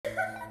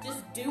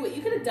do it.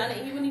 You could have done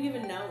it. He wouldn't have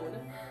even known.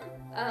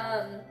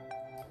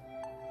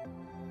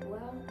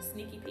 Well,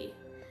 Sneaky pee.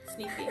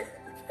 Sneak pee.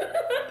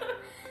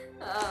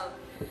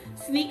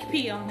 Sneak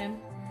pee on him.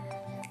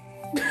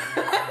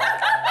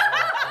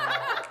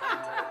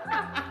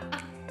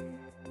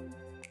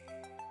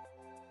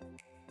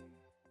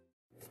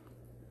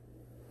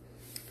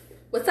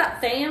 What's up,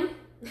 fam?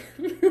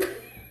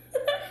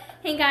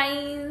 Hey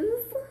guys.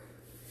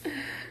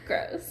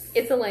 Gross.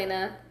 It's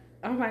Elena.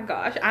 Oh my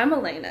gosh, I'm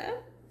Elena.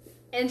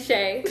 And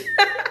Shay.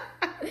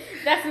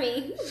 That's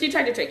me. She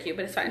tried to trick you,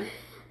 but it's fine.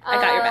 I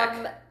got your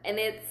back. And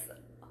it's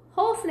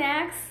whole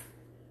snacks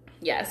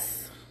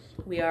Yes,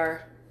 we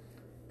are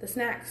the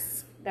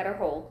snacks. that are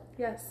whole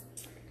Yes.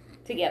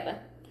 together.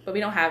 But we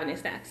don't have any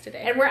snacks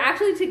today. And we're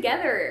actually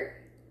together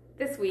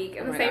this week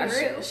in Oh the my same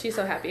gosh, room. she's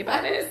so happy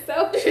about I'm it.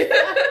 so excited.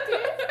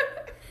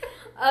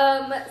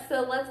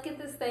 So let's get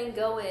this thing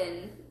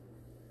going.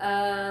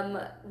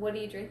 What are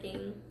you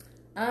drinking?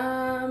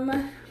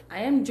 I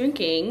am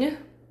drinking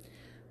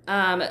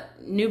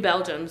New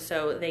Belgium,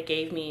 so they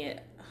gave me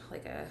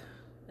like a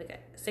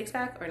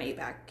 6-pack or an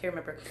 8-pack, can't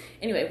remember.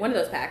 Anyway, one of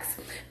those packs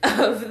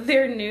of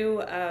their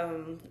new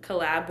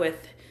collab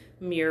with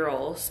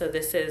Mural. So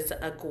this is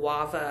a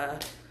guava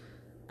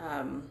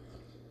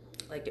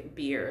like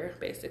beer,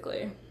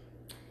 basically.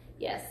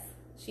 Yes.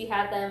 She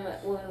had them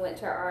when we went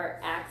to our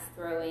axe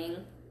throwing,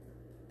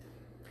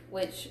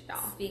 which,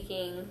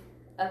 speaking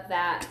of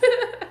that,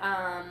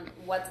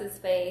 what's his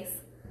face?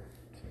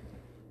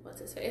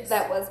 What's his face?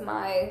 That was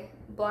my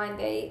blind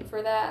date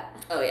for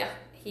that. Oh yeah.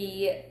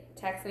 He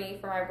texted me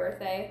for my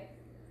birthday.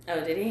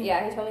 Oh, did he?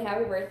 Yeah, he told me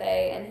happy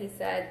birthday, and he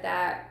said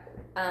that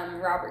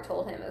Robert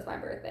told him it was my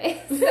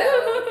birthday.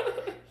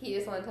 So he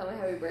just wanted to tell me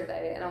happy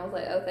birthday, and I was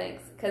like, oh,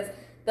 thanks. Because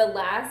the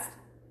last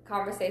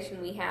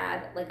conversation we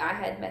had, like, I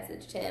had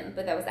messaged him,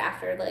 but that was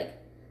after, like,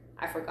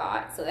 I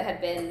forgot. So it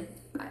had been,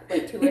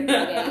 like, 2 or 3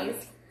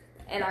 days,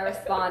 and I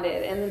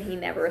responded, and then he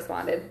never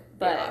responded.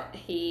 But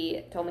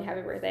he told me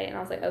happy birthday, and I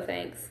was like, oh,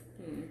 thanks.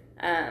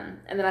 And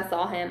then I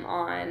saw him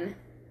on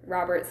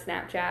Robert's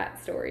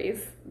Snapchat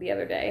stories the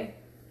other day.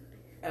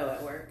 Oh,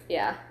 at work.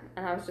 Yeah.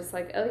 And I was just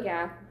like, oh,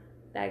 yeah,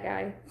 that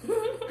guy.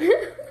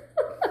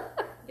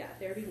 Yeah,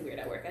 they were being weird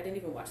at work. I didn't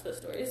even watch those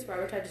stories.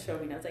 Robert tried to show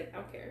me, and I was like, I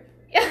don't care.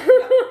 Yeah.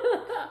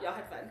 Y'all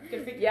had fun.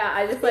 Good for you. Yeah,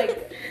 I just,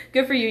 like...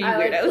 Good for you, you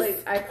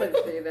weirdos. I clicked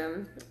through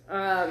them.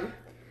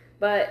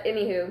 But,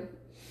 anywho.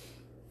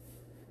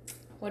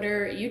 What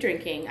are you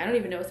drinking? I don't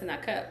even know what's in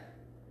that cup.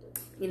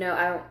 You know,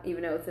 I don't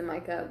even know what's in my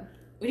cup.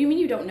 What do you mean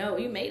you don't know?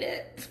 You made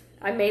it.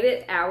 I made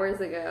it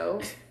hours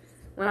ago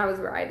when I was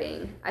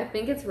riding. I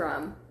think it's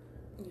rum.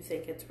 You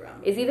think it's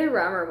rum. It's either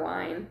rum or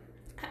wine.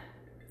 How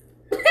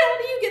do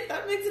you get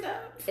that mixed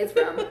up? It's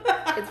rum.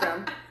 It's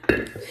rum.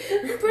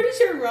 I'm pretty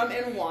sure rum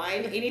and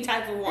wine, any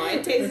type of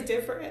wine, tastes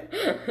different.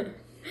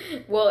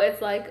 Well,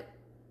 it's like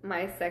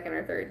my second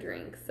or third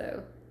drink,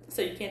 so.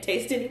 So you can't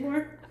taste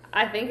anymore?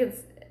 I think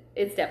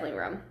it's definitely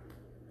rum.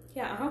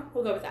 Yeah,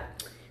 we'll go with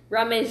that.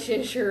 Rum and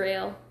ginger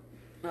ale.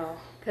 Oh.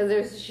 Because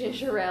there's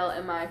ginger ale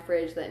in my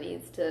fridge that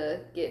needs to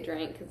get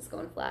drank because it's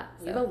going flat.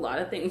 So. You have a lot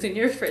of things in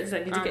your fridge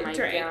that need to get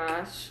drank. Oh my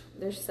gosh.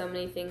 There's so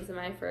many things in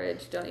my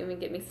fridge. Don't even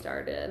get me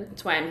started.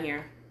 That's why I'm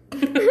here.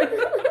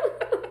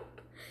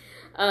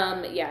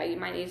 Yeah, you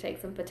might need to take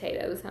some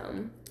potatoes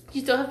home.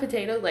 You still have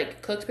potatoes?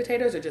 Like cooked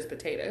potatoes or just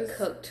potatoes?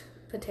 Cooked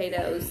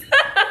potatoes.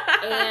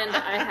 And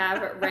I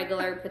have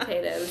regular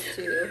potatoes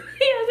too.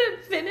 He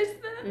hasn't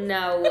finished them?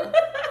 No.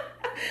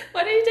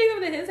 Why did you take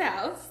them to his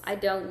house? I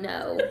don't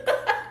know.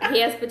 He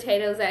has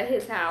potatoes at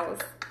his house.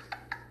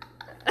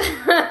 Does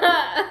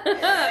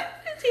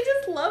he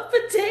just love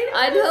potatoes?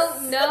 I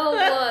don't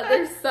know.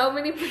 There's so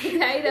many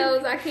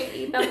potatoes. I can't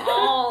eat them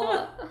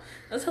all.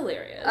 That's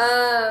hilarious.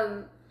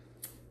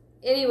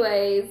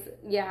 Anyways,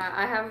 yeah,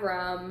 I have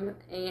rum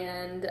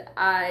and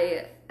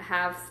I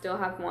still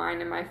have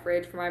wine in my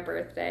fridge for my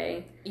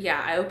birthday.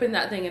 Yeah, I opened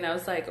that thing and I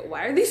was like,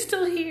 why are these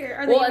still here?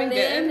 Are they well, even and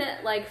then,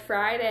 good? like,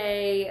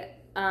 Friday,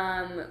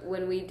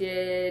 when we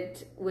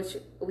did, which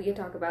we can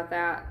talk about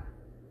that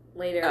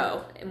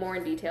later more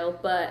in detail,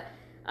 but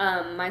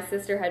my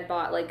sister had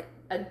bought, like,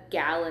 a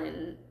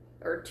gallon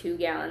or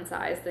 2-gallon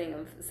size thing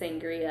of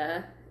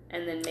sangria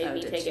and then made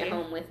me take it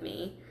home with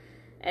me.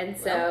 And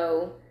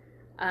so,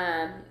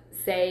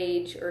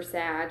 Sage or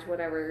Sag,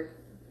 whatever.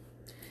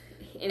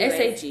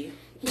 Anyways, SAG.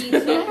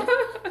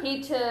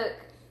 He took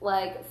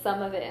like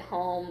some of it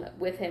home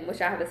with him,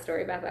 which I have a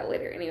story about that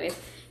later. Anyways,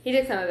 he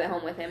took some of it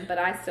home with him, but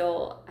I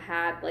still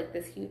had like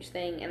this huge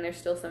thing, and there's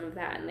still some of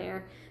that in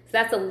there. So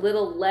that's a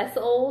little less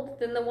old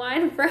than the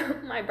wine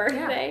from my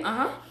birthday.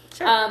 Yeah.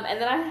 Sure.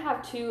 And then I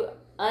have 2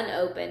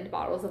 unopened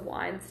bottles of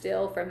wine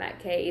still from that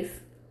case.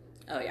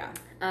 Oh yeah.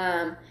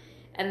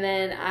 And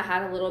then I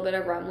had a little bit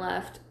of rum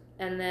left,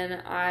 and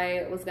then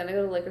I was gonna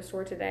go to the liquor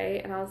store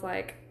today, and I was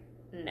like,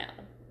 no.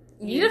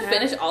 You need to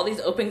finish all these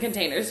open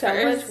containers so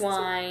first. much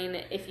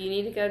wine. If you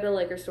need to go to the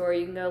liquor store,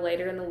 you can go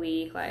later in the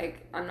week.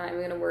 Like, I'm not even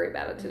going to worry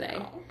about it today.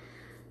 No.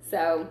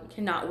 So. You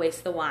cannot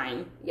waste the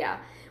wine. Yeah.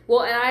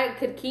 Well, and I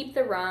could keep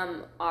the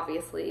rum,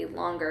 obviously,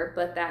 longer,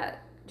 but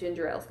that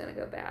ginger ale's gonna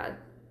go bad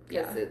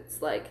because Yeah.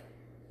 it's like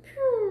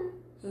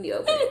when you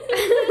open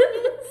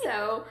it.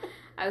 So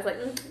I was like,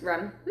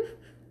 rum.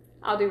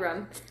 I'll do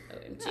rum.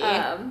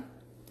 OMG.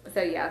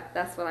 So yeah,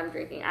 that's what I'm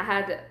drinking. I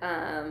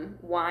had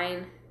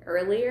wine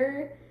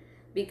earlier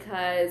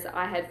because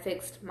I had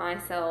fixed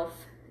myself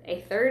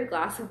a third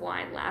glass of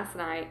wine last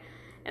night,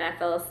 and I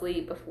fell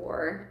asleep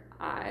before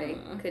I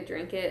could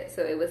drink it,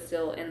 so it was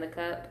still in the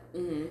cup,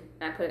 Mm-hmm.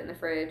 and I put it in the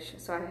fridge,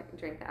 so I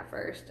drank that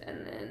first,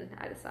 and then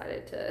I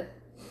decided to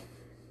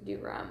do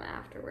rum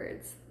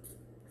afterwards.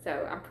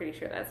 So I'm pretty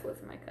sure that's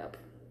what's in my cup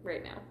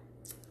right now.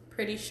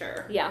 Pretty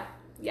sure. Yeah.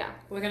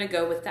 We're gonna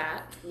go with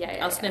that. Yeah.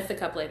 I'll sniff the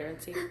cup later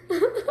and see.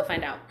 I'll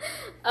find out.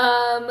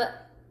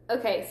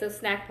 Okay, so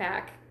snack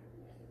pack.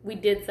 We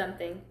did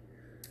something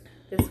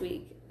this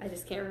week. I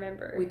just can't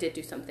remember. We did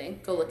do something.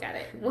 Go look at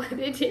it. What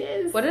it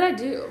is. What did I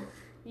do?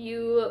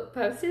 You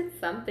posted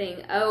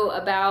something. Oh,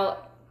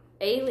 about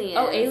aliens.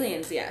 Oh,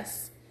 aliens,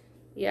 yes.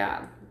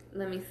 Yeah.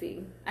 Let me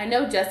see. I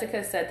know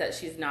Jessica said that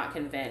she's not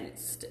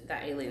convinced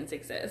that aliens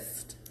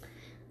exist.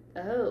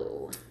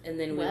 Oh. And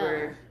then we Wow.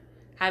 were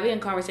having a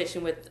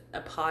conversation with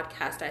a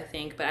podcast, I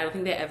think, but I don't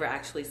think they ever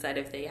actually said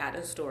if they had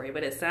a story,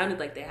 but it sounded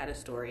like they had a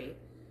story.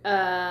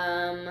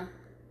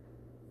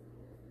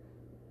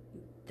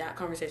 That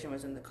conversation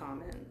was in the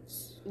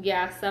comments.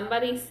 Yeah,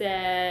 somebody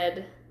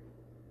said,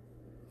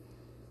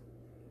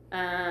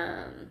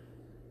 because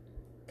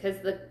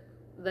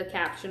the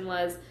caption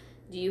was,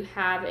 do you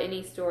have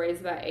any stories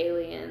about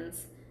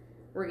aliens?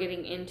 We're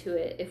getting into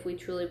it if we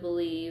truly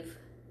believe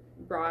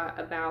brought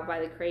about by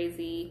the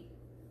crazy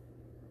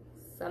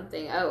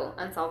something. Oh,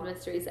 Unsolved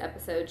Mysteries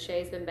episode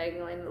Shay's been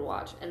begging Elena to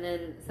watch. And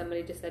then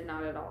somebody just said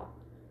not at all.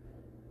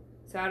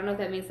 So I don't know if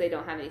that means they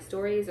don't have any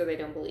stories or they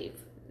don't believe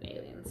in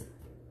aliens.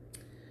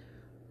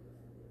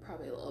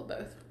 Probably a little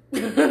both.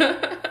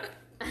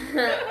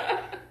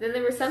 Then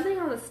there was something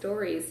on the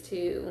stories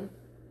too.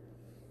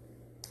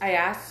 I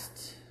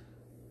asked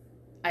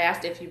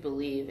if you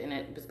believe, and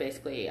it was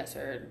basically yes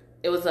or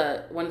it was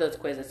one of those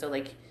quizzes. So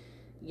like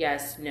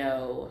yes,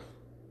 no,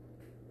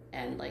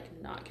 and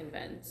like not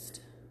convinced.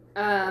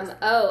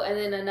 Oh, and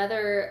then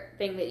another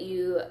thing that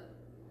you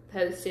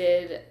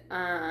posted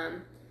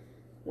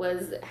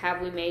was,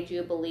 have we made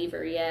you a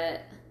believer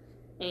yet?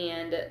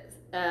 And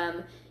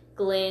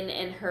Glenn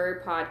in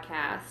her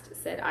podcast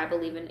said, I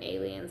believe in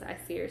aliens. I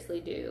seriously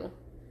do.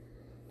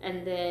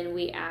 And then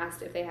we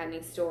asked if they had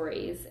any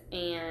stories,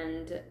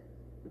 and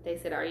they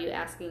said, are you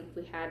asking if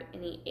we had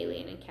any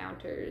alien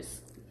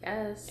encounters?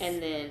 Yes.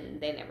 And then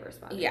they never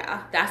responded.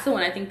 Yeah, that's the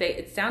one. I think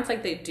it sounds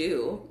like they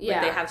do. Yeah.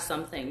 Like they have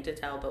something to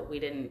tell, but we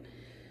didn't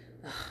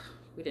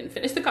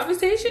finish the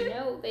conversation.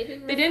 No, they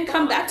didn't. They didn't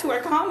come back to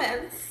our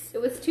comments. It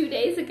was 2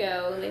 days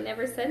ago. They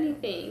never said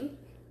anything.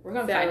 We're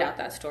going to find out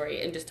that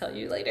story and just tell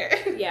you later.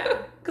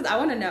 Yeah. Because I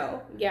want to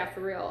know. Yeah,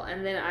 for real.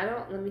 And then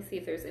let me see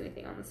if there's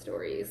anything on the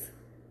stories.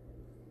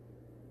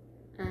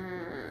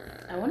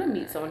 I want to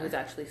meet someone who's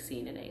actually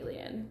seen an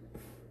alien.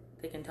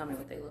 They can tell me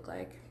what they look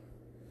like.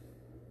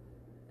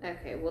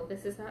 Okay, well,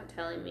 this is not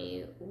telling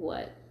me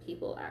what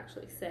people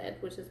actually said,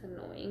 which is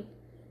annoying.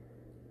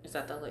 Is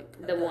that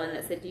the one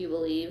that said, do you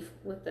believe,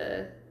 with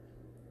the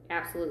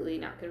absolutely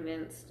not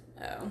convinced?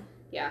 Oh.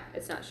 Yeah,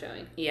 it's not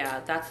showing.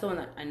 Yeah, that's the one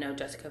that I know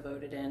Jessica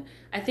voted in.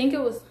 I think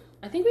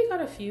we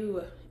got a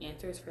few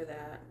answers for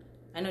that.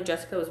 I know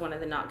Jessica was one of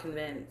the not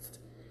convinced.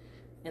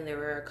 And there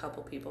were a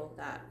couple people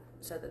that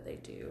said that they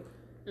do.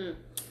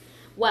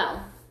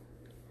 Well,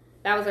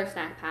 that was our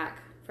snack pack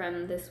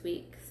from this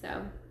week,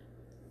 so.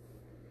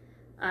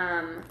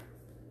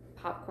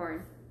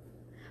 Popcorn.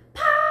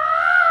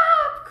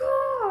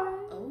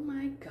 Oh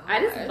my gosh.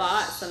 I just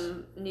bought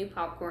some new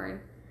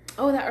popcorn.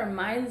 Oh, that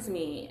reminds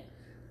me.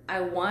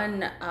 I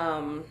won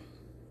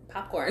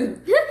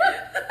popcorn.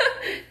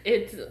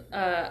 It's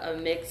a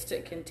mixed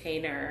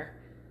container.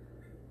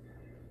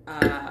 I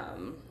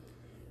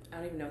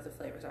don't even know what the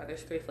flavors are.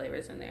 There's 3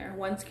 flavors in there.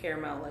 One's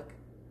caramel, like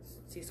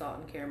sea salt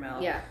and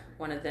caramel. Yeah.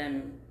 One of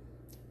them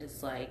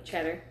is like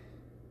Cheddar.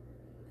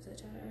 Is it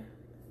cheddar?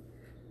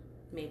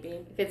 Maybe.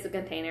 If it's a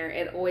container,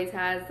 it always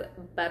has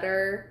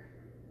butter.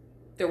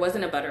 There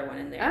wasn't a butter one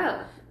in there.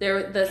 Oh.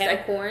 The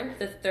corn.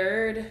 The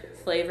third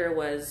flavor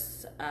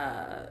was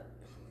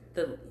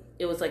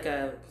it was like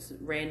a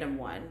random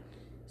one,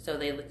 so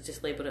they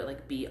just labeled it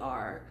like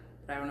BR,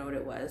 but I don't know what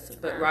it was.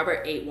 But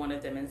Robert ate one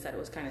of them and said it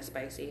was kind of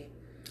spicy.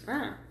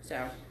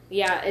 So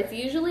yeah, it's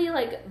usually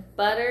like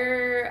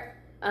butter,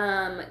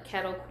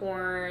 kettle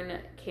corn,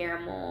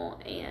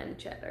 caramel, and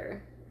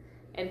cheddar.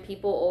 And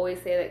people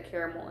always say that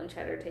caramel and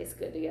cheddar taste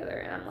good together,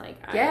 and I'm like,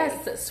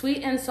 yes,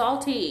 sweet and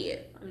salty.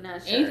 I'm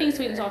not sure. Anything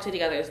sweet and salty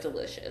together is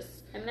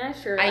delicious. I'm not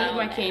sure. I eat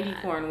my candy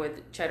corn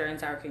with cheddar and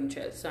sour cream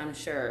chips, so I'm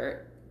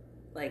sure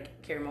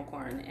like caramel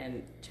corn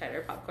and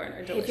cheddar popcorn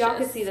are delicious. If y'all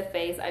could see the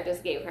face I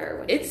just gave her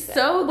when it's she said,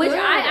 so good. Which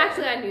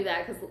I knew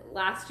that because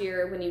last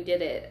year when you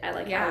did it at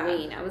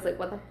Halloween, I was like,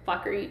 what the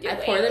fuck are you doing?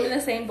 I pour them in the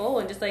same bowl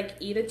and just like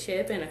eat a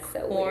chip and a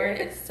corn. Weird.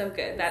 It's so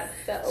good. That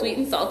so sweet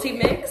and salty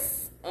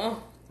mix.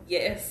 Oh,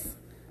 yes.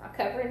 I'll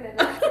cover it in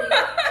the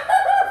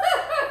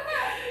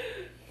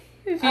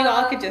If you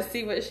all could just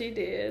see what she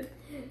did.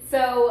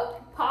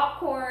 So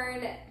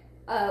popcorn,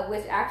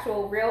 which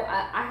actual real,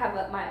 I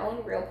have my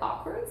own real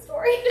popcorn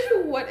story.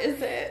 What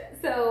is it?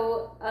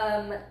 So,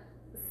 what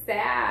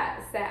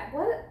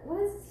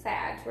is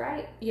Sag,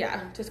 right?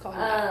 Yeah, just call him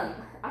that.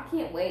 I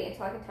can't wait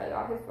until I can tell you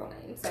all his real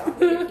name. So I'm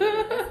gonna keep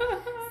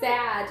this.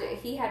 Sag,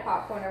 he had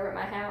popcorn over at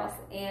my house,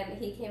 and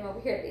he came over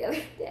here the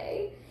other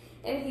day,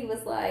 and he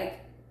was like,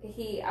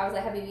 I was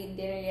like, have you eaten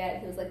dinner yet?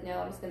 And he was like, no,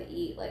 I'm just gonna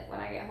eat like when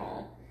I get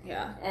home.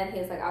 Yeah. And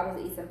he was like, I'll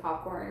just eat some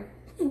popcorn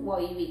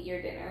while you eat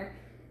your dinner.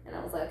 And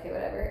I was like, okay,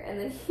 whatever. And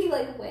then he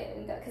like went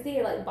and got, because he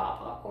had like bought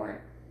popcorn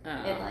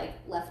and like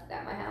left it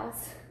at my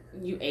house.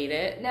 You ate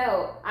it?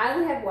 No, I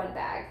only had one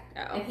bag,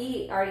 and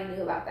he already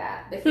knew about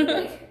that. But he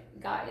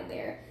like got in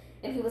there,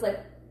 and he was like,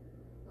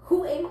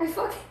 "Who ate my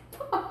fucking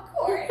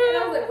popcorn?" And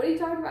I was like, "What are you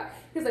talking about?"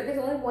 He was like, "There's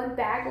only one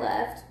bag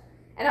left,"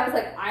 and I was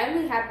like, "I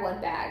only had one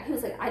bag." He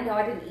was like, "I know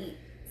I didn't eat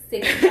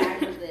 6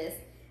 bags of this,"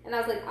 and I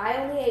was like, "I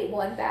only ate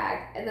one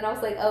bag," and then I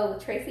was like, "Oh,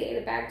 Tracy ate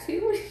a bag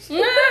too." She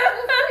was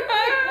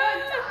like,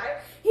 one time.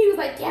 He was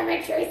like, "Damn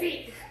it,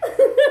 Tracy."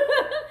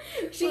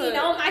 She ate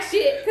all my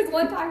shit because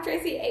one time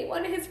Tracy ate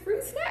one of his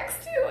fruit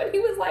snacks too, and he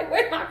was like,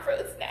 "Where's my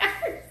fruit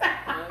snacks?"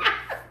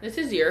 This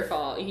is your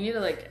fault. You need to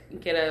like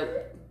get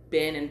a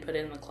bin and put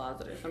it in the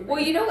closet or something. Well,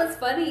 you know what's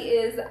funny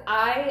is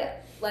I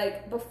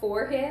like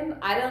before him,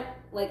 I don't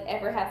like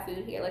ever have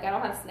food here. Like I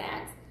don't have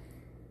snacks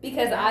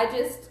because I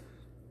just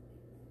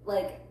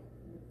like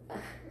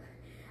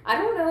I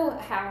don't know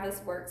how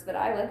this works, but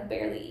I like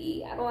barely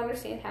eat. I don't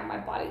understand how my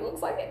body looks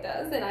like it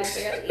does, and I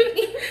barely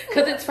eat.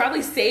 Because it's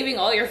probably saving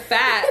all your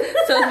fat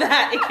so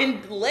that it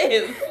can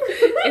live.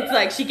 It's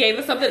like she gave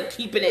us something,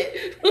 keeping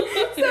it.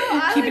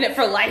 Keeping it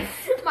for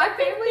life. My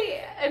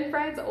family and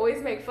friends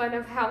always make fun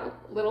of how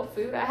little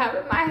food I have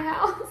in my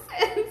house.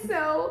 And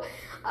so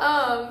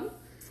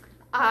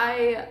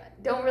I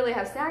don't really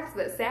have snacks,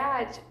 but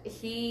Sag,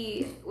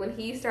 when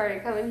he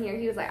started coming here,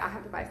 he was like, I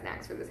have to buy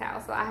snacks for this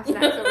house, so I have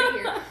snacks over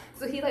here.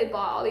 So he like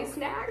bought all these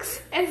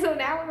snacks, and so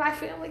now when my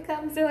family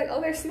comes, they're like, oh,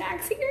 there's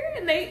snacks here,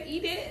 and they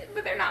eat it,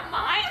 but they're not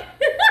mine.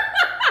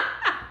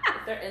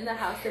 If they're in the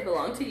house, they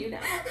belong to you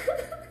now.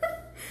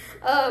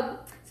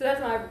 So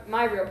that's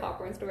my real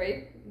popcorn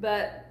story,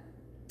 but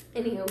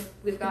anywho,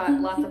 we've got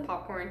lots of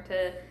popcorn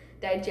to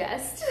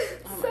digest.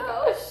 Oh my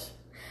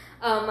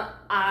gosh.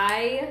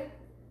 I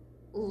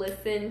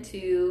listened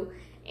to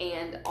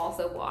and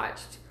also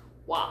watched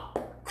WAP.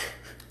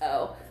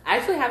 Oh, I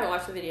actually haven't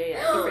watched the video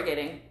yet. I keep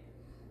forgetting.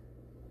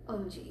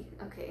 OMG.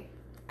 Okay.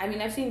 I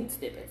mean, I've seen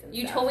snippets and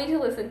You stuff. told me to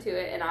listen to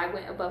it, and I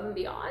went above and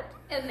beyond,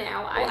 and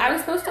now I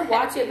was supposed to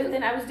watch it, but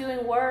then I was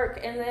doing work,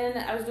 and then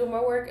I was doing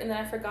more work, and then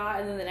I forgot,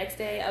 and then the next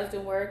day I was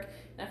doing work,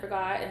 and I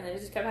forgot, and then it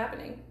just kept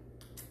happening.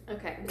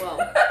 Okay, well.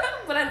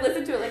 But I've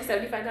listened to it like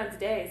 75 times a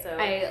day, so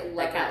I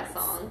love that counts.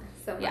 song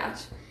so much. Yeah.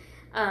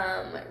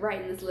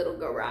 Right in this little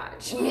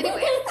garage.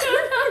 Anyway.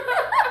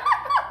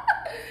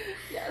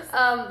 Yes.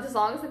 The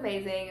song is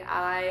amazing.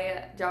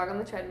 I jog on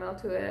the treadmill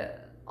to it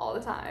all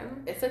the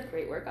time. It's a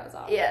great workout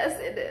song. Yes,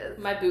 it is.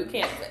 My boot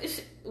camp,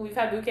 we've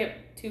had boot camp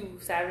 2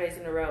 Saturdays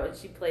in a row, and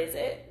she plays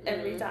it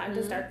every time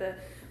to start the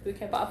boot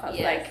camp off. I was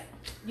like,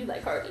 you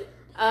like Cardi.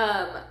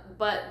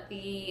 But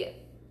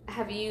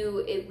have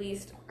you at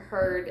least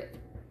heard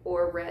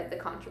or read the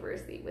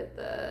controversy with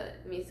the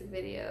music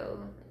video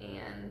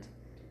and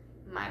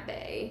My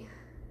Bae?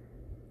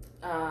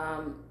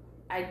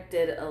 I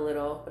did a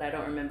little, but I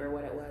don't remember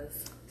what it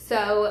was.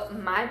 So,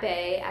 My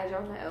Bae, as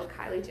y'all know,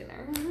 Kylie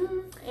Jenner.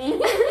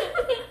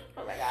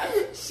 Oh my gosh.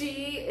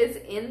 She is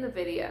in the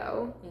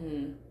video,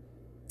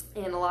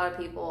 Mm-hmm. and a lot of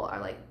people are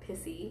like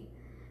pissy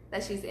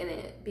that she's in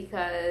it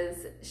because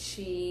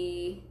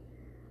she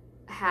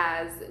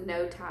has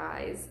no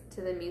ties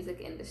to the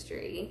music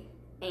industry,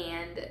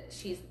 and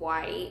she's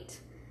white,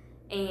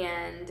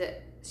 and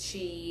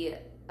she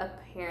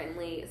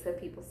apparently, so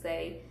people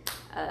say,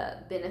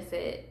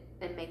 benefit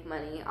and make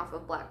money off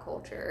of black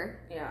culture.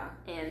 Yeah.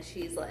 And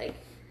she's like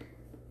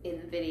in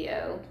the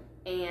video,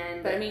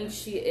 and But I mean,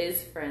 she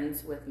is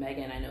friends with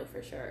Megan, I know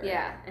for sure.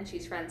 yeah, and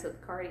she's friends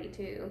with Cardi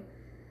too,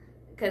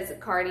 because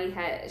Cardi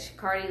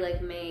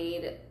like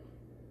made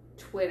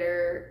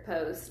Twitter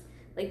posts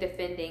like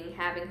defending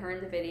having her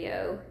in the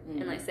video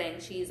and like saying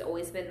she's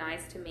always been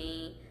nice to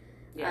me.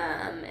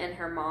 Yeah. And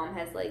her mom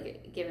has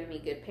like given me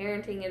good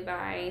parenting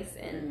advice,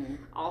 and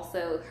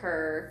also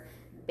her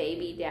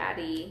baby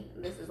daddy,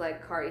 this is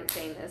like Cardi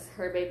saying this,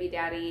 her baby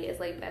daddy is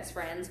like best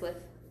friends with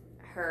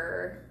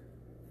her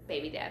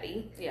baby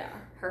daddy, Yeah.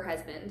 her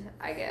husband,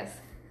 I guess.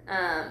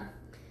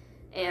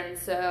 And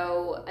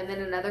so, and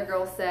then another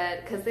girl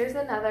said, because there's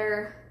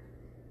another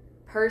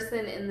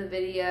person in the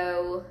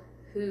video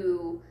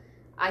who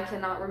I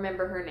cannot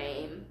remember her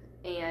name,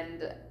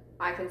 and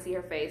I can see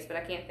her face, but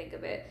I can't think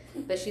of it.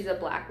 But she's a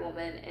black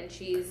woman, and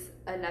she's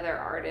another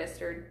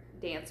artist or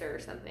dancer or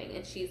something,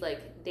 and she's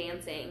like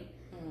dancing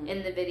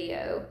in the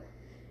video.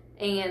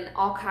 And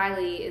all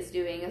Kylie is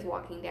doing is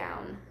walking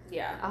down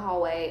a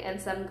hallway, and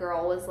some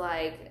girl was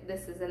like,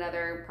 this is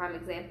another prime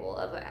example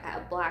of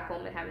a black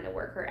woman having to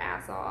work her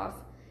ass off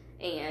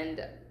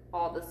and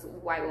all this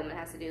white woman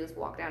has to do is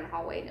walk down the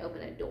hallway and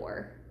open a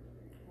door.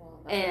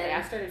 Well, that's what they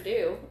asked her to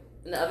do.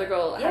 And the other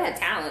girl has a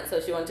talent,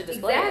 so she wanted to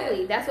display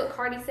Exactly. it. That's what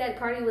Cardi said.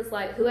 Cardi was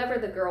like, whoever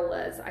the girl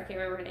was, I can't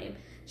remember her name.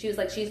 She was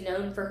like, she's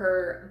known for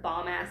her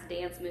bomb-ass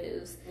dance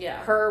moves.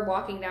 Yeah. Her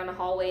walking down the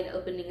hallway and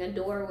opening a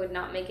door would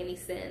not make any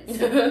sense.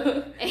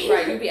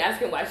 Right, you'd be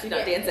asking why she's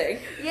not dancing.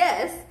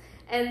 Yes.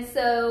 And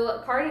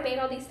so Cardi made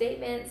all these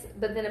statements,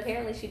 but then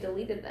apparently she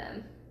deleted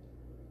them.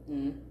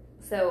 Mm.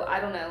 So I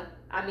don't know.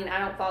 I mean, I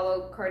don't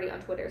follow Cardi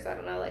on Twitter, so I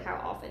don't know like how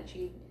often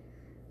she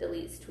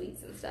deletes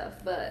tweets and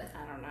stuff. But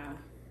I don't know.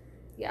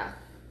 Yeah.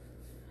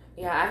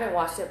 Yeah, I haven't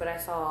watched it, but I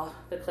saw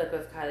the clip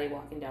of Kylie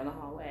walking down the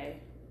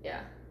hallway.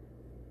 Yeah.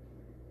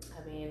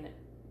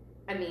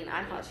 I mean,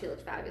 I thought she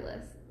looked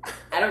fabulous.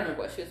 I don't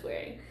remember what she was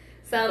wearing.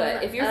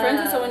 But if you're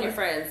friends with someone, you're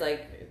friends.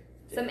 Like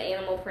some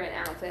animal print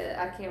outfit.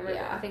 I can't remember.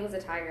 Yeah. I think it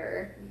was a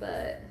tiger,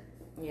 but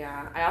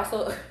yeah. I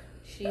also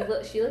she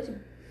looked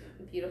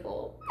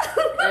beautiful.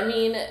 I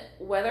mean,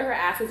 whether her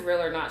ass is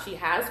real or not, she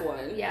has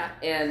one. Yeah.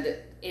 And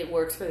it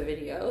works for the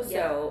video.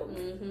 So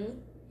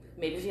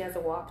maybe she has a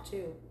WAP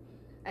too.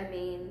 I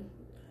mean,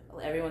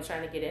 everyone's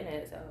trying to get in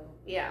it, so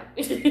yeah.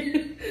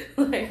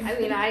 like, I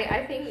mean,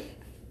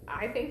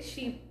 I think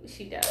she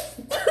does.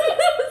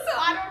 So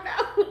I don't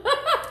know.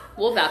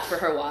 We'll vouch for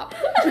her WAP.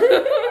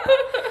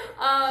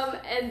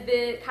 And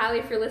then Kylie,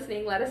 if you're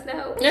listening, let us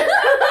know.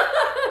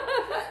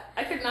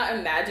 I could not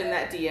imagine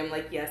that DM.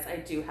 Like, yes, I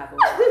do have a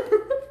WAP.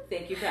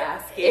 Thank you for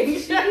asking.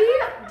 If she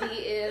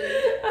DM'd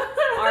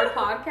our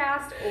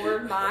podcast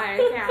or my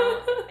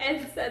account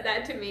and said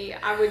that to me,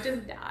 I would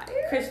just die.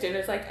 Kris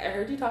Jenner's like, I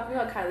heard you talking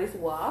about Kylie's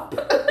WAP.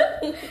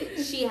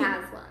 She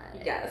has one.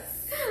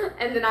 Yes.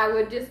 And then I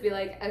would just be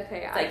like,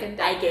 okay, I can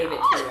die. I gave it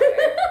to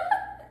her.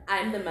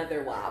 I'm the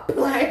mother WAP.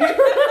 Like,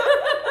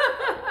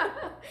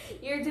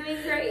 you're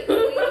doing great,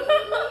 sweetie.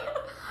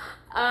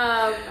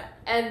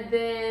 And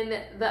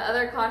then the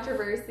other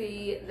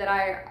controversy that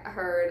I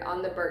heard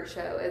on the Burt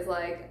Show is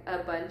like a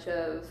bunch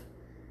of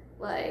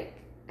like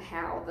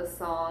how the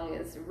song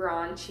is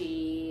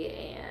raunchy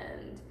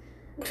and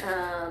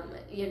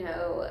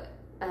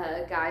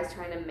guys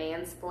trying to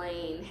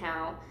mansplain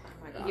how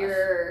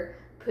your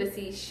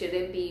pussy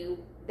shouldn't be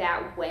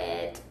that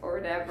wet or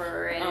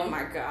whatever. And oh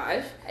my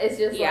gosh. It's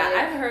just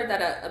I've heard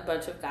that a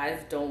bunch of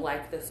guys don't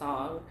like the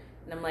song,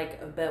 and I'm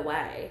like, but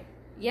why?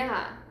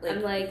 Yeah,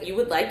 I'm like, you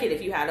would like it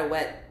if you had a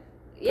wet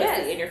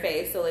pussy in your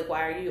face. So like,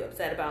 why are you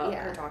upset about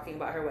her talking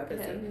about her wet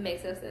pussy? It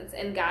makes no sense.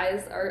 And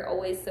guys are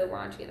always so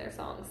raunchy in their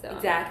songs. So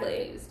exactly.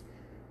 I'm confused.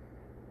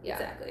 Yeah,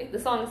 exactly. The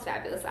song is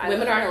fabulous.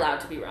 Women aren't allowed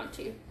to be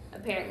raunchy.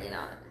 Apparently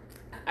not.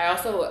 I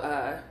also,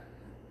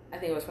 I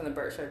think it was from the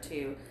Burt Show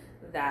too,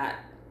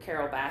 that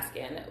Carole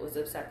Baskin was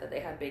upset that they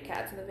had big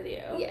cats in the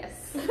video.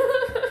 Yes.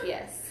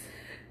 Yes.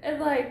 And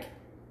like,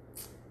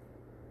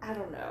 I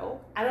don't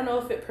know. I don't know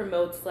if it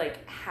promotes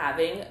like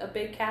having a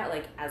big cat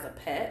like as a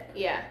pet.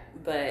 Yeah.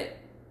 But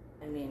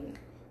I mean,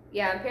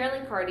 yeah,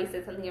 apparently Cardi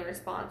said something in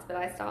response, but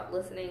I stopped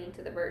listening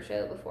to the Burt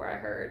Show before I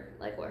heard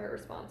like what her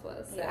response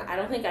was. So. Yeah, I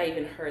don't think I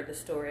even heard the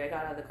story. I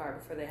got out of the car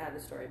before they had the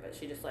story, but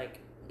she just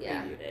like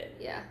previewed it.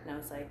 Yeah. And I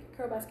was like,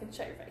 Carole Baskin,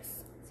 shut your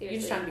face. Seriously. You're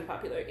just trying to be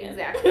popular again.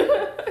 Exactly.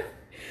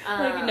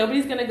 Like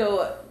nobody's gonna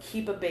go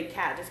keep a big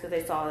cat just because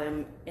they saw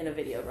him in a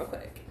video real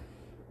quick.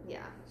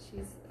 Yeah,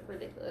 she's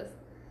ridiculous.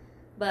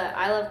 But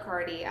I love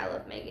Cardi, I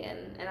love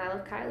Megan, and I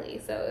love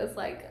Kylie, so it's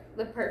like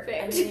the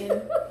perfect. I mean,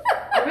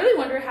 I really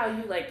wonder how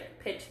you like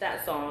pitch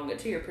that song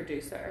to your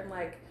producer. I'm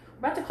like,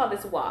 we're about to call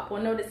this WAP.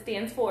 One note it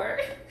stands for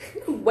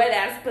wet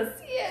ass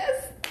pussy.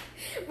 Yes.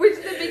 Which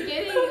the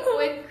beginning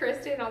when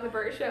Kristen on the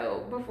Burt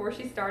Show, before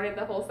she started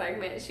the whole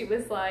segment, she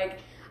was like,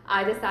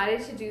 I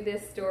decided to do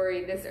this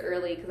story this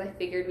early because I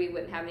figured we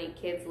wouldn't have any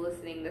kids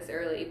listening this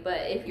early.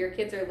 But if your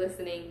kids are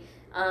listening,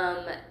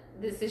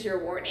 this is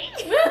your warning.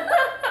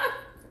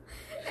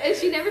 And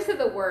she never said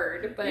the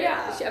word, but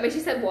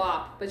she said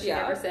WAP, but she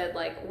never said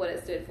like what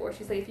it stood for.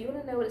 She's like, if you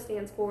want to know what it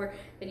stands for,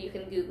 then you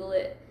can Google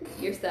it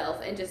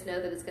yourself and just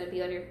know that it's going to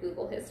be on your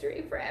Google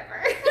history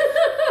forever.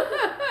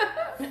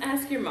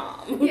 Ask your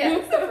mom.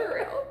 Yes, for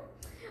real.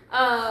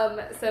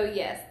 So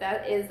yes,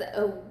 that is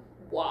a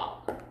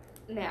WAP.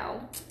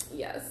 Now,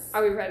 yes,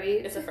 are we ready?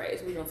 It's a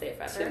phrase. We don't say it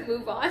faster. To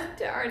move on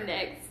to our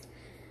next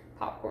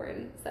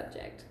popcorn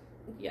subject.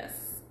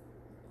 Yes.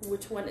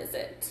 Which one is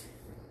it?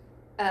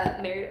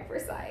 Married at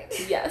First Sight.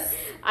 Yes.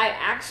 I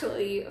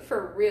actually,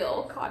 for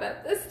real, caught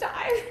up this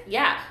time.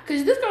 Yeah,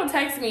 because this girl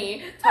texted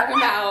me talking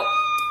about,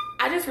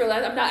 I just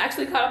realized I'm not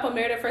actually caught up on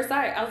Married at First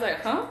Sight. I was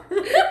like, huh?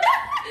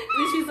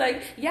 And she's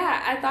like,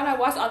 yeah, I thought I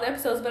watched all the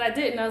episodes, but I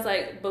didn't. I was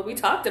like, but we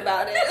talked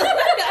about it.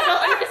 I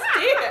don't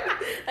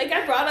understand. Like,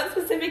 I brought up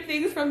specific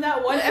things from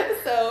that one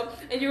episode,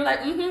 and you were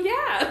like, yeah.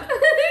 Yeah.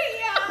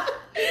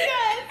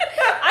 Yes.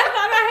 I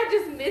thought I had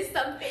just missed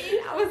something.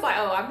 I was like,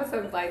 oh, I must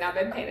have like not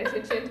been paying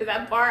attention to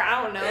that part.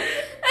 I don't know. Like,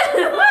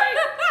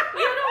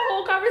 we had a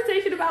whole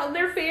conversation about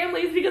their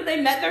families because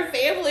they met their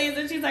families,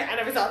 and she's like, I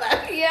never saw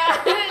that.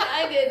 Yeah,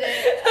 I didn't.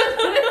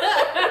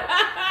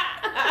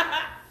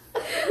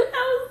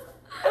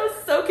 I was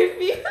so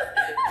confused.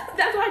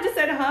 That's why I just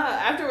said, huh,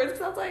 afterwards.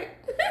 was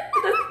like, that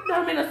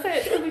don't make no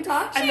sense. Because we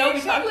talked. I know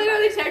we talked. She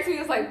literally texted me and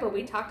was like, but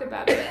we talked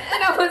about it.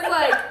 And I was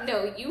like,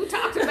 no, you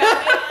talked about it.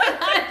 And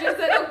I just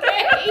said,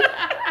 okay.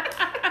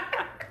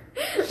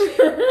 So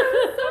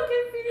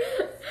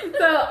confused.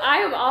 So I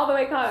am all the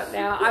way caught up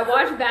now. I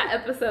watched that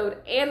episode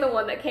and the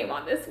one that came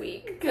on this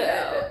week. Good.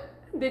 So,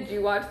 did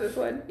you watch this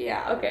one?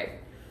 Yeah. Okay.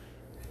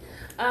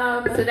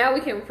 So now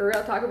we can for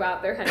real talk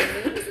about their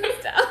honeymoons and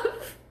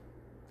stuff.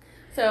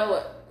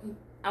 So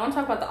I want to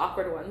talk about the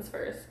awkward ones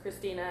first.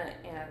 Christina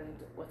and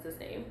what's his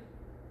name?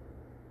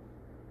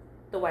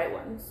 The white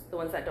ones. The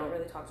ones that don't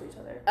really talk to each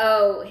other.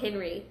 Oh,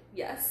 Henry.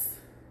 Yes.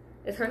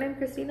 Is her name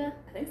Christina?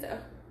 I think so.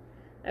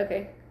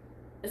 Okay.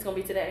 It's going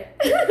to be today.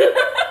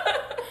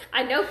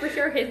 I know for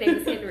sure his name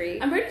is Henry.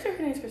 I'm pretty sure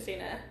her name's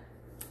Christina.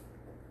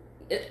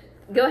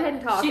 Go ahead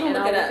and talk She can and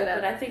look I'll it look up, it up.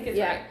 but I think it's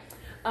Yeah.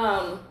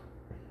 right.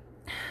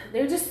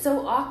 They're just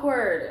so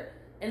awkward.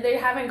 And they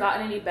haven't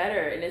gotten any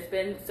better. And it's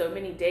been so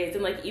many days.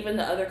 And, like, even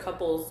the other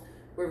couples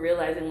were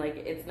realizing, like,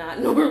 it's not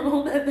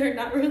normal that they're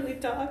not really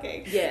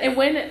talking. Yeah. And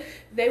when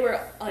they were,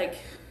 like,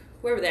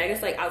 where were they? I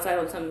guess, like, outside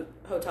on some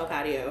hotel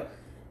patio,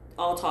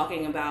 all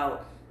talking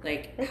about,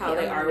 like, That's how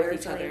the they are with only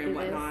each other way and to do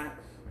this. whatnot.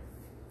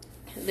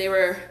 They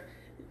were...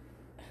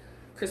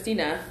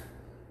 Christina...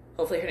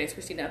 Hopefully her name's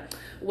Christina,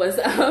 was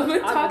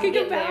talking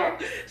getting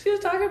about, she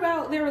was talking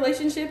about their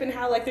relationship and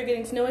how, like, they're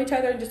getting to know each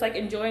other and just, like,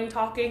 enjoying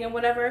talking and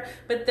whatever,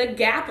 but the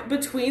gap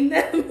between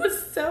them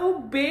was so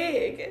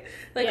big.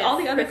 Like, Yes,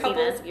 all the other Christina,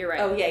 couples. you're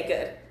right. Oh, yeah,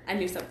 good. I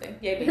knew something.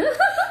 Yay, me.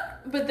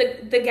 But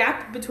the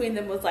gap between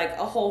them was, like,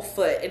 a whole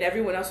foot, and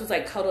everyone else was,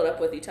 like, cuddled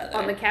up with each other.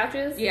 On the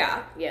couches?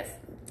 Yeah. Yes.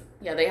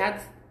 Yeah, they had,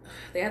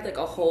 like,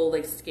 a whole,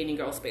 like, skinny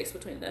girl space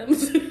between them.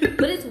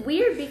 But it's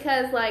weird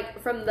because,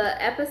 like, from the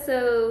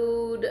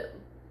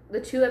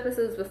 2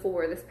 episodes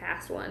before this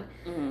past one,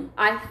 Mm-hmm.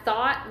 I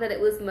thought that it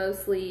was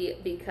mostly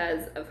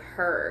because of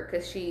her,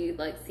 because she,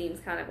 like,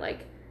 seems kind of,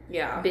 like,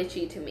 Yeah.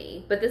 bitchy to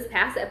me. But this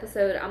past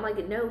episode, I'm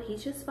like, no,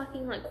 he's just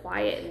fucking, like,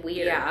 quiet and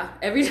weird. Yeah.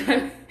 Every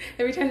time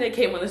they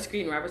came on the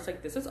screen, Robert's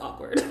like, this is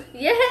awkward.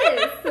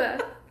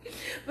 Yes!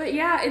 But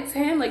yeah, it's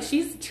him. Like,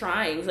 she's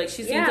trying. Like,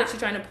 she seems Yeah. like she's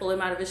trying to pull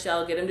him out of his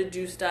shell, get him to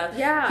do stuff.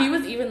 Yeah. He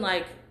was even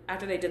like,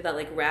 after they did that,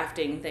 like,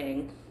 rafting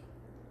thing,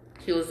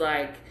 he was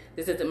like,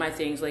 this isn't my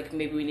thing. So, like,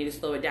 maybe we need to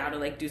slow it down or,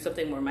 like, do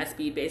something more my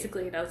speed,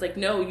 basically. And I was like,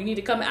 no, you need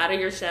to come out of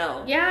your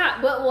shell. Yeah,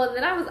 but, well,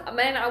 then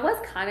I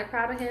was kind of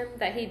proud of him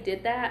that he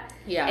did that.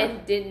 Yeah.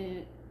 And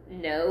didn't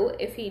know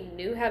if he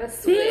knew how to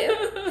swim.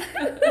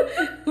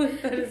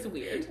 That is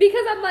weird.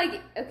 Because I'm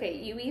like, okay,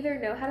 you either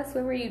know how to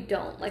swim or you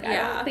don't. Like, I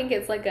Yeah. don't think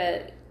it's like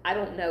I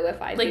don't know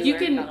if I Like, do you or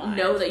can not.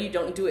 know that you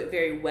don't do it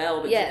very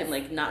well, but Yes. you can,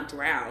 like, not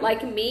drown.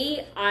 Like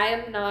me, I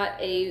am not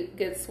a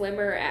good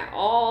swimmer at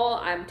all.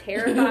 I'm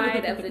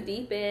terrified of the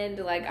deep end.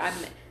 Like, I'm,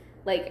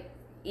 like,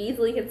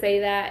 easily could say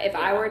that. If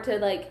I Yeah. were to,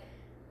 like,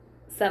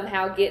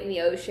 somehow get in the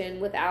ocean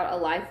without a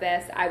life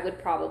vest, I would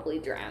probably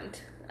drown.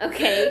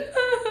 Okay?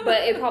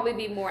 But it'd probably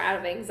be more out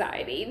of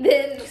anxiety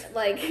than,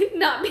 like,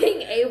 not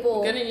being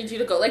able. I'm gonna need you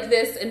to go like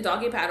this and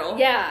doggy paddle.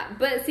 Yeah,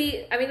 but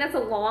see, I mean, that's a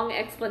long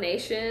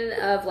explanation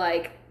of,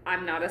 like,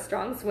 I'm not a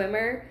strong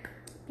swimmer.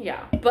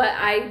 Yeah. But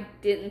I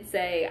didn't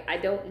say, I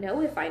don't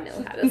know if I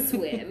know how to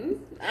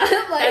swim.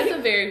 That's a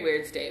very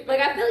weird statement. Like,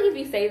 I feel like if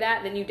you say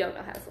that, then you don't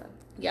know how to swim.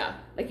 Yeah.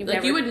 Like,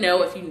 You would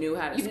know if you knew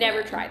how to You've swim.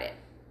 never tried it.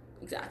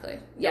 Exactly.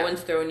 Yeah. No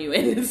one's throwing you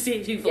in to see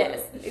if you float.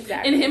 Yes,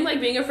 exactly. And him,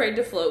 like, being afraid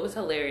to float was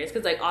hilarious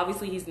because, like,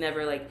 obviously he's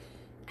never, like,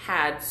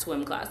 had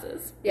swim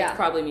classes. Yeah. Which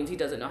probably means he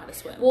doesn't know how to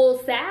swim.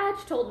 Well, Sag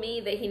told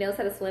me that he knows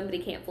how to swim, but he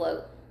can't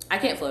float. I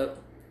can't float.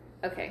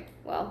 Okay,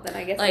 well, then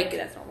I guess Like- maybe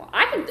that's normal.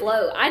 I can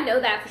float. I know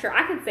that for sure.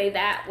 I can say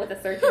that with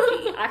a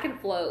certainty. I can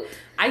float.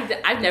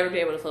 I've never been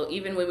able to float.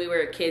 Even when we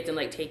were kids and,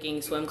 like,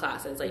 taking swim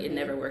classes, like, Mm-hmm. it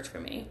never worked for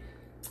me.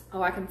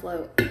 Oh, I can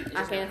float. I just can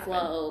never happened.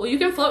 float. Well, you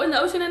can float in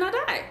the ocean and not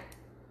die.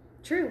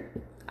 True.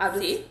 I'll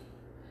just, See?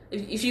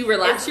 If you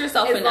relax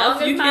yourself as enough,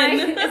 long as you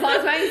can. as long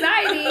as my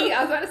anxiety,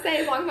 I was about to say,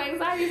 as long as my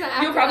anxiety's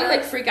not You'll probably, acting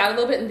like, up. freak out a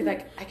little bit and be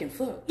like, I can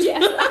float. Yeah.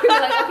 I'll be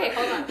like, okay,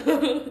 hold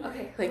on.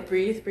 Okay. Like,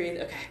 breathe,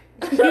 okay.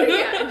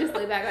 Yeah, and just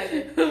lay back like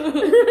this.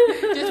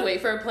 Just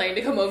wait for a plane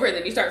to come over and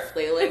then you start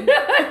flailing.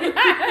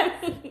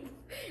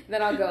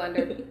 Then I'll go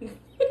under.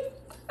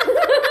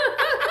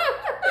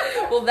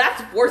 Well,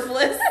 that's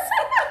worthless.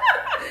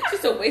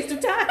 Just a waste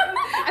of time.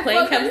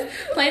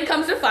 Plane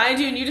comes to find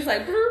you and you just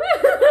like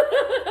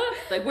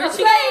where'd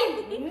she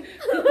go?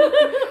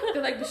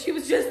 They're like, but she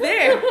was just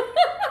there.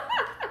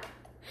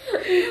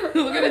 We're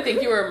gonna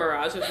think you were a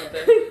mirage or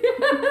something.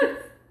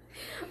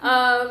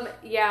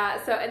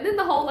 Yeah, so, and then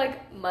the whole,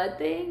 like, mud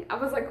thing, I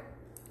was like,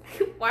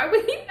 why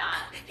would he not?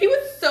 He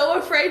was so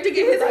afraid to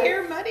get his Like-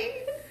 hair muddy.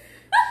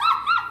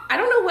 I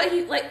don't know what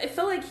he, like, it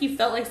felt like he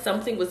felt like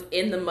something was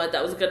in the mud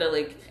that was gonna,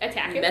 like,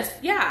 Attack him?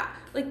 Yeah,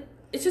 like,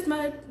 it's just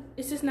mud.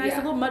 It's just nice. Yeah.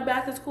 A little mud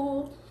bath is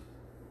cool.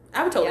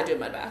 I would totally Yeah. do a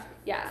mud bath.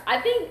 Yeah, I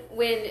think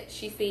when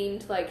she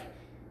seemed, like,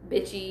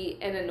 bitchy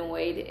and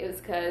annoyed, it was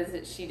because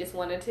she just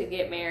wanted to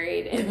get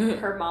married and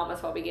her mom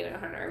was probably getting on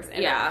her nerves.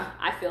 And Yeah.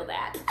 I feel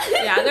that.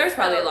 Yeah, there's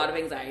probably a lot of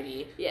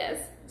anxiety. Yes.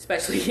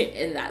 especially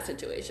in that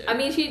situation. I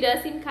mean, she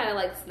does seem kind of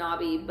like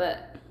snobby,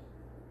 but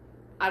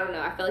I don't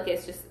know. I feel like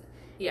it's just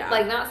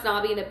like not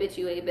snobby in a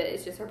bitchy way, but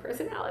it's just her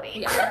personality.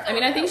 Yeah. I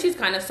mean, I think she's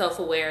kind of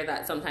self-aware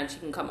that sometimes she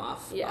can come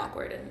off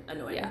awkward and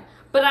annoying. Yeah.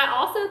 But I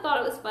also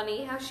thought it was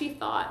funny how she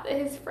thought that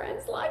his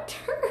friends liked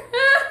her.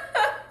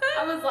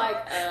 I was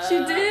like, She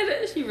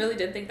did. She really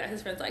did think that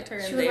his friends liked her.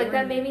 And she was like,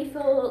 that made me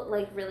feel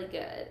like really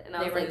good. And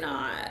I was like,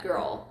 not.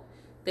 Girl.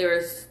 They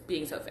were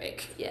being so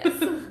fake. Yes.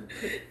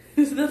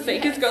 The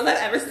fakest girls I've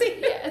ever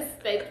seen. Yes.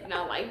 They did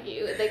not like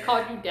you. They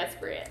called you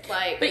desperate.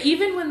 Like, but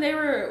even when they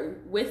were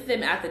with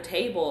them at the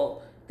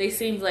table, they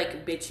seemed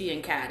like bitchy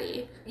and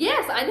catty.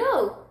 Yes, I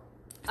know.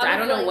 So I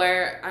don't know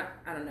where,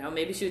 I don't know,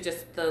 maybe she was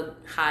just the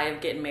high of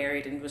getting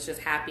married and was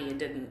just happy and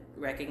didn't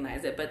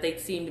recognize it, but they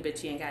seemed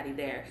bitchy and catty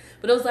there.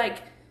 But it was like,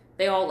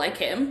 they all like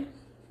him.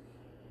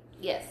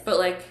 Yes. But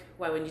like,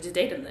 why wouldn't you just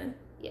date him then?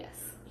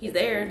 Yes. He's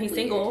there and he's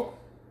single.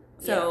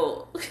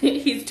 So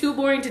he's too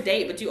boring to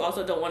date, but you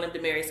also don't want him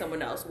to marry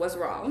someone else. What's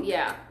wrong?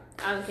 Yeah,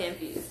 I'm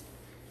confused.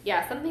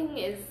 Yeah, something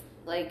is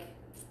like,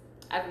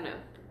 I don't know.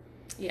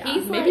 Yeah,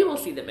 maybe we'll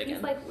see them again.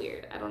 He's like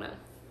weird. I don't know.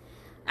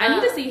 I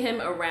need to see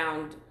him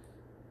around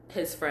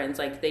his friends.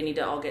 Like, they need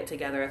to all get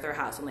together at their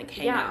house and like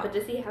hang out. Yeah, but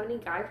does he have any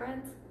guy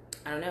friends?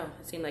 I don't know.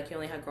 It seemed like he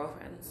only had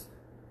girlfriends.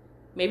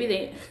 Maybe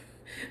they...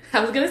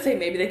 I was gonna say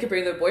maybe they could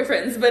bring their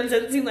boyfriends, but it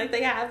doesn't seem like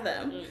they have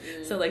them.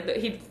 Mm-mm. So like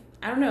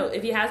I don't know,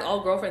 if he has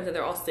all girlfriends and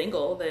they're all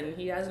single, then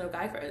he has no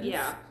guy friends.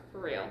 Yeah, for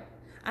real.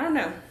 I don't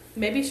know.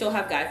 Maybe she'll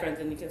have guy friends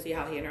and you can see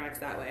how he interacts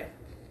that way.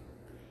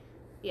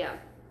 Yeah.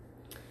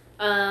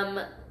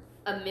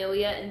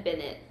 Amelia and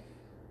Bennett.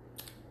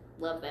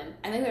 Love them.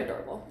 I think they're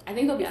adorable. I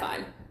think they'll be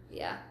fine.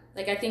 Yeah.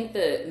 Like, I think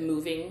the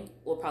moving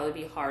will probably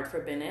be hard for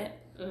Bennett,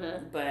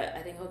 but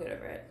I think he'll get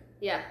over it.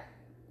 Yeah.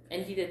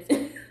 And he did.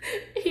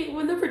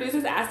 When the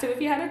producers asked him if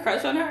he had a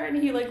crush on her,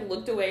 and he like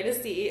looked away to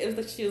see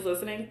if she was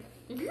listening.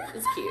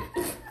 It's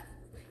cute.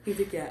 He's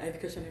like, yeah, I have a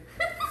crush on her.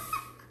 I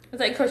was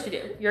like, of course you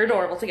do. You're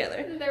adorable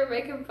together. They were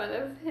making fun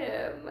of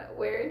him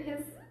wearing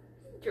his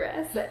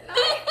dress at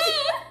night.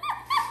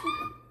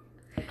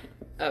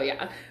 Oh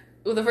yeah.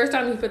 Well, the first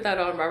time he put that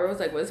on, Barbara was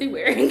like, "What is he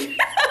wearing?"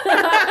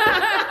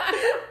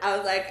 I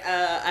was like,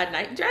 "A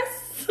night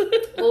dress." Well,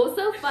 it was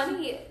so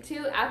funny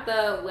too at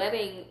the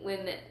wedding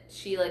when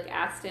she like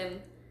asked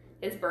him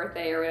his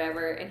birthday or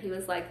whatever, and he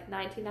was like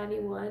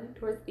 1991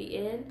 towards the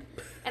end,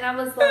 and I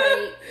was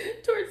like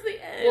towards the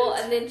end. Well,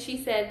 and then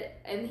she said,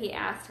 and he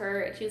asked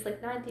her, and she was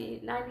like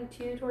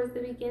 1992 towards the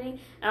beginning,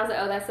 and I was like,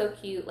 oh, that's so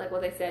cute, like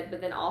what they said, but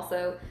then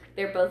also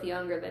they're both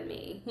younger than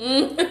me,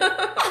 and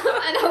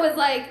I was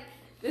like,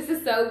 this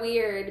is so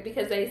weird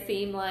because they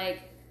seem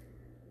like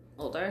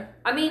older.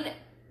 I mean.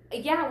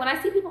 Yeah, when I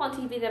see people on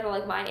TV that are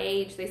like my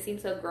age, they seem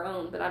so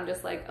grown, but I'm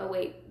just like, oh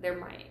wait, they're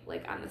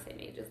I'm the same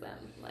age as them,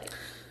 like,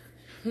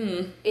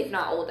 if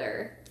not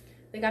older.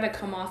 They gotta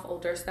come off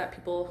older so that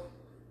people,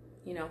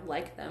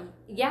 like them.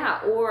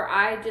 Yeah, or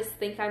I just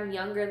think I'm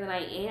younger than I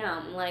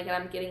am, like, and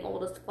I'm getting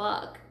old as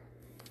fuck.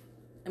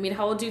 I mean,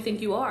 how old do you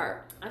think you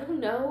are? I don't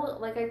know,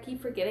 like, I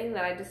keep forgetting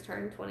that I just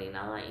turned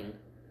 29.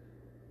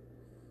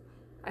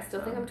 I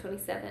still think I'm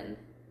 27.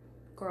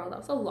 Girl, that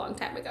was a long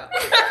time ago.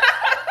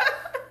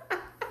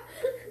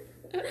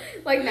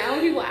 Like, now when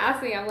people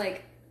ask me, I'm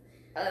like,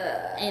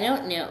 I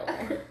don't know.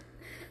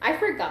 I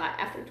forgot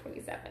after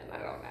 27. I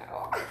don't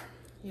know.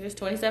 You're just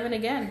 27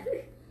 again.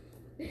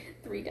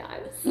 3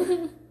 times.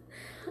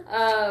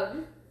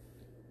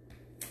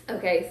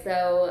 Okay,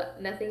 so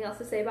nothing else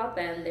to say about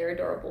them. They're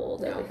adorable.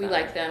 No, we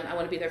like them. I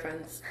want to be their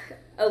friends.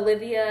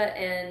 Olivia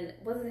and,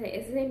 what's his name?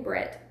 Is his name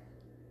Brett?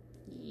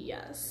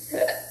 Yes.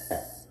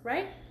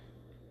 Right?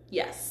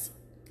 Yes.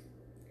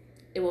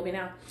 It will be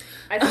now.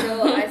 I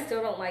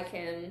still don't like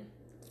him.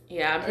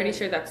 Yeah, I'm pretty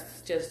sure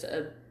that's just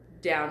a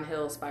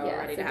downhill spiral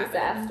ready to happen. It's a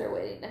disaster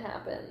waiting to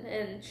happen.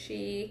 And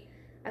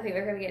I think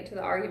they're going to get into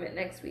the argument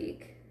next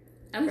week.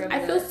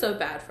 I feel so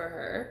bad for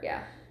her.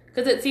 Yeah.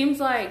 Because he seems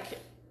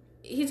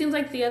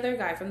like the other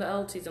guy from the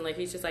old season. Like,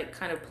 he's just, like,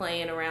 kind of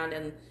playing around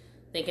and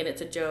thinking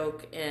it's a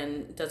joke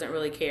and doesn't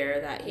really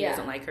care that he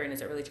doesn't like her and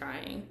isn't really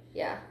trying.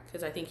 Yeah.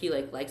 Because I think he,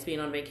 likes being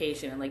on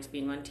vacation and likes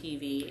being on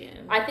TV.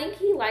 And I think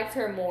he likes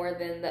her more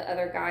than the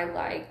other guy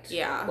liked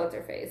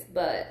What's-Her-Face,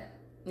 but...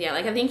 Yeah,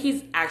 I think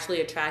he's actually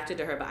attracted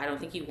to her, but I don't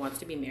think he wants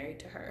to be married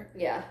to her.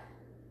 Yeah.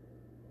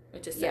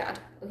 Which is sad.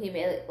 He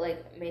made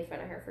fun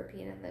of her for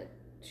peeing in the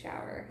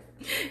shower.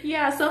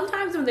 Yeah,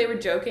 sometimes when they were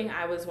joking,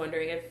 I was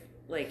wondering if,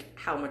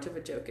 how much of a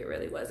joke it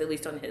really was, at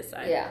least on his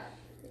side. Yeah.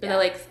 But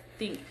I,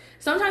 think...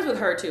 Sometimes with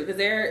her, too, because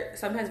they're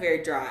sometimes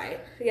very dry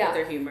with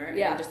their humor.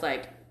 Yeah. And I'm just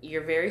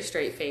you're very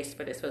straight-faced,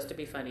 but it's supposed to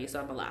be funny, so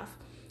I'm going to laugh.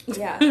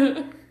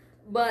 Yeah.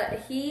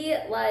 But he,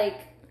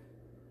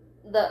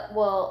 the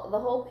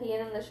whole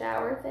peeing in the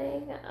shower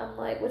thing, I'm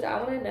like, which I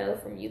want to know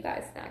from you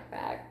guys, Snack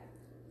Back,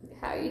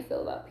 how you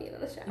feel about peeing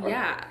in the shower.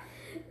 Yeah.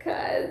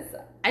 Because...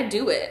 I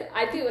do it.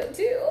 I do it,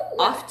 too.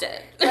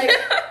 Often.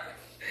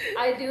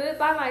 I do it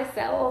by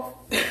myself,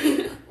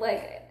 pretty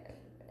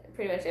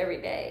much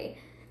every day.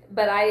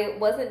 But I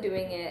wasn't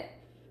doing it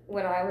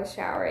when I was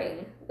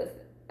showering with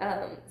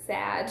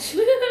Sag.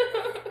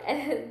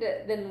 And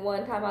then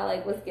one time I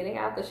like was getting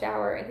out the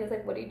shower and he was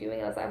like, "What are you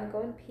doing?" I was like, "I'm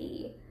going to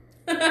pee."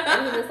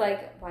 And he was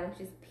like, "Why don't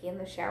you just pee in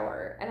the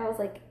shower?" And I was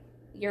like,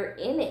 "You're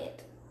in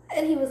it."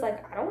 And he was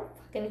like, "I don't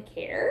fucking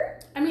care.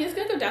 I mean, it's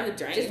gonna go down the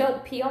drain. Just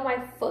don't pee on my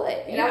foot."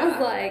 And I was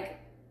like,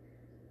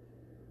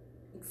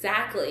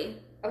 exactly.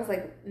 I was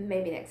like,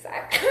 maybe next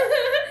time.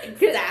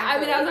 Exactly. I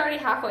mean, I was already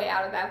halfway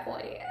out at that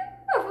point.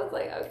 I was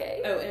like,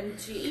 okay.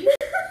 OMG.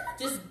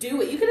 Just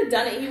do it. You could have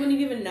done it. He wouldn't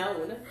have even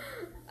known.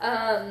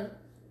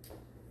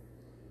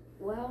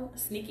 Well,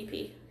 Sneaky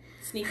pee.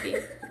 Sneak pee.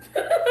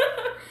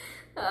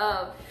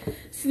 um,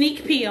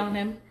 Sneak pee on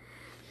him.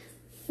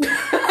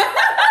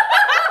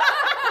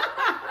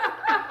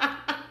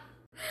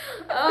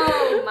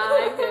 oh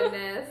my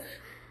goodness.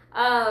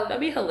 That'd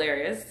be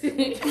hilarious.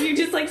 You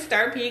just like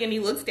start peeing and he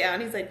looks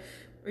down. He's like,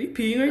 "Are you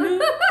peeing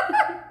right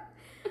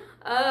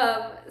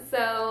now?"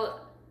 So,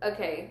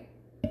 okay.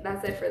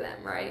 That's it for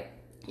them, right?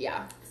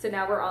 Yeah. So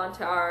now we're on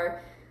to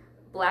our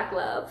black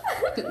love.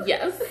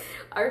 Yes.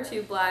 Our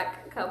two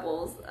black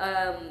couples.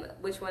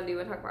 Which one do you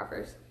want to talk about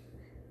first?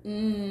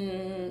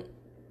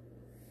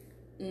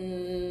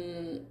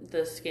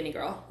 The skinny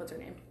girl. What's her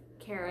name?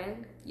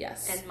 Karen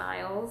Yes. and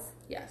Miles.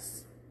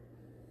 Yes.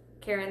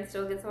 Karen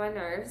still gets on my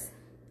nerves.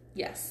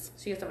 Yes.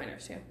 She gets on my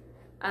nerves too.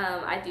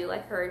 I do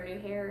like her new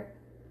hair.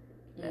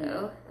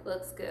 Though. It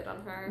looks good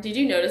on her. Did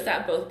you notice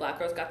that both black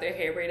girls got their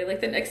hair braided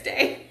like the next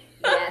day?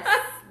 Yes.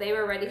 They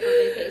were ready for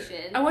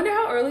vacation. I wonder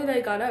how early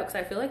they got up because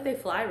I feel like they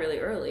fly really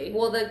early.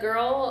 Well, the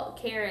girl,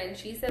 Karen,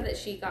 she said that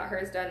she got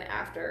hers done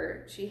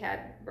after she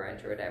had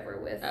brunch or whatever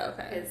with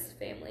his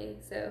family.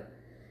 So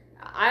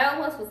I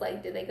almost was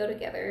like, did they go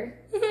together?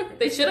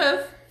 They should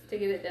have. To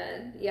get it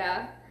done.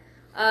 Yeah.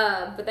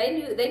 But they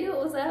knew it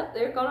was up.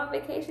 They were going on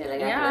vacation. They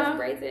got those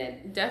braids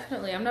in.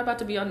 Definitely. I'm not about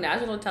to be on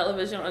national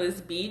television on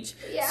this beach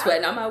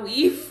sweating on my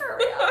weave. For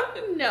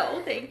real.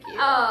 No, thank you.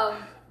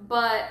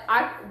 But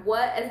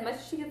as much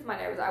as she gets my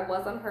nerves, I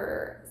was on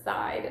her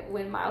side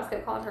when Miles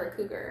kept calling her a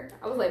cougar.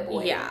 I was like,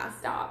 boy,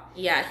 stop.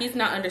 Yeah, he's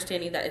not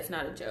understanding that it's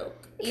not a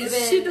joke.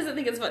 Even she doesn't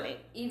think it's funny.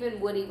 Even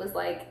Woody was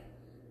like,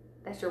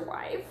 "That's your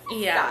wife."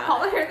 Yeah. Stop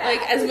calling her that.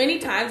 Like, as many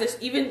times as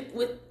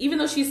even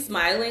though she's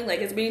smiling, like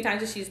as many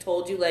times as she's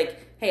told you,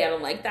 like, "Hey, I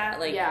don't like that,"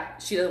 like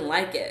she doesn't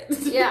like it.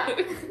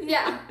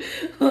 Yeah.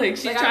 Like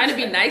she's trying to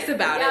be nice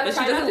about it, but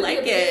she doesn't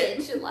like it.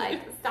 Bitch.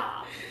 Like,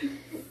 stop.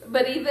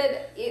 But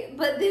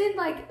then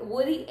like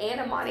Woody and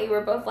Amani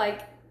were both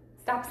like,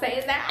 "Stop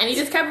saying that." And he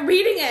just kept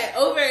repeating it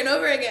over and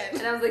over again.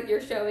 And I was like,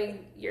 "You're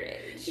showing your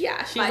age."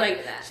 Yeah,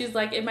 she's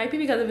like, "It might be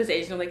because of his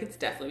age." And I'm like, "It's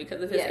definitely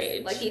because of his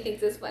age." Like he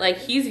thinks it's funny. Like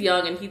he's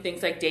young and he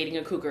thinks like dating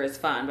a cougar is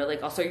fun, but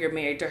like also you're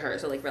married to her,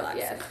 so like relax.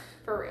 Yes,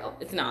 for real.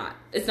 It's not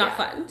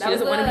fun. She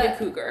doesn't want to be a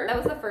cougar. That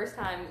was the first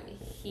time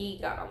he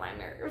got on my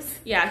nerves.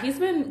 Yeah, he's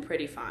been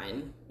pretty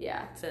fine.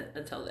 Yeah.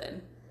 Until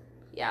then.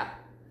 Yeah.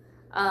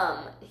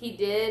 He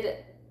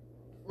did.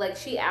 Like,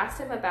 she asked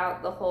him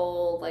about the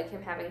whole, like,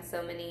 him having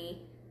so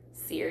many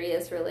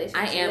serious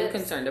relationships. I am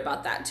concerned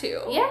about that,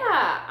 too. Yeah,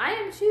 I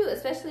am, too,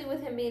 especially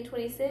with him being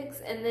 26.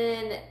 And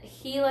then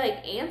he,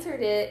 like,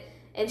 answered it,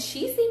 and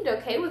she seemed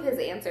okay with his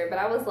answer, but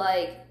I was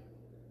like,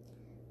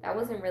 that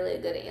wasn't really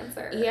a good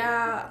answer.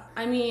 Yeah,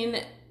 I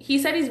mean, he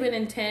said he's been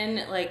in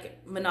 10,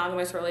 like,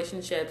 monogamous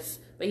relationships,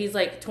 but he's,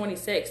 like,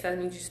 26. That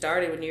means you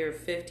started when you were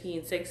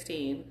 15,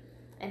 16.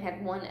 And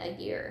had one a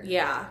year.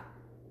 Yeah.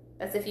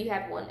 That's if you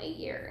had one a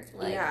year.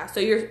 Like, yeah. So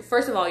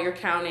you're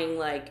counting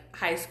like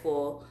high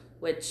school,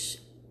 which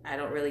I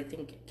don't really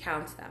think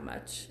counts that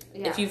much.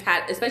 Yeah.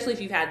 Especially if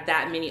you've had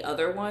that many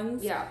other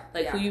ones. Yeah.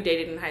 Like who you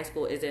dated in high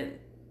school isn't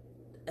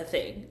a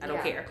thing. I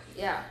don't care.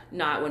 Yeah.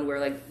 Not when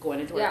we're like going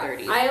into our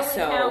 30s. I only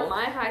count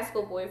my high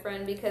school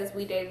boyfriend because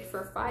we dated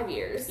for 5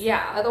 years.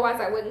 Yeah. Otherwise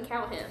I wouldn't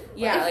count him.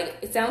 Yeah, like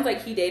it sounds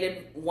like he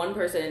dated one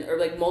person or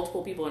like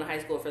multiple people in high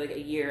school for like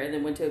a year and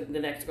then went to the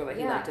next girl that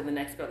he liked and the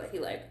next girl that he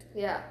liked.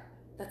 Yeah.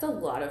 That's a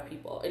lot of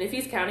people. And if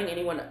he's counting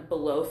anyone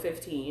below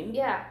 15.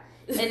 Yeah.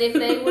 And if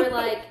they were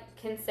like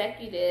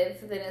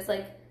consecutive, then it's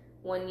like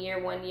 1 year,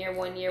 1 year,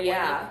 1 year, 1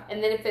 year.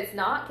 And then if it's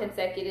not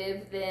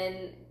consecutive,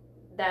 then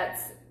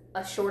that's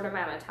a short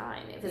amount of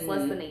time. If it's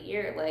less than a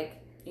year,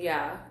 like...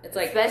 Yeah. It's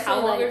like,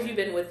 how long have you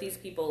been with these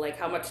people? Like,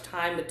 how much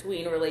time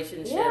between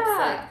relationships?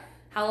 Yeah. Like,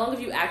 how long have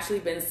you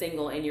actually been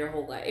single in your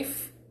whole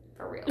life?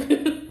 For real.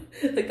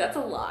 Like, that's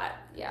a lot.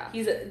 Yeah.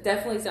 He's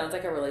definitely sounds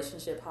like a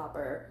relationship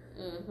hopper.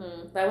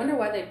 Mm-hmm. But I wonder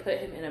why they put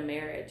him in a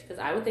marriage, because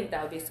I would think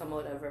that would be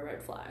somewhat of a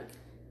red flag.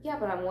 Yeah,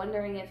 but I'm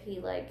wondering if he,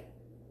 like,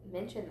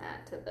 mentioned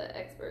that to the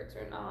experts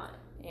or not.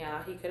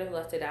 Yeah, he could have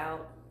left it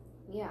out.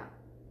 Yeah.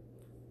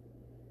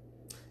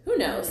 Who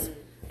knows?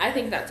 I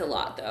think that's a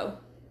lot, though.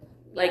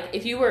 Like,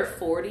 if you were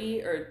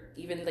 40 or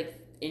even, like,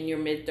 in your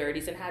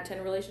mid-30s and had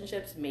 10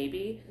 relationships,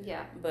 maybe.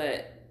 Yeah.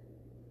 But,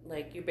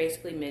 like, you're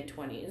basically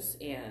mid-20s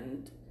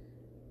and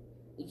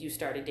you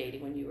started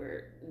dating when you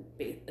were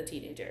a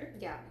teenager.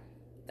 Yeah.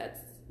 That's,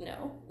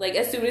 no. Like,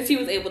 as soon as he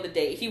was able to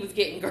date, he was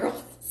getting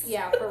girls.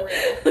 Yeah, for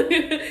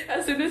real.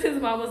 As soon as his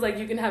mom was like,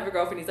 you can have a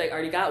girlfriend, he's like,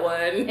 already got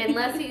one.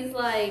 Unless he's,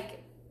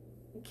 like,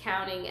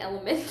 counting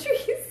elementary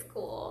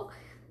school.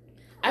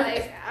 I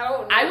don't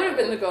know. I would have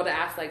been the girl to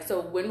ask, like,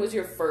 so when was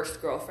your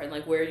first girlfriend?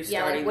 Like, where are you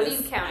starting? Yeah, like, what are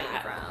this you counting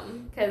at?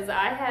 from? Because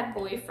I had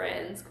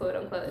boyfriends, quote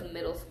unquote, in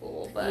middle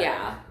school, but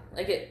Yeah,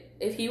 like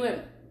if he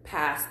went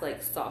past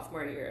like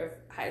sophomore year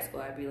of high school,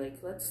 I'd be like,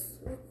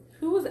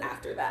 who was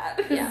after that?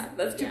 Yeah,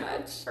 That's too yeah,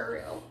 much. for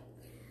real.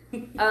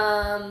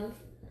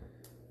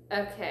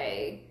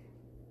 Okay.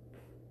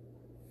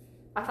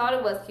 I thought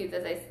it was cute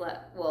that they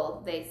slept.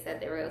 Well, they said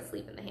they were going to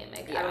sleep in the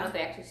hammock. I don't know if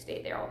they actually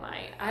stayed there all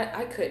night.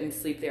 I couldn't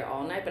sleep there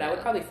all night, but I would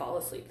probably fall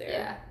asleep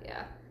there.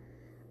 Yeah.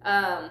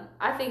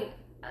 I think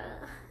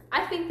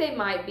they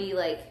might be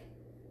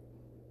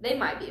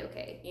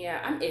okay.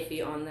 Yeah, I'm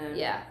iffy on them.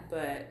 Yeah.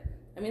 But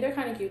I mean, they're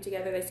kind of cute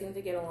together. They seem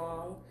to get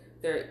along.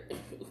 They're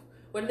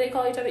what do they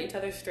call each other? Each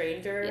other's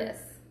stranger. Yes.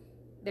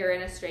 They're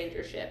in a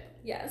strangership.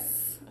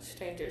 Yes, a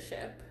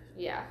strangership.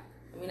 Yeah.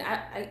 I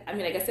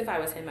mean, I guess if I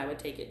was him, I would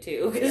take it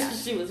too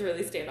because she was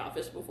really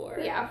standoffish before.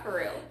 Yeah, for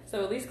real.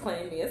 So at least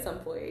claim me at some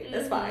point.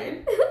 That's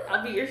fine.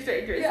 I'll be your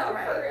stranger. Yeah, all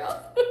right. for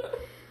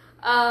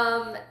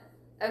real.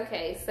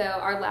 Okay, so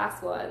our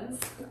last ones,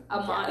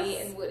 Amani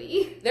and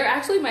Woody. They're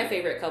actually my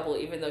favorite couple,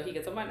 even though he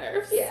gets on my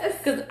nerves. Yes.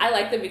 Because I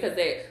like them because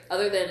they,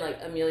 other than like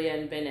Amelia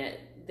and Bennett,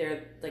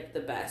 they're like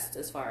the best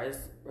as far as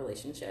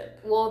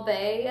relationship. Well,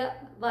 they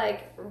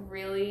like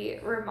really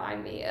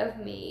remind me of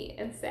me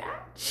and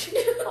Satch.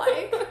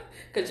 Like,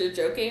 because you're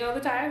joking all the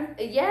time.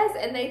 yes,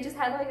 and they just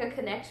had like a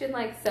connection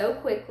like so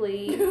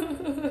quickly.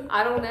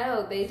 I don't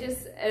know. They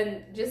just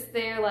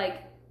their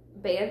like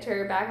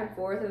banter back and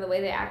forth and the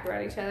way they act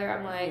around each other.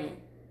 I'm like,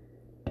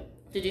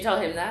 Did you tell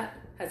him that?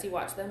 Has he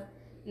watched them?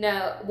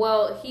 no.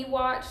 Well, he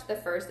watched the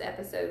first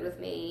episode with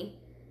me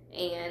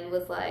and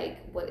was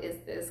like, "What is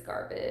this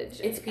garbage?"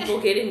 It's people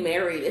getting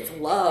married. It's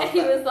love. He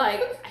was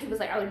like,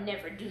 "I would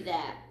never do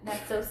that.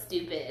 That's so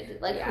stupid.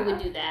 Like, who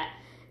would do that?"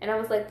 And I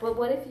was like, "But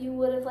what if you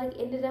would have like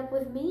ended up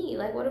with me?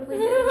 Like, what if we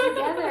did it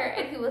together?"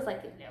 And he was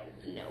like,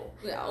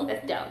 "No,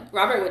 that's dumb."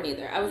 Robert wouldn't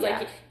either. I was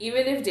like,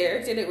 even if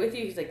Derek did it with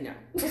you, he's like, no.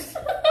 Because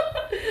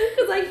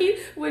like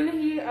when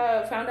he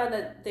found out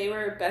that they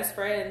were best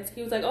friends,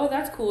 he was like, "Oh,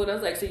 that's cool." And I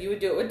was like, "So you would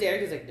do it with Derek?"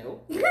 He's like,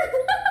 "No."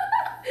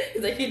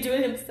 He's like, "He'd do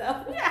it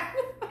himself."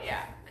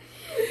 Yeah.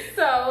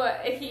 So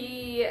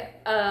he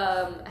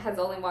has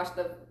only watched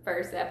the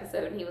first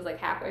episode, and he was like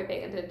halfway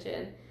paying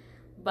attention.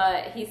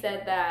 But he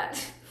said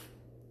that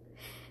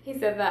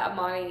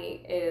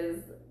Amani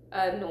is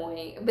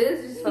annoying. But this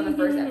is just from the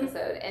first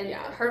episode, and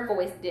her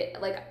voice did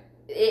like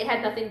it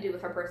had nothing to do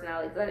with her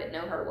personality because I didn't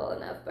know her well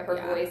enough. But her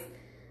voice,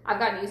 I've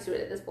gotten used to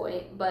it at this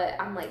point. But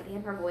I'm like,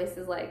 damn, her voice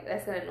is like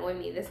that's gonna annoy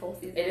me this whole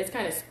season. It is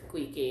kind of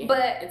squeaky,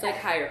 but it's like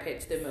higher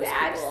pitched than most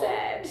people.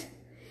 Said.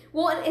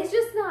 Well, and it's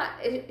just not.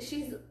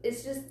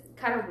 It's just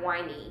kind of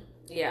whiny.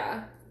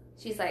 Yeah.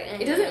 She's like,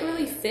 it doesn't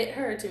really fit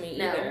her to me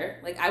No. either.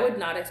 Like, I would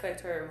not expect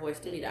her voice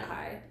to be that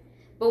high.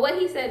 But what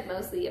he said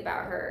mostly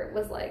about her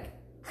was like,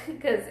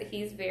 because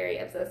he's very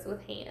obsessed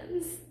with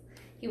hands.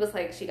 He was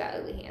like, she got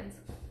ugly hands.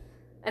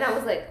 And I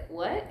was like,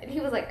 what? And he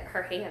was like,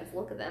 her hands,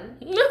 look at them.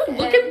 Look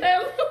at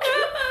them.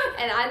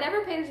 And I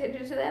never paid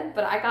attention to them,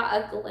 but I got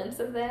a glimpse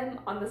of them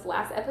on this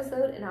last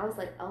episode, and I was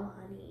like, oh,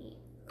 honey.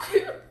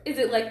 Is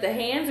it like the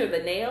hands or the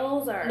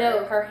nails or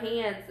No, her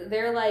hands.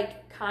 They're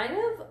like kind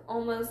of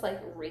almost like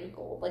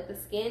wrinkled. Like the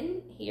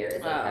skin here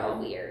is like kind of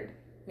weird.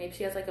 Maybe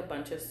she has like a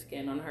bunch of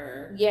skin on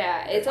her.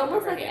 Yeah, it's top of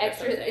almost her like hand or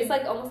extra. something. It's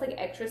like almost like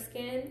extra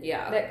skin.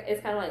 Yeah. That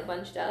it's kind of like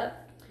bunched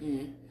up.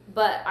 Mm.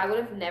 But I would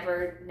have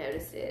never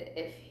noticed it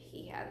if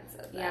he hadn't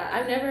said that.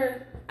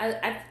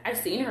 Yeah, I've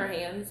seen her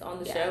hands on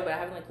the show, but I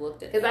haven't like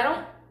looked at them. Because I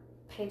don't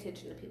pay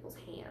attention to people's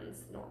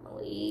hands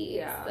normally.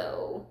 Yeah.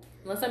 So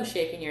unless I'm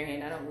shaking your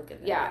hand, I don't look at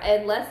them. yeah,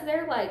 unless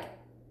there's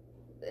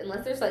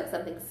like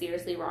something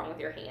seriously wrong with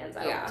your hands,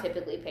 I don't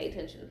typically pay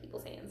attention to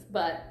people's hands.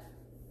 But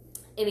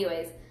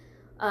anyways,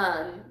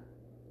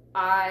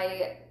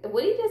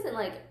 Woody doesn't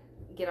like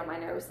get on my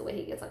nerves the way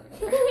he gets on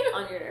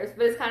your nerves,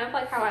 but it's kind of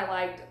like how I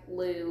liked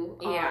Lou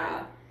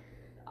on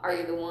Are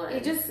You the One?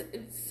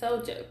 It's so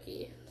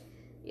jokey.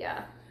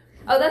 Yeah.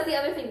 Oh, that's the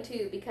other thing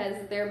too, because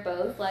they're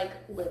both like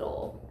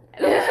little.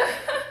 And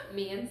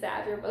me and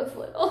Sag are both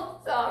little,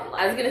 so I'm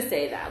like, I was gonna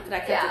say that, but I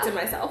kept it to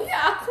myself.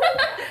 Yeah.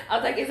 I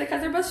was like, is it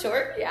because they're both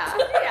short? Yeah.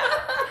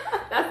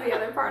 That's the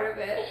other part of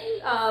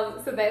it.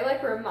 So they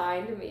like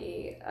remind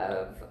me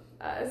of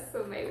us,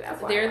 so maybe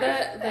that's why They're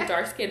the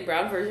dark skinned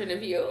brown version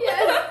of you.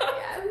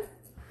 Yes.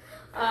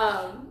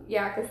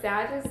 Yeah, because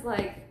Sag is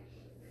like,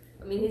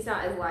 I mean, he's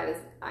not as light as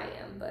I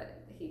am,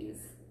 but he's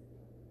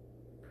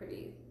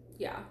pretty.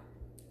 Yeah.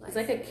 He's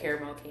like a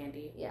caramel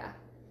candy. Yeah.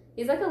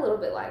 He's like a little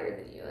bit lighter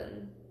than you,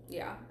 and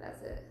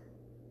that's it.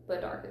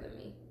 But darker than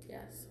me.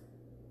 Yes.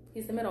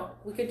 He's the middle.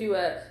 We could do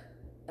a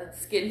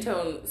skin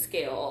tone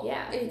scale.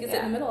 Yeah. He gets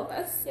in the middle of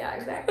us. Yeah,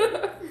 exactly.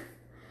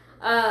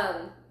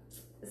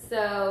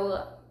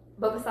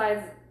 But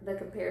besides the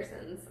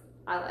comparisons,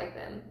 I like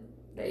them.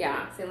 They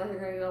seem like they're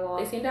going to get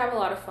along. They seem to have a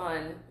lot of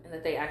fun and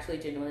that they actually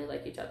genuinely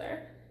like each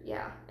other.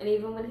 Yeah, and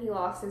even when he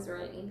lost his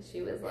ring,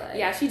 she was like,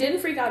 Yeah, she didn't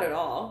freak out at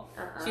all.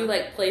 uh-uh. She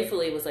like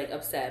playfully was like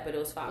upset, but it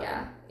was fine.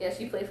 Yeah,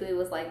 she playfully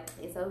was like,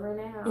 it's over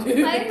now. Like, she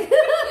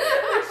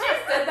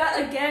said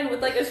that again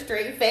with like a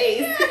straight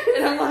face,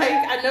 and I'm like,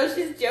 I know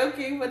she's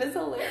joking, but it's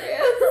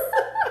hilarious.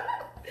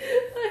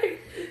 Like,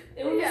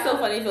 it would be so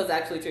funny if it was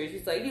actually true.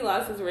 She's like, he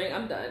lost his ring,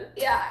 I'm done.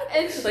 Yeah,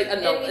 and she, Like,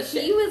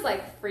 he was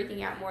like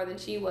freaking out more than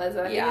she was.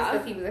 But I think it's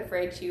because he was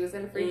afraid she was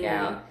gonna freak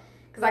out.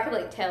 Because I could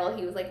like tell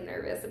he was like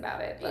nervous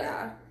about it.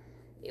 But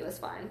it was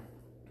fine.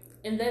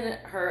 And then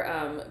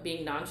her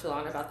being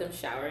nonchalant about them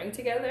showering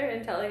together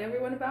and telling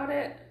everyone about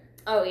it.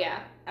 Oh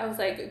yeah, I was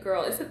like,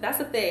 girl, that's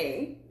a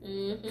thing.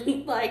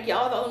 mm-hmm. Like,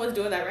 y'all are the only ones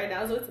doing that right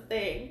now, so it's a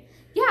thing.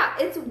 Yeah,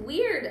 it's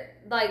weird.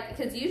 Like,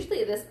 because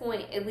usually at this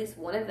point, at least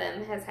one of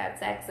them has had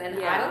sex,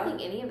 and I don't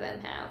think any of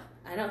them have.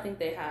 I don't think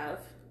they have.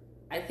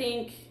 I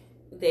think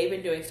they've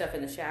been doing stuff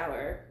in the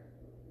shower.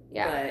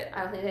 Yeah, but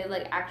I don't think they've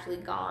like actually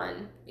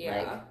gone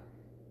like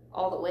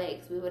all the way,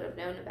 because we would have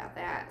known about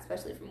that,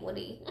 especially from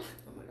Woody.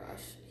 Oh my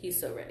gosh, he's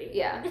so ready.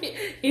 Yeah,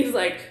 he's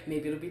like,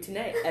 maybe it'll be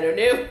tonight. I don't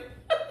know.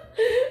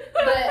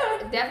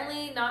 But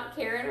definitely not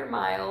Karen or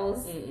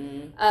Miles.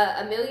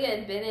 Amelia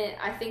and Bennett,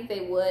 I think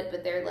they would,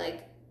 but they're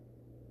like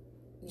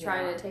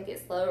trying to take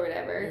it slow or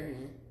whatever.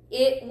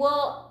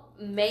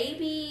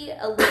 Maybe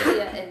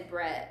Olivia and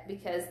Brett,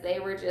 because they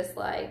were just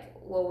like,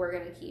 well, we're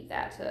gonna keep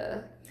that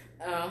to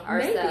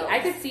ourselves. Maybe I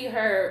could see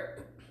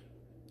her.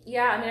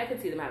 Yeah, I mean, I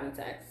could see them having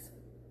sex.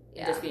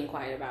 Yeah, just being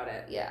quiet about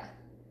it. Yeah.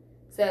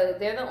 So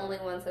they're the only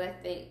ones that I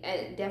think,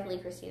 and definitely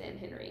Christina and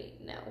Henry.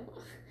 No.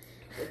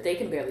 They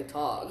can barely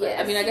talk. Yes.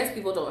 I mean, I guess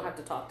people don't have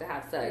to talk to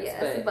have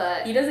sex,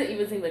 but he doesn't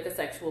even seem like a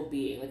sexual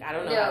being. Like, I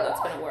don't know how that's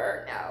gonna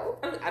work. No.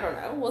 I don't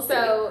know. We'll see.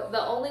 So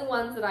the only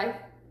ones that I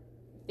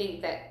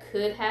think that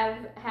could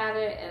have had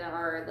it and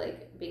are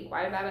like being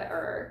quiet about it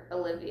are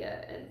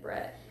Olivia and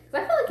Brett.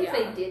 Because I feel like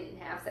if they didn't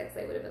have sex,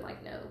 they would have been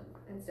like, no,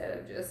 instead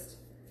of just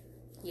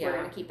we're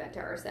gonna keep that to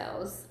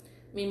ourselves.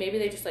 I mean, maybe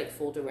they just like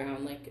fooled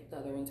around like the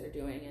other ones are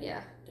doing and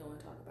Yeah. don't want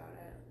to talk about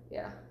it.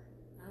 Yeah.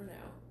 I don't know.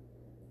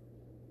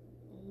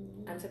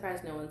 I'm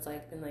surprised no one's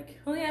like been like,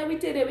 oh yeah, we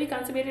did it. We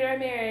consummated our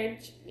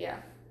marriage. Yeah.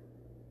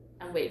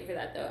 I'm waiting for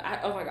that though.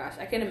 Oh my gosh,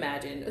 I can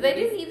imagine. But they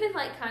didn't even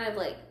like kind of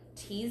like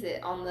tease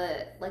it on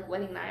the like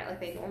wedding night like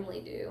they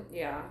normally do.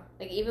 Yeah.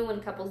 Like even when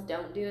couples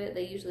don't do it,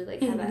 they usually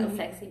like have that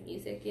sexy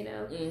music, you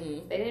know.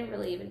 Mm-hmm. They didn't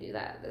really even do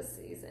that this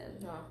season.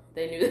 No,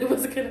 they knew it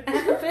wasn't gonna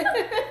happen.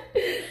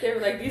 They were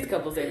like, these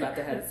couples ain't about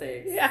to have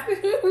sex. Yeah.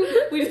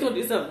 We just gonna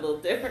do something a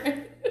little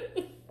different.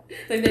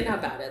 Like they're not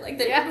about it like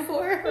they were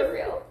before. For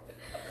real.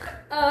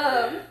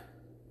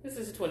 This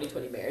is a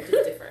 2020 marriage.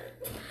 It's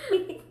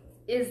different.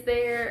 Is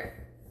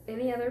there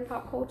any other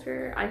pop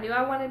culture? I knew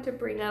I wanted to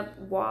bring up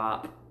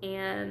WAP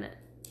and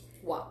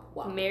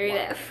WAP. Married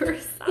at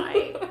First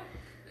Sight.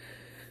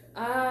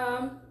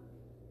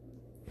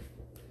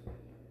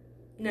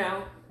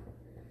 No.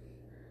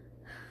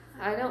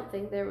 I don't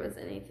think there was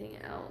anything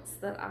else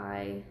that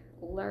I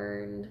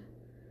learned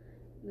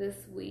this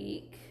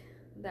week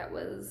that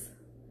was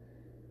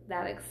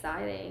that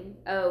exciting.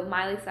 Oh,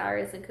 Miley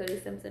Cyrus and Cody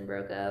Simpson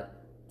broke up.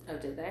 Oh,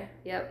 did they?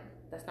 Yep.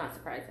 That's not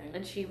surprising.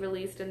 And she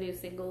released a new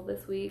single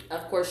this week.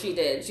 Of course she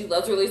did. She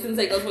loves releasing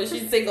singles when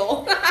she's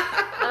single.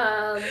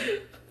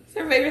 It's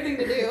her favorite thing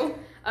to do.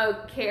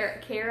 Oh, Cara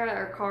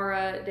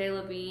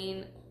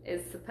Delevingne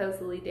is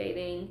supposedly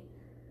dating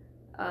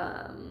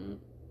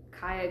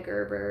Kaya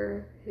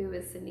Gerber, who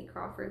is Cindy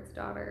Crawford's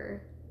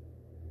daughter,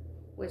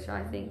 which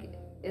I think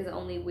is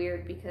only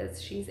weird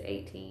because she's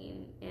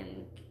 18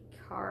 and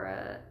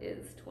Cara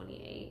is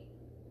 28.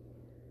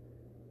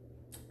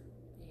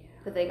 Yeah.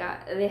 But they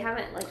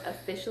haven't like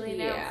officially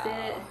announced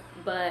it,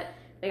 but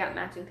they got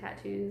matching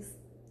tattoos.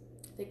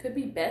 They could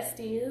be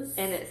besties.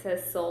 And it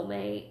says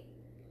soulmate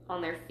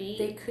on their feet.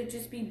 They could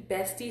just be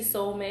bestie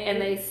soulmates.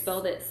 And they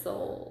spelled it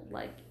soul,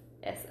 like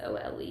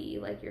SOLE,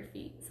 like your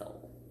feet,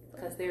 soul.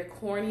 Because they're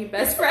corny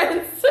best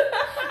friends.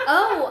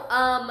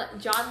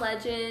 John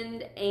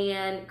Legend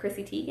and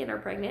Chrissy Teigen are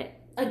pregnant.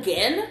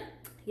 Again?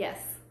 Yes.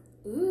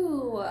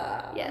 Ooh.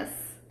 Yes.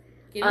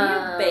 Give me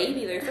a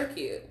baby. They're so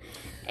cute.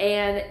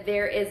 And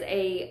there is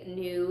a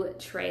new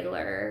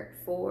trailer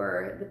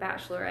for The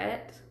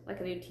Bachelorette, like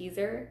a new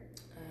teaser.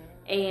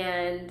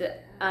 And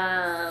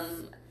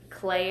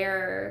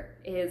Claire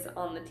is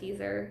on the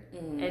teaser,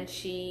 and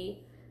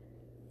she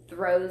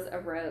throws a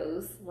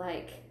rose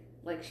like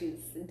she's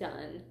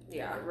done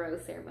the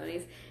rose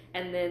ceremonies,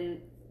 and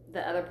then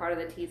the other part of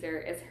the teaser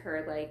is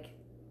her like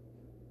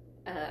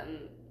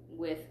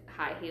with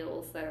high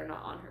heels that are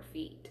not on her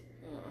feet,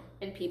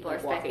 and people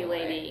Like are walking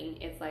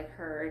speculating it's like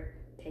her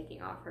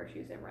taking off her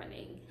shoes and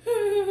running.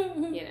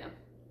 You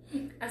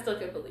know, I still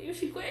can't believe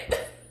she quit.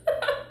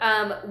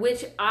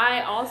 Which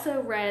I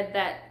also read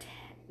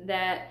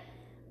that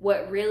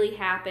what really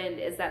happened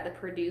is that the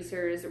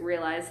producers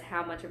realized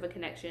how much of a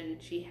connection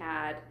she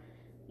had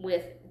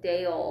with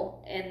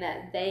Dale, and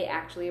that they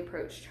actually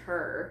approached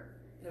her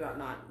about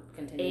not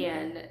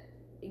continuing.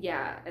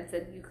 And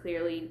said, you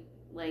clearly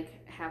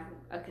like have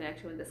a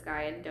connection with this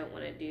guy and don't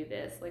want to do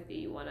this. Like, do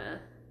you want to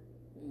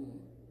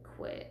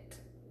quit.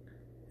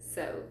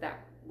 So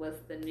that was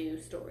the new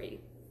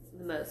story,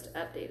 the most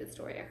updated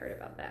story I heard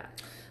about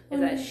that. Is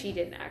that she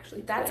didn't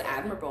actually That's quit.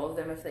 admirable of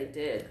them if they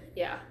did.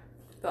 Yeah.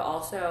 But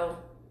also,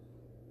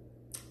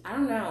 I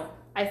don't know.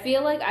 I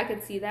feel like I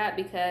could see that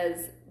because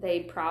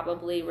they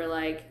probably were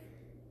like,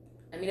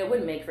 I mean, it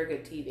wouldn't make for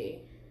good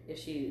TV if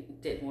she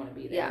didn't want to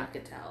be there. Yeah. You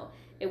could tell.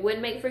 it would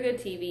make for good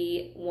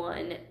TV,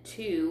 1.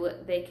 2,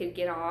 they could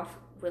get off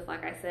with,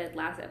 like I said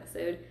last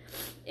episode,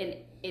 an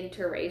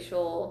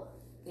interracial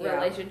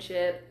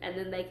relationship, and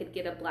then they could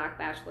get a black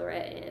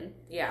bachelorette in.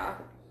 Yeah.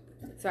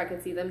 So I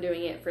could see them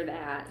doing it for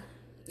that.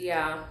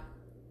 Yeah.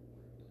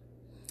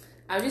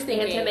 I was just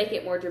thinking. And to make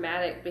it more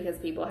dramatic, because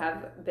people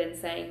have been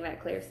saying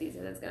that Claire's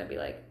season is going to be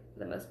like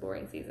the most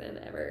boring season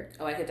ever.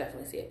 Oh, I could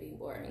definitely see it being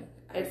boring.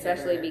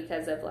 Especially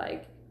because of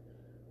like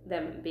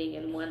them being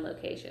in one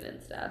location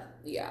and stuff.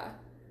 Yeah.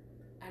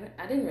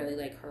 I didn't really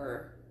like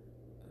her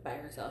by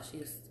herself.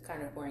 She's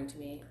kind of boring to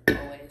me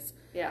always.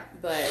 Yeah.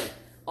 But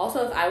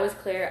also, if I was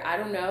Claire, I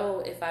don't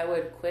know if I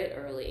would quit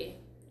early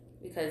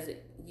because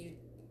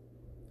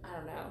I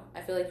don't know.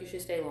 I feel like you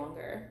should stay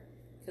longer.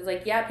 Because,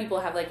 like, yeah, people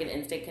have, like, an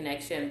instant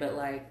connection, but,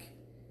 like,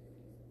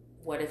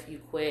 what if you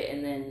quit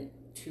and then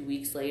 2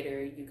 weeks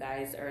later you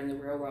guys are in the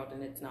real world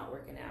and it's not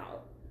working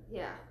out?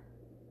 Yeah.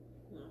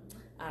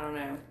 I don't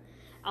know.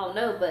 I don't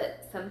know,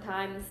 but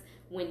sometimes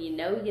when you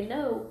know, you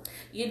know.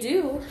 You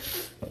do.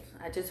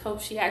 I just hope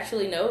she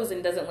actually knows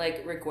and doesn't,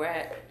 like,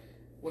 regret.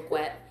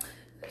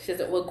 She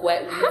doesn't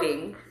regret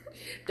leaving.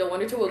 Don't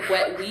want her to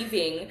regret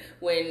leaving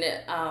when,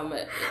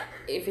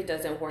 if it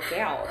doesn't work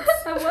out.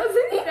 I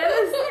wasn't gonna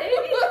say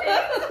anything,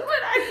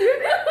 but I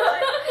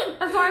couldn't.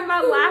 That's why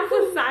my laugh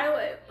was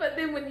silent. But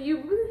then when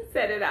you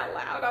said it out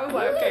loud, I was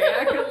like, okay,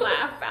 I could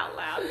laugh out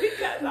loud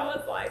because I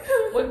was like,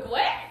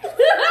 regret.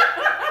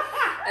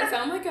 I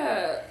sound like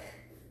a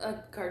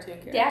cartoon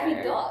character.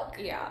 Daffy Duck.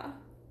 Yeah.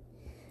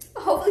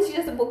 Hopefully she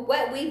doesn't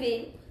regret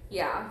leaving.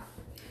 Yeah.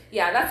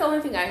 Yeah, that's the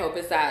only thing I hope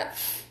is that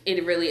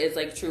it really is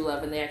like true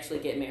love and they actually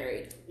get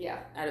married. Yeah.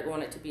 I don't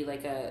want it to be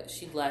like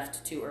she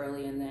left too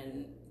early and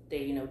then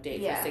they,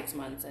 date for 6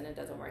 months and it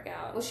doesn't work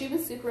out. Well, she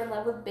was super in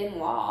love with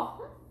Benoit.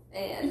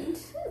 And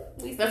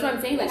that's what I'm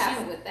saying. What Like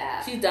happened with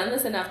that. She's done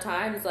this enough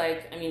times.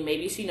 Like, I mean,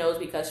 maybe she knows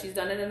because she's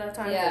done it enough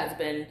times and has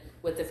been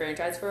with the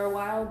franchise for a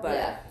while.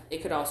 But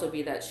it could also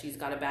be that she's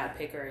got a bad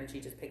picker and she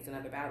just picks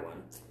another bad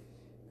one.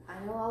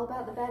 I know all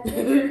about the bad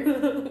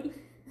picker.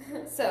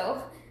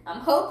 So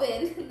I'm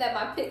hoping that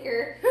my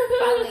picker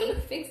finally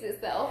fixes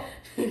itself.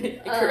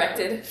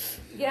 Corrected.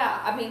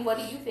 Yeah, I mean, what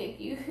do you think?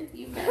 You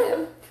met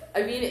him?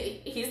 I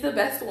mean, he's the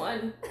best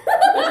one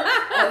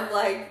of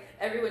like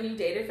everyone you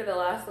dated for the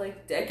last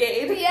like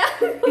decade. Yeah.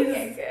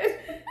 Okay,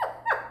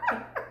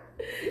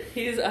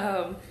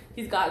 good.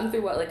 He's gotten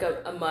through like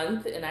a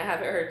month, and I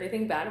haven't heard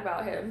anything bad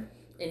about him,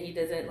 and he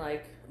doesn't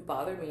like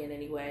bother me in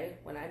any way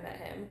when I met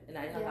him, and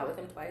I hung out with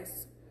him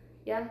twice.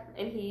 Yeah,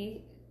 and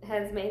he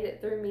has made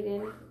it through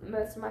meeting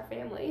most of my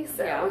family.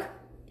 So. Yeah.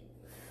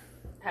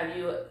 Have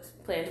you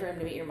planned for him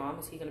to meet your mom?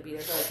 Is he going to be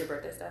there for like your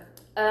birthday stuff?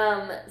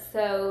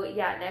 So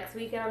yeah, next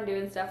weekend I'm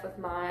doing stuff with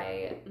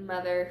my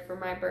mother for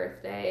my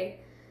birthday.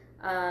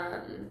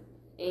 And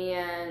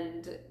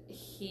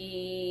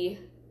he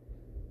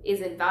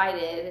is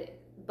invited,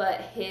 but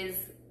his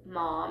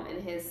mom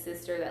and his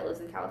sister that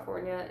lives in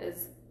California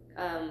is,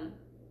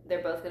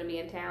 they're both going to be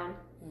in town.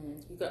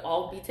 You could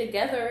all be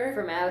together.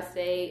 From out of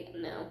state,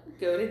 no.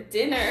 Go to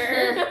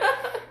dinner.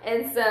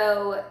 And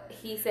so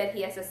he said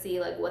he has to see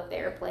like what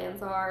their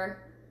plans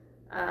are.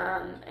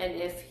 And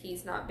if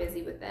he's not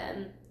busy with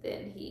them,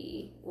 then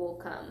he will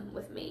come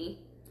with me.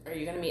 Are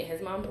you going to meet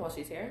his mom while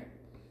she's here?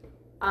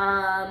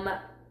 I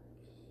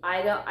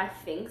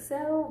think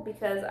so,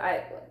 because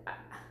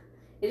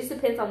it just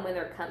depends on when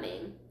they're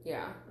coming.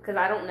 Yeah. Because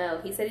I don't know.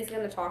 He said he's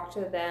going to talk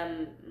to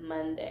them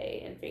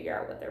Monday and figure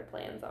out what their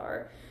plans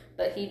are.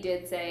 But he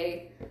did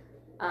say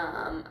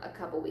a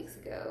couple weeks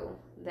ago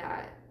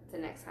that the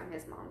next time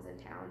his mom's in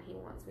town, he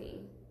wants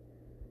me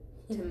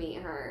to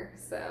meet her.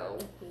 So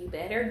you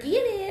better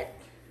get it.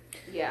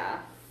 Yeah.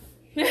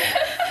 You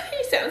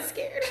sound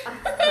scared.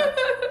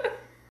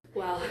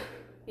 Well,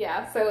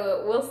 yeah,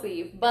 so we'll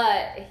see.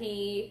 But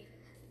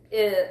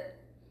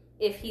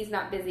if he's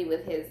not busy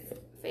with his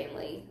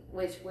family,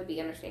 which would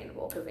be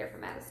understandable because they're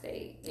from out of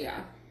state,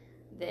 yeah,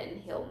 then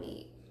he'll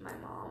meet my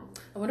mom.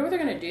 I wonder what they're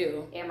gonna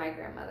do. And my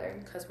grandmother.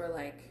 Because we're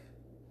like,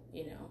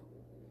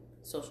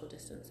 social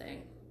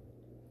distancing.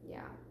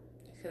 Yeah.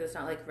 Because it's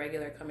not like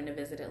regular coming to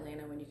visit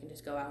Atlanta when you can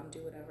just go out and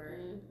do whatever.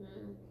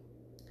 Mm-hmm.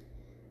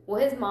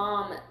 Well, his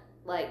mom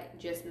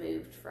just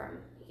moved from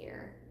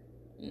here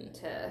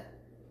to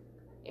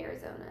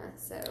Arizona,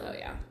 so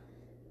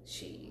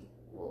she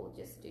will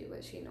just do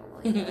what she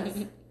normally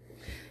does.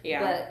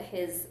 Yeah. But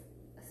his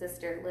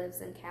sister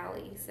lives in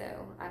Cali, so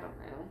I don't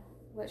know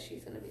what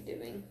she's going to be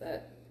doing.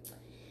 But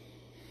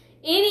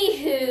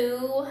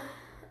anywho,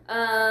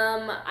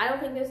 I don't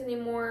think there's any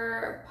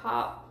more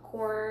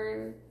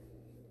popcorn.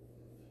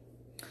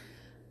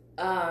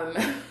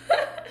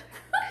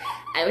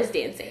 I was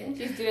dancing.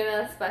 She's doing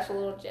a special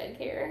little Jen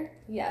care.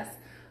 Yes.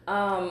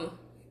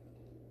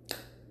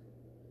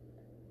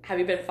 Have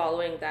you been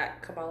following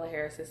that Kamala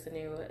Harris is the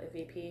new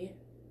VP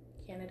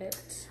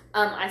candidate?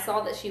 I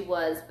saw that she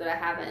was, but I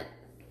haven't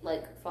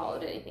like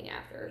followed anything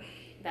after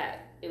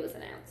that it was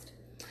announced.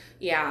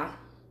 Yeah,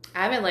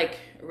 I haven't like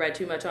read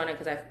too much on it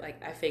because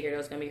I figured it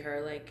was gonna be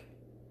her. Like,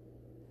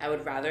 I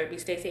would rather it be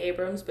Stacey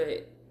Abrams, but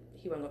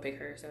he wasn't gonna pick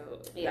her, so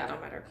yeah, that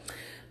don't matter.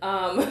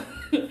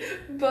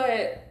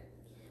 But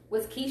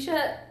was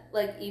Keisha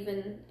like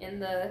even in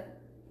the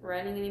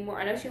running anymore?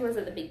 I know she was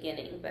at the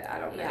beginning, but I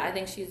don't know. Yeah, I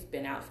think she's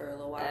been out for a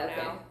little while Okay.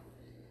 now.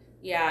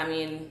 Yeah, I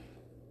mean,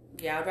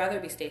 yeah, I'd rather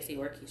be Stacey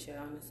or Keisha,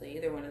 honestly.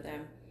 Either one of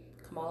them.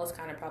 Kamala's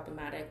kind of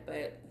problematic,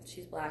 but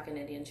she's black and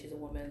Indian. She's a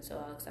woman, so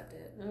I'll accept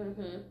it.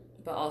 Mm-hmm.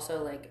 But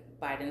also, like,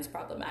 Biden's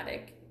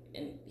problematic,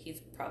 and he's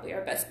probably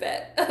our best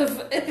bet of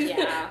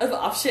of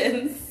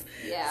options.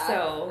 Yeah.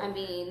 So I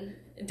mean,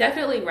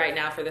 definitely right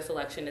now for this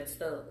election, it's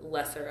the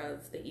lesser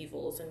of the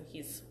evils, and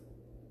he's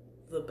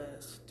the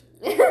best.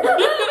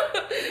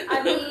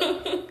 I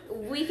mean,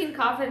 we can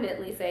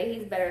confidently say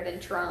he's better than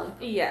Trump.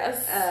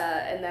 Yes.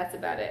 And that's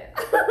about it.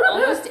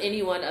 Almost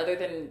anyone other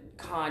than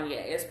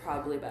Kanye is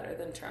probably better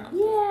than Trump.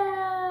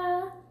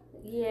 Yeah.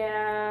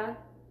 Yeah.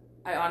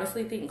 I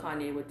honestly think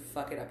Kanye would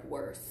fuck it up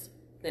worse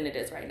than it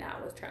is right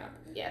now with Trump.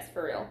 Yes,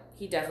 for real.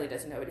 He definitely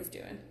doesn't know what he's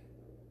doing.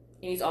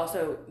 And he's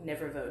also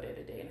never voted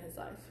a day in his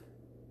life.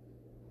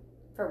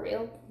 For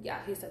real?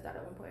 Yeah, he said that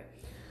at one point.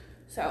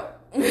 So.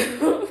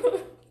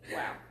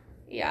 Wow.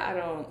 Yeah, I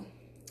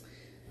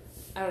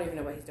don't even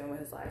know what he's doing with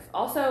his life.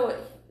 Also,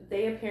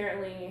 they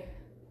apparently,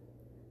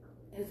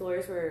 his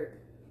lawyers were,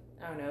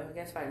 I don't know, I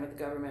guess fighting with the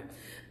government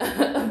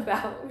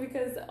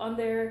because on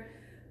their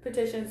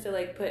petitions to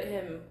like put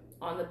him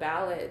on the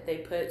ballot, they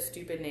put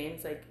stupid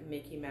names like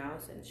Mickey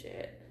Mouse and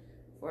shit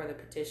for the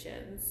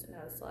petitions. And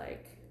I was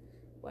like,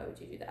 why would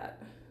you do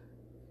that?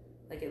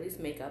 Like, at least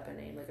make up a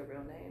name, like a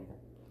real name.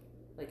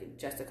 Like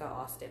Jessica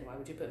Austin, why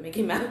would you put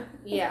Mickey Mouse?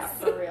 Yeah,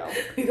 for real.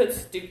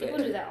 That's stupid. People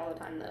do that all the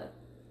time, though.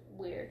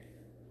 Weird.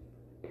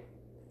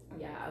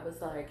 Yeah, I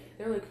was like,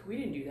 they're like, we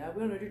didn't do that.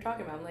 We don't know what you're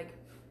talking about. I'm like,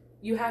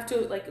 you have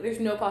to, like, there's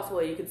no possible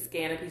way you could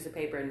scan a piece of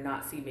paper and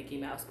not see Mickey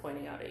Mouse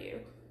pointing out at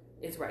you.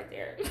 It's right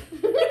there.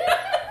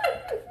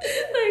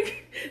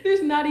 Like,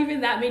 there's not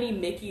even that many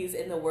Mickeys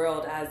in the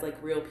world as, like,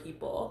 real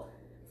people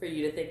for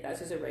you to think that's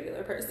just a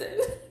regular person.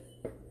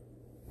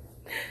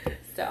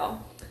 So,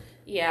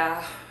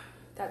 yeah.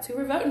 That's who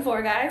we're voting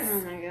for, guys. Oh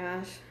my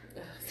gosh.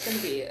 It's going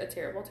to be a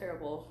terrible,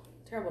 terrible,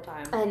 terrible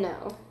time. I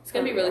know. It's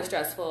going to be really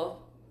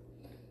stressful.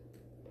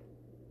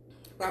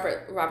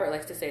 Robert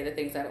likes to say the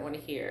things I don't want to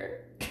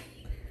hear,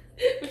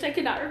 which I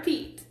cannot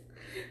repeat.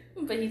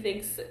 But he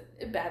thinks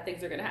bad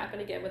things are going to happen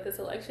again with this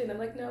election. I'm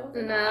like, no,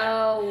 they're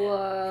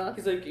not.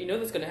 He's like, you know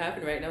that's going to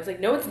happen, right? And I was like,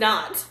 no, it's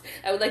not.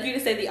 I would like you to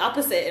say the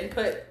opposite and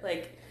put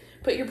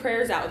your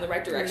prayers out in the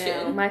right direction.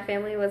 No, my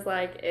family was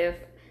like, if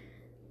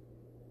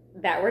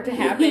that were to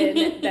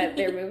happen, that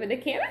they're moving to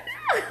Canada.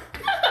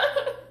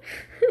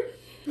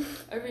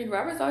 I mean,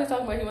 Robert's always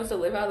talking about he wants to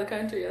live out of the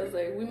country. I was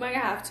like, we might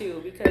have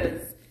to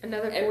because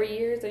another 4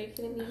 years? Are you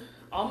kidding me?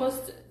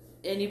 Almost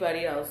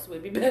anybody else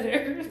would be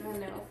better. I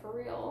know, for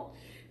real.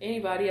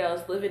 Anybody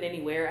else, living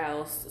anywhere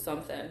else,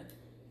 something.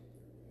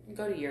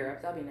 Go to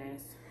Europe, that'd be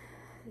nice.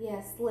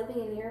 Yes, living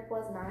in Europe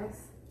was nice.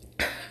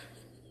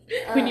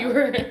 When you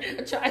were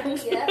a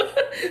child? Yes.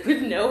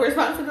 With no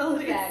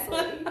responsibilities.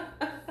 Exactly.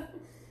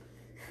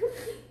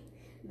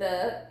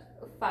 The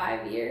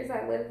 5 years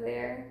I lived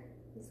there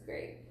was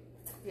great.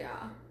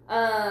 Yeah.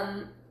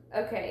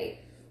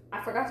 Okay.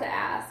 I forgot to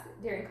ask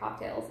during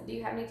cocktails, do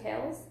you have any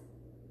tales?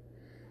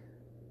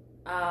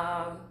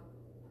 I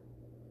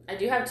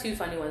do have two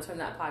funny ones from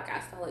that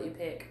podcast. I'll let you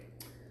pick.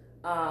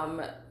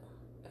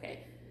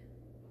 Okay.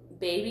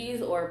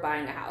 Babies or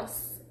buying a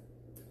house?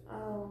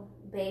 Oh,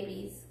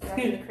 babies. I've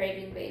been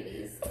craving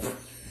babies.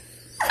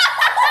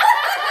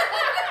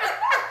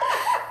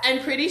 I'm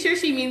pretty sure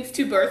she means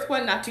to birth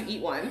one, not to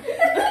eat one.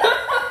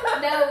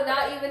 No,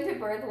 not even to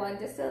birth one,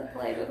 just to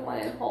play with one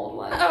and hold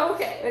one. Oh,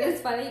 okay. But it's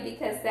funny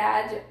because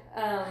Saj,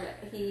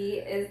 he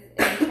is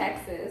in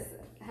Texas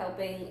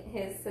helping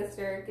his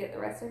sister get the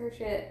rest of her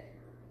shit,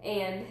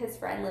 and his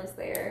friend lives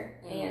there,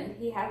 and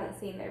he hasn't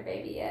seen their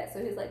baby yet,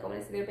 so he's like going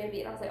to see their baby,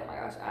 and I was like, oh my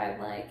gosh,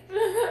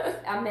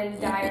 I'm in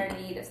dire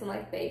need of some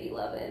like baby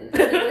loving.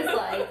 And he was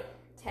like,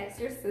 text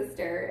your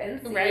sister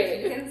and see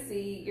if you can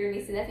see your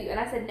niece and nephew. And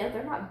I said, no,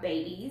 they're not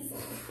babies.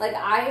 Like,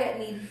 I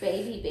need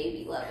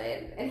baby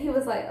loving. And he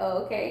was like,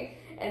 oh, okay.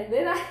 And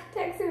then I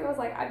texted him, I was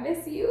like, I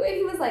miss you. And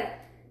he was like,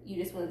 you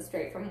just went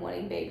straight from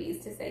wanting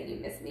babies to saying you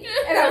miss me.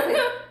 And I was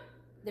like,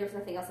 there was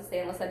nothing else to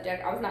say on the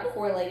subject. I was not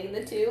correlating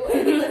the two.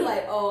 And he was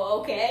like,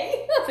 oh,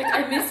 okay. It's like,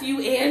 I miss you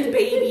and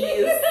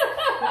babies.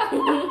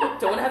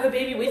 Don't have a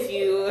baby with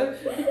you.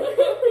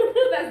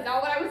 That's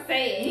not what I was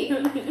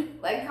saying.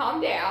 Like,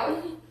 calm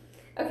down.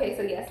 Okay,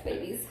 so yes,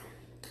 babies.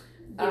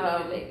 Give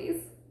me the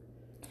babies.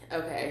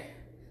 Okay.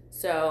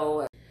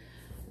 So,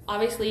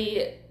 obviously,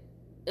 it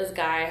was a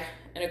guy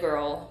and a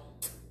girl.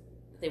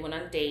 They went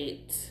on a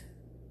date.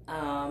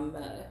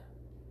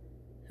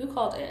 Who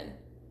called in?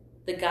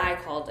 the guy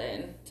called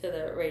in to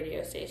the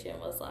radio station,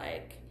 was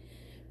like,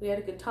 we had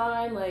a good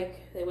time.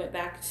 Like, they went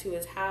back to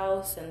his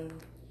house and,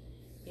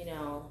 you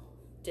know,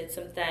 did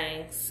some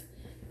things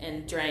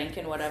and drank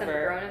and whatever.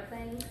 Some grown-up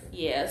things?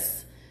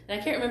 Yes. And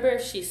I can't remember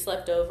if she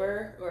slept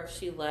over or if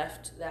she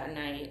left that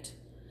night.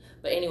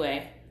 But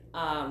anyway,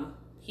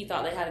 he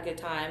thought they had a good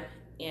time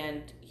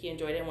and he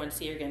enjoyed it and wanted to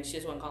see her again. She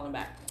just wouldn't call him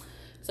back.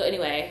 So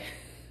anyway,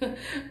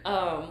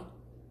 I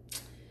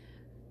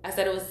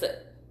said it was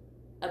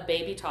a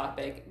baby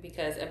topic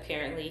because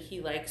apparently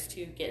he likes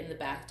to get in the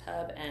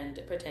bathtub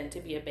and pretend to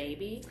be a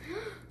baby.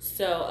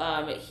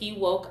 So he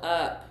woke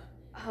up.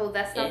 Oh,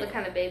 that's not the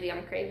kind of baby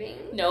I'm craving.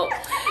 Nope.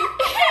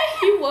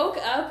 He woke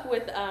up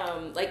with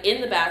like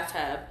in the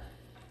bathtub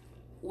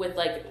with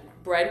like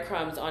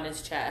breadcrumbs on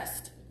his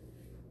chest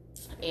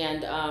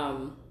and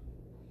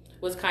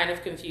was kind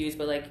of confused,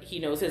 but like he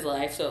knows his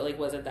life, so it like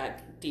wasn't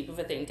that deep of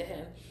a thing to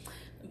him.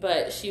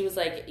 But she was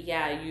like,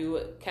 yeah,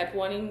 you kept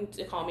wanting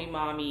to call me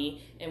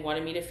mommy and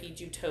wanted me to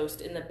feed you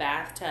toast in the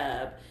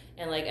bathtub.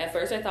 And like at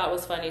first I thought it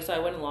was funny, so I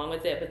went along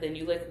with it, but then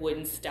you like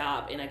wouldn't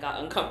stop and I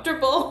got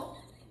uncomfortable.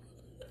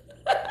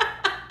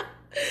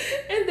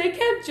 And they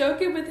kept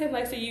joking with him,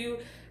 like, so you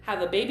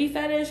have a baby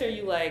fetish, or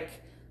you like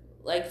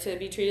to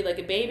be treated like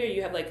a baby, or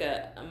you have like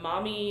a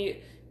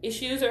mommy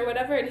issues or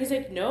whatever. And he's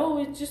like, no,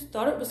 I just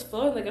thought it was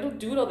fun, like I don't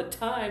do it all the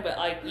time, but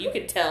like you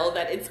could tell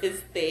that it's his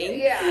thing.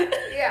 Yeah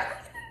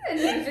And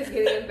he's just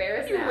getting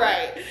embarrassed now.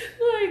 Right.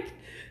 Like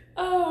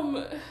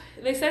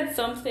they said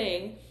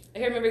something, I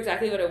can't remember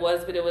exactly what it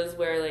was, but it was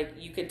where like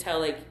you could tell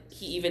like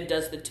he even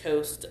does the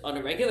toast on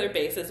a regular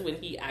basis when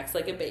he acts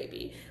like a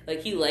baby.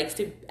 Like he likes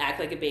to act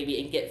like a baby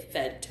and get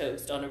fed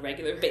toast on a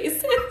regular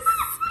basis.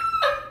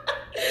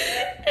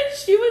 And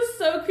she was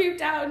so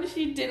creeped out and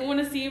she didn't want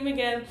to see him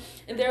again.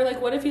 And they were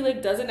like, what if he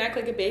like doesn't act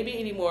like a baby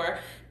anymore?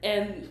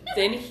 And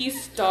then he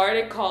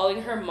started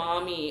calling her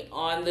mommy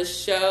on the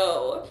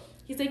show.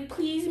 He's like,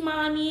 please,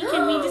 mommy,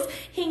 can we just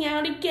hang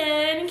out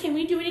again? Can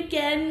we do it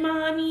again,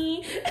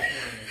 mommy?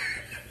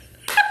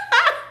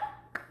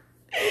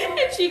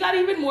 And she got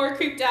even more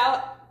creeped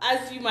out,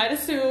 as you might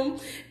assume.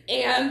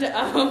 And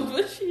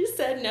she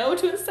said no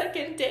to a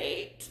second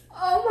date.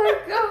 Oh my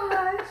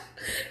gosh.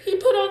 He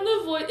put on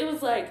the voice. It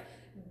was like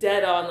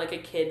dead on, like a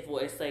kid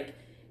voice. Like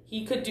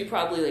he could do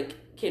probably like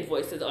kid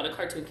voices on a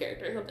cartoon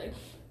character or something.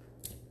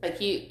 Like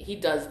he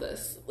does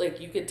this. Like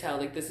you could tell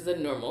like this is a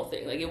normal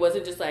thing. Like it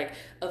wasn't just like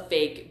a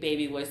fake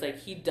baby voice. Like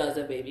he does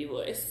a baby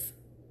voice.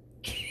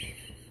 He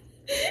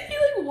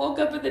like woke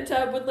up in the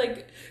tub with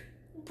like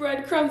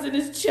breadcrumbs in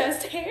his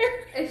chest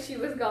hair. And she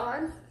was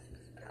gone?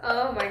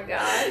 Oh my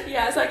god.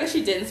 Yeah, so I guess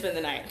she didn't spend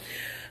the night.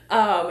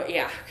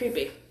 Yeah,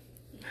 creepy.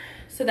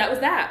 So that was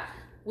that.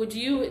 Would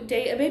you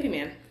date a baby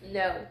man?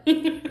 No.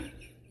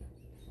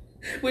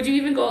 Would you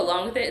even go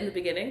along with it in the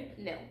beginning?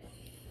 No.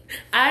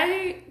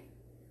 I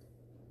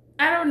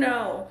don't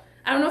know.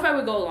 I don't know if I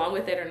would go along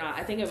with it or not.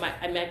 I think it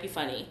might be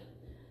funny.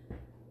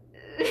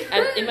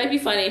 It might be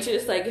funny to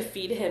just like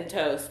feed him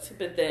toast,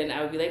 but then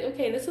I would be like,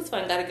 okay, this was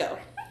fun, gotta go.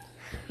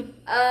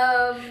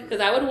 Because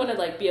I would want to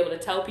like be able to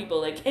tell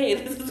people like, hey,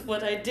 this is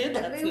what I did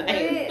last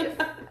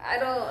night. I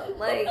don't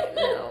like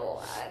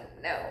no.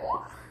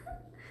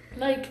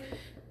 Like,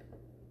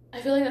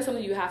 I feel like that's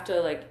something you have to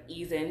like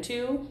ease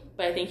into,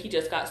 but I think he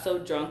just got so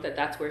drunk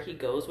that's where he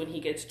goes when he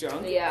gets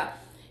drunk. Yeah.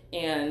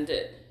 And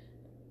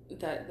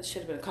that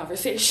should have been a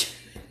conversation.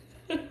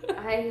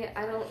 I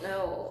don't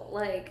know.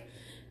 Like,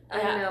 I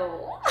Yeah.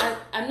 know.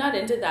 I'm not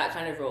into that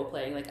kind of role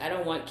playing. Like, I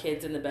don't want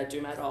kids in the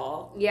bedroom at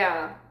all.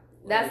 Yeah.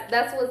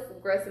 That's what's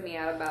grossing me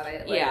out about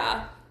it. Like,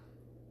 Yeah.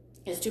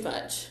 It's too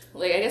much.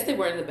 Like, I guess they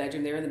weren't in the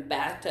bedroom, they were in the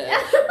bathtub.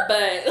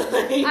 But,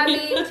 like... I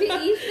mean,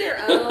 to each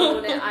their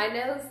own. I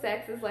know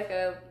sex is like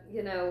a,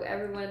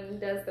 everyone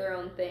does their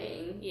own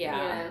thing.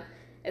 Yeah.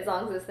 As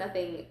long as it's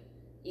nothing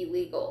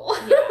illegal.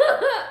 Yeah.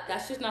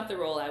 That's just not the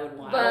role I would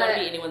want. I don't want to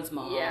be anyone's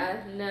mom.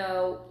 Yeah,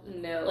 no.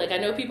 Like, I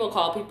know people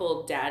call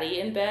people daddy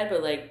in bed,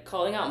 but, like,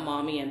 calling out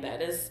mommy in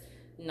bed is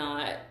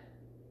not...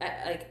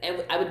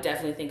 I would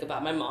definitely think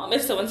about my mom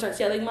if someone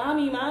starts yelling,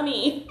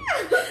 mommy.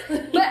 But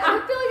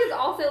I feel like it's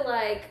also,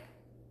 like,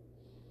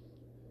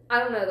 I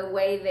don't know, the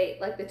way they,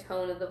 like, the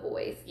tone of the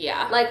voice.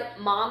 Yeah. Like,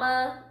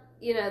 mama,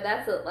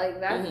 that's,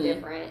 Mm-hmm.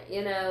 different,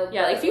 Yeah,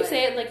 but, like, if you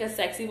say it like a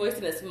sexy voice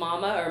and it's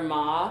mama or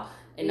ma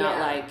and not,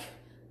 like,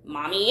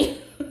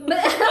 mommy. But,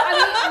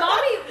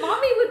 I mean,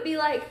 mommy would be,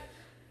 like,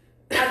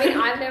 I mean,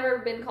 I've never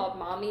been called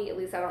mommy, at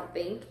least I don't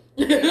think.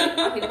 I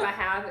mean, if I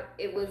have,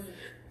 it was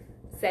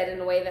said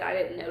in a way that I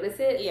didn't notice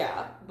it.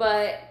 Yeah.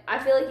 But I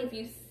feel like if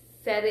you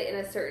said it in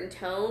a certain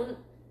tone,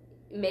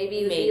 maybe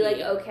it would be like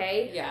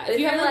okay. Yeah. But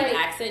if you have like an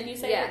accent and you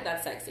say it,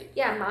 that's sexy.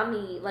 Yeah,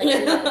 mommy.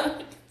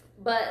 Like,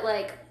 but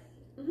like,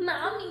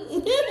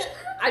 mommy.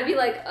 I'd be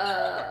like,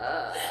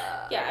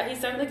 Yeah, he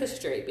sounded like a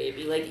stray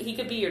baby. Like, he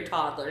could be your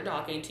toddler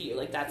talking to you.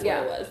 Like, that's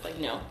what it was. Like,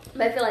 no.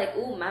 But I feel like,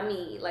 ooh,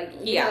 mommy. Like,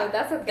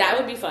 that's okay. That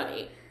would be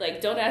funny.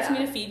 Like, don't ask me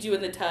to feed you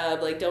in the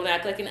tub. Like, don't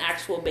act like an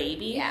actual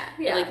baby. Yeah.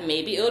 And, like,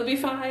 maybe it would be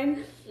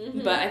fine.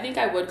 Mm-hmm. But I think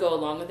I would go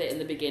along with it in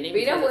the beginning.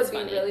 But you know what would be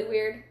funny. really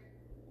weird?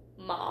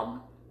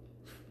 Mom.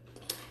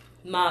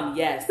 Mom,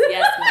 yes,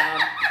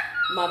 Mom.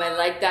 Mom, I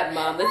like that,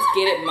 Mom. Let's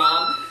get it,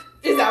 Mom.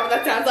 Is that what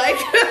that sounds like?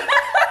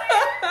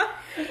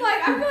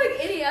 Like, I feel like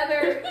any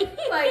other,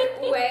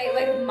 like, way,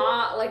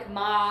 like,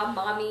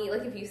 mommy,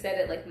 like, if you said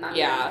it, like, mommy.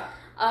 Yeah.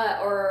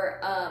 Or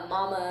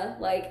mama,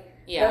 like,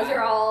 Yeah. those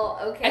are all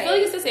okay. I feel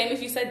like it's the same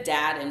if you said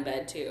dad in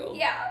bed, too.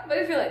 Yeah, but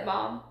if you're like,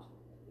 mom.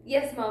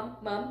 Yes, mom,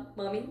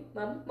 mommy,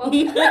 mom.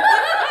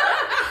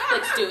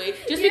 Like Stewie.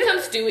 Just become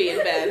Stewie in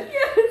bed.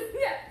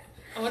 Yes.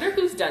 I wonder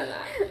who's done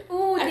that.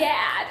 Ooh,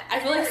 dad. I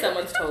feel like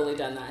someone's totally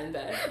done that in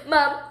bed.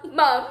 Mom,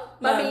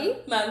 mommy.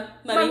 Mom.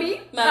 Mom.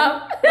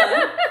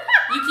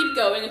 You keep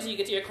going until you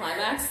get to your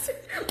climax.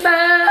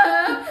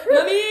 Mom.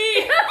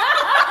 Mommy!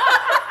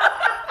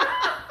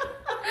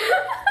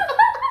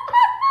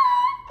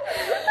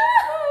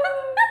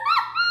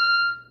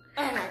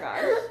 Oh my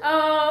gosh.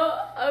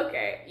 Oh,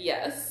 okay.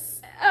 Yes.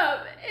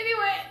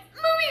 Anyway,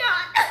 moving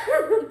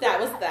on. That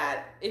was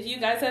that. If you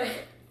guys have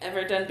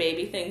ever done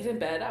baby things in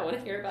bed, I want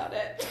to hear about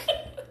it.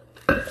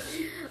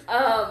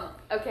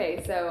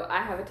 Okay, so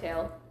I have a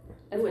tale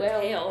as Ooh, well.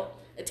 a tail.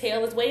 A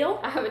tail is whale?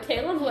 I have a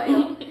tale as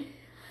well.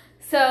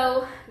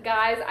 So,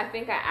 guys, I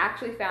think I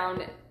actually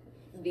found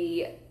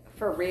the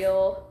for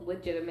real,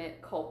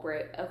 legitimate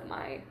culprit of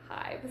my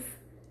hives.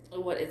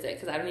 What is it?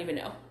 Because I don't even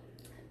know.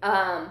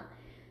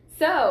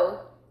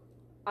 So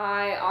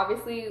I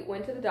obviously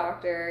went to the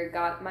doctor,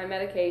 got my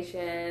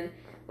medication,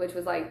 which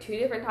was like 2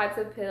 different types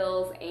of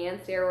pills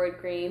and steroid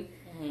cream,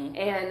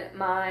 and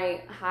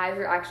my hives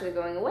are actually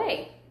going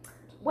away.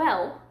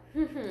 Well,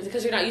 Is it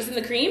because you're not using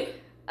the cream?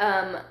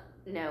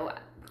 no,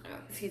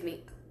 excuse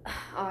me.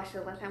 Oh, I should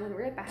have let that one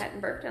rip. I hadn't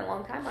burped in a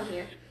long time on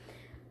here.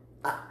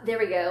 There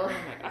we go. Oh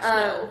my gosh,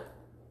 no.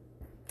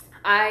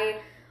 I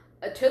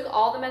took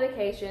all the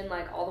medication,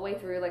 like, all the way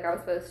through, like I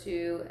was supposed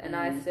to, and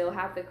I still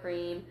have the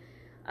cream.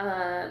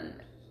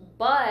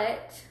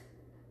 But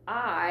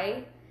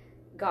I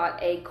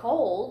got a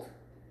cold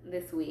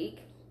this week,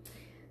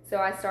 so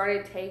I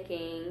started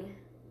taking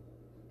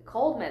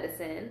cold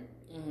medicine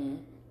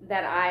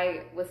that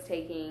I was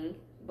taking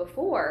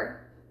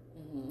before.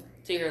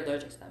 So you're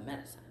allergic to that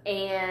medicine.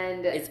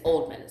 And it's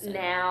old medicine.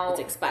 Now it's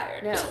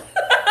expired. No.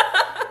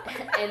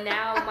 And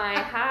now my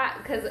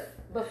because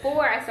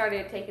before I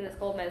started taking this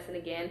cold medicine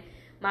again,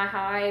 my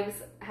hives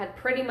had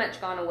pretty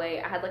much gone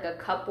away. I had like a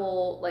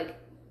couple, like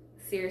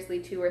seriously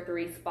 2 or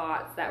 3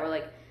 spots that were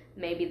like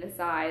maybe the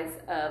size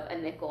of a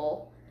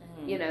nickel,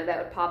 you know, that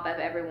would pop up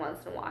every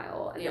once in a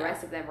while, and the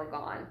rest of them were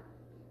gone.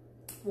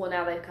 Well,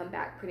 now they've come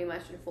back pretty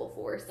much in full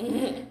force,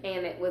 and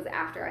it was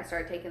after I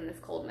started taking this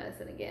cold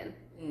medicine again.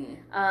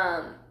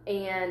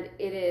 And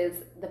it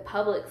is the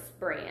Publix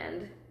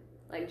brand,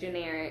 like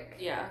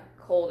generic,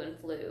 cold and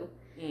flu.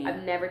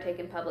 I've never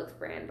taken Publix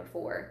brand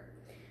before.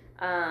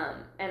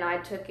 And I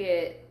took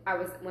it,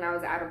 when I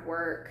was out of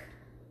work,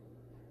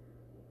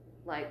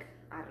 like,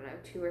 I don't know,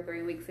 2 or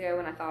 3 weeks ago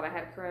when I thought I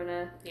had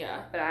corona.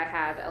 Yeah. But I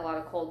had a lot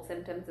of cold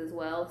symptoms as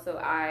well, so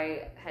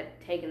I had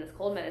taken this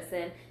cold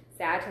medicine.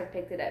 Sag had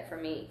picked it up for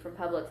me from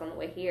Publix on the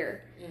way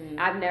here.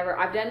 I've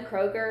done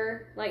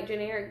Kroger, like,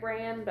 generic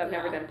brand, but I've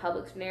never done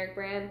Publix generic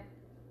brand.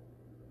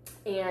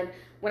 And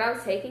when I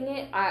was taking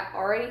it, I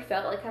already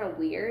felt, like, kind of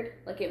weird.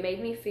 Like, it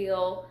made me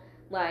feel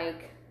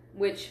like,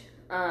 which,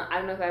 I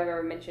don't know if I've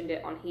ever mentioned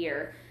it on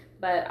here,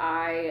 but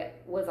I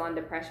was on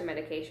depression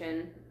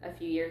medication a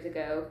few years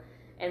ago.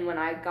 And when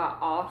I got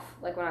off,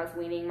 like, when I was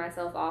weaning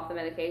myself off the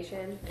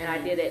medication, and I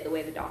did it the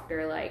way the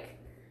doctor, like,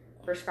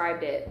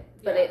 prescribed it,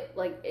 but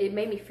it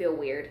made me feel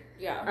weird.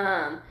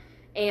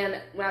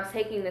 And when I was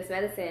taking this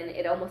medicine,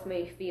 it almost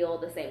made me feel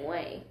the same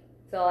way.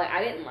 So, like,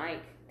 I didn't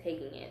like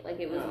taking it. Like,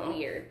 it was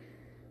weird.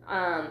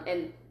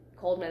 And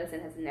cold medicine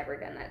has never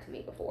done that to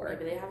me before.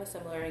 Maybe they have a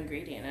similar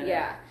ingredient in it.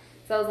 Yeah.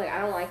 So I was like, I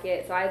don't like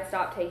it. So I had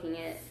stopped taking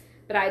it.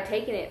 But I had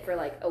taken it for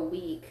like a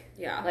week.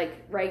 Yeah.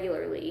 Like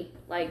regularly.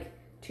 Like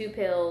 2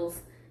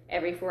 pills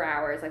every 4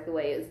 hours, like the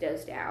way it was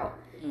dosed out.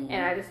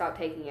 And I just stopped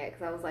taking it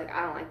because I was like,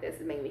 I don't like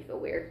this. It made me feel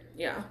weird.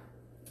 Yeah.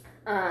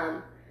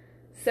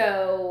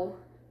 So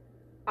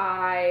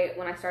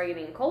when I started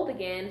getting a cold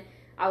again,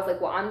 I was like,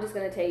 well, I'm just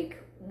going to take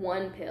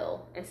 1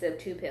 pill instead of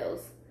 2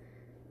 pills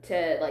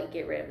to, like,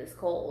 get rid of this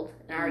cold.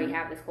 And I already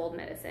have this cold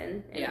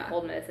medicine, and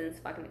cold medicine is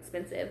fucking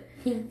expensive.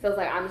 So I was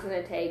like, I'm just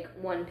going to take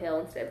 1 pill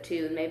instead of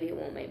 2, and maybe it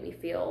won't make me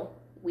feel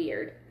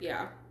weird.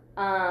 Yeah.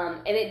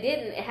 And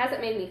it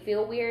hasn't made me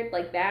feel weird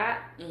like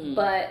that,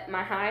 but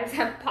my hives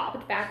have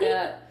popped back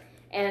up,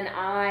 and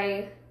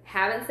I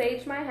haven't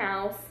saged my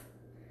house.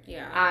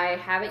 Yeah. I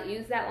haven't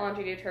used that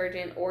laundry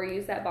detergent or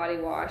used that body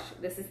wash.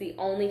 This is the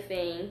only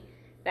thing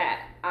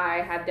that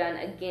I have done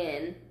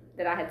again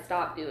that I had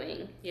stopped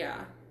doing.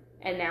 Yeah.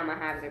 And now my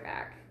hives are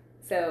back.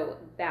 So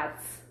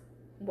that's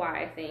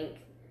why I think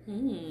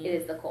it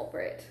is the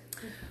culprit.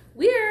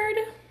 Weird.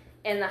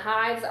 And the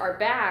hives are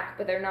back,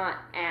 but they're not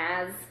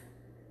as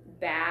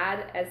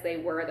bad as they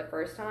were the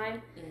first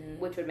time,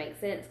 which would make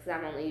sense because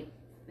I've only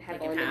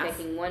been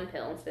taking 1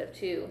 pill instead of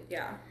 2.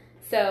 Yeah.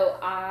 So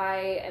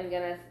I am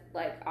gonna,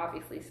 like,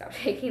 obviously stop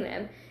taking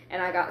them.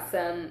 And I got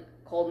some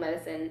cold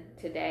medicine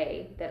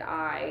today that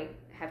I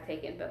have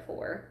taken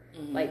before,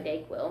 Mm-hmm. like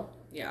Dayquil.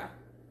 Yeah.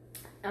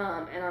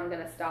 And I'm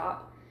gonna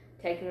stop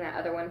taking that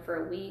other one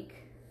for a week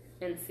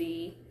and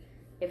see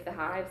if the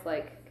hives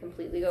like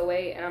completely go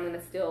away. And I'm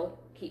gonna still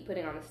keep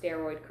putting on the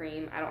steroid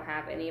cream. I don't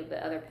have any of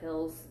the other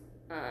pills,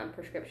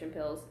 prescription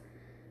pills,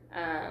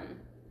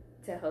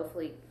 to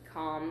hopefully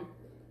calm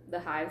the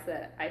hives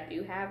that I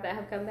do have that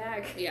have come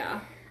back.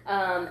 Yeah.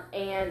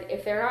 And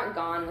if they're not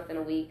gone within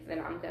a week, then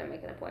I'm gonna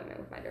make an appointment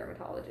with my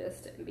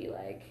dermatologist and be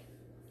like,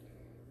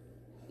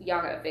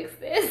 y'all gotta fix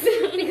this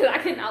because I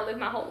cannot live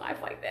my whole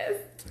life like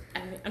this.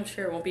 I'm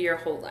sure it won't be your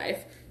whole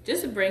life.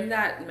 Just bring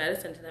that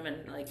medicine to them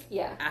and like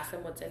ask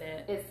them what's in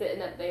it. It's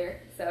sitting up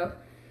there, so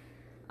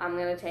I'm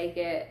gonna take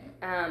it.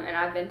 And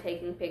I've been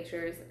taking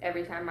pictures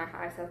every time my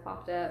hives have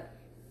popped up.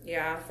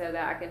 Yeah. So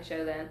that I can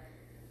show them.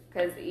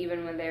 Because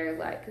even when they're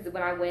like, because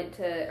when I went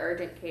to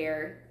urgent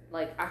care,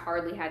 like I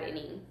hardly had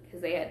any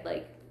because they had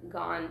like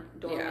gone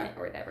dormant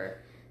or whatever.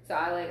 So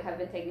I like have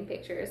been taking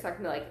pictures so I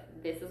can be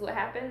like, this is what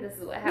happened, this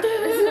is what happened,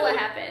 this is what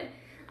happened.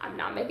 I'm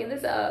not making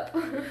this up.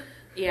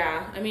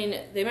 Yeah, I mean,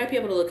 they might be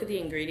able to look at the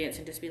ingredients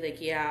and just be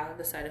like, yeah,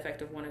 the side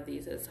effect of one of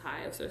these is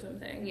hives or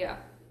something. Yeah.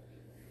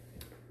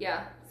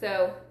 Yeah,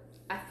 so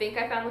I think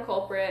I found the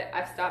culprit.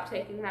 I've stopped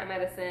taking that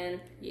medicine.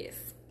 Yes.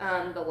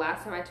 The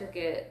last time I took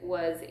it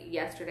was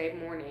yesterday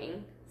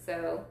morning,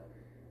 so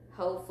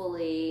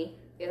hopefully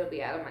it'll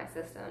be out of my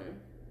system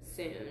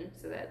soon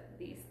so that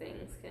these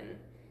things can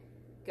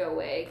go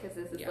away because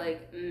this is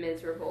like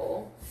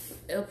miserable.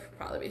 It'll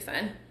probably be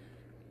fine.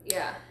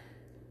 Yeah.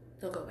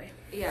 They'll go away.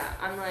 Yeah,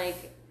 I'm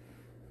like,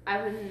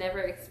 I've never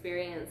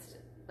experienced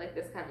like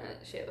this kind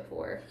of shit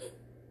before.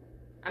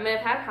 I mean,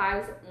 I've had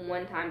hives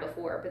one time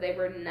before, but they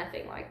were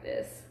nothing like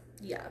this.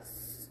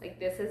 Yes. Like,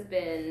 this has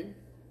been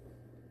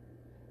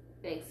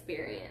an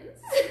experience.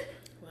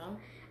 Well,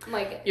 I'm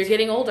like, you're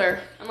getting older.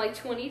 I'm like,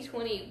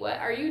 2020, what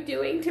are you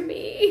doing to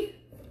me?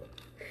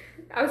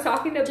 I was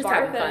talking to Just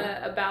having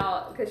Martha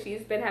about, because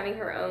she's been having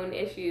her own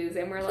issues,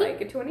 and we're like,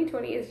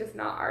 2020 is just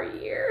not our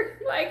year.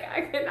 Like,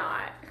 I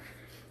cannot.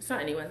 It's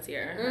not anyone's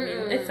year. I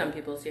mean, it's some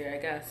people's year, I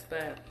guess,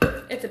 but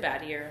it's a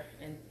bad year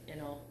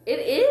in all. It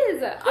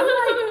is.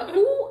 I'm like,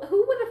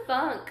 who would have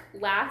thunk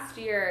last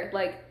year,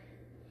 like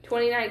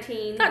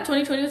 2019? Thought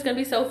 2020 was gonna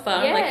be so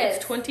fun. Yes. Like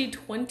it's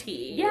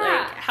 2020. Yeah.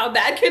 Like how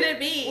bad could it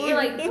be? We were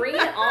like, bring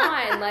it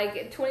on.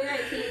 Like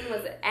 2019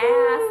 was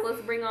ass.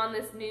 Let's bring on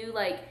this new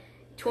like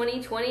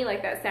 2020.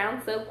 Like that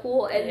sounds so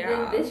cool. And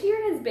then this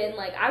year has been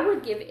like, I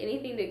would give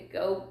anything to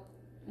go.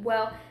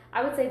 Well,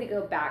 I would say to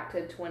go back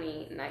to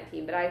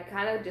 2019, but I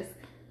kind of just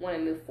want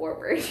to move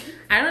forward.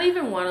 I don't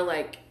even want to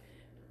like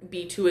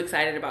be too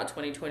excited about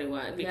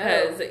 2021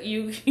 because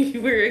you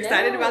were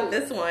excited about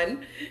this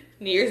one.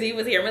 New Year's Eve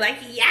was here and we're like,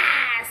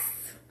 yes!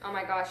 Oh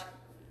my gosh.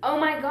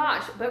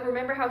 But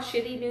remember how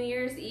shitty New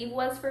Year's Eve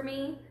was for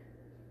me?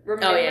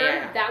 Remember?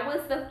 Yeah. That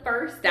was the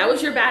first That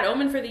was your bad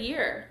omen for the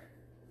year.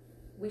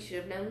 We should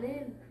have known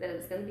then that it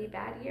was going to be a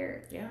bad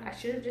year. Yeah. I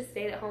should have just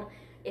stayed at home.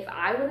 If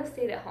I would have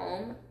stayed at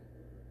home,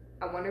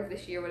 I wonder if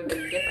this year would have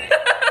been different.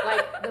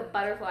 Like the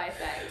butterfly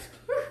effect.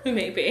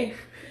 Maybe.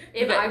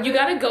 You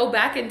gotta go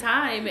back in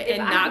time and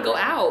not go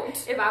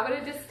out. If I would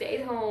have just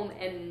stayed home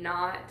and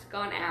not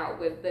gone out,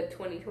 would the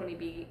 2020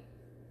 be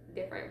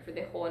different for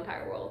the whole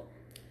entire world?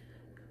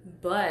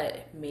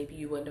 But maybe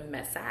you wouldn't have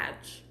met Sag.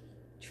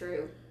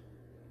 True.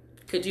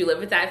 Could you live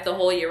with that if the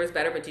whole year was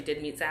better but you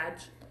did meet Sag?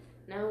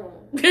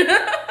 No.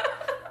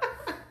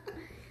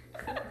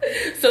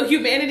 So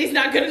humanity's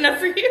not good enough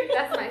for you?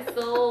 That's my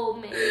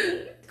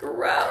soulmate.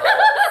 Gross.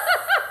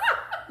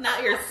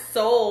 Not your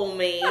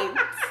soulmate.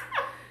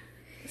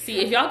 See,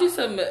 if y'all do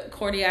some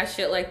corny ass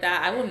shit like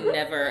that, I will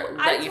never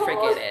let you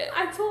forget it.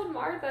 I told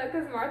Martha,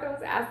 because Martha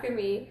was asking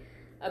me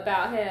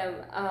about him.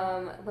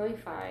 Let me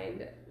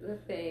find the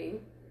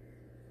thing.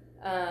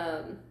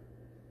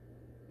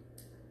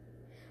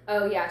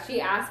 Oh yeah, she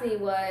asked me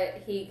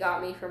what he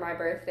got me for my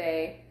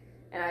birthday,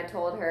 and I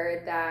told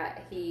her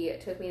that he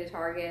took me to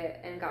Target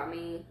and got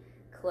me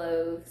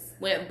clothes.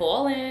 Went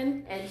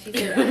bowling. And she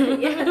said,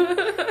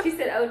 yeah. She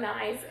said, oh,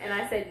 nice. And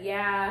I said,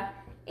 yeah.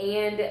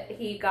 And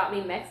he got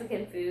me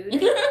Mexican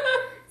food.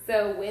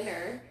 So,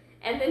 winner.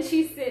 And then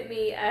she sent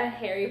me a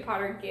Harry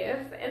Potter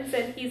gift and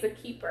said, he's a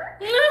keeper.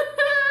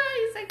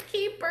 He's a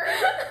keeper.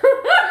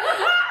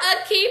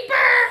 A keeper.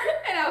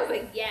 And I was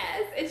like,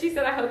 yes. And she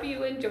said, I hope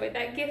you enjoyed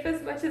that gift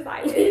as much as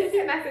I did.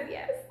 And I said,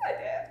 yes, I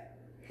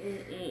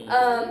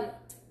did.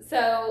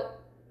 So,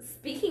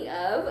 speaking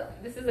of,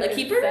 this is a good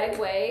keeper?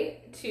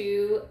 segue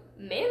to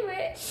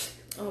Manwich.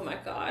 Oh my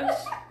gosh.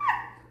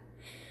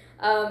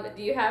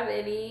 Do you have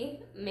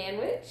any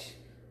Manwich?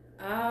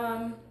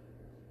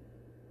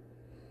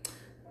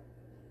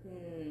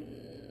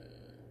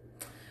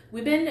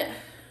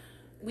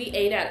 We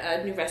ate at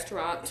a new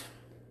restaurant.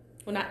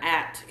 Well, not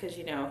at, because,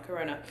 you know,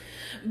 Corona.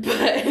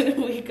 But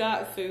we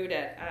got food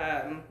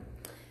at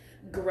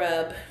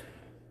Grub,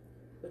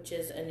 which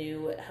is a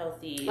new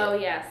healthy... Oh,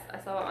 yes. I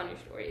saw it on your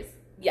stories.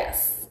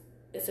 Yes.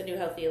 It's a new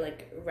healthy,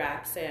 like,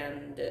 wraps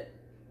and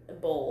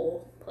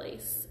bowl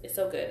place. It's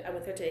so good. I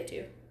went there today,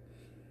 too.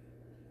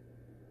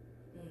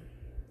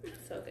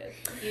 so good.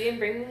 You didn't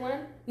bring me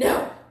one?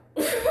 No.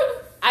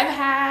 I've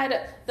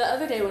had, the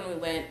other day when we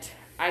went,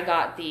 I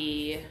got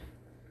the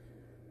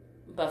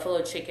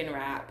buffalo chicken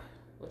wrap,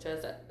 which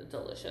is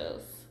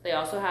delicious. They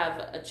also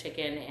have a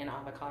chicken and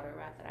avocado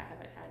wrap that I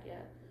haven't had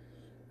yet.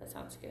 That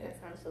sounds good. That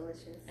sounds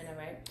delicious. I know,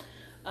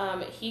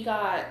 right? He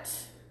got,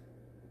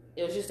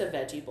 it was just a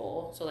veggie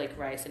bowl, so like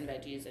rice and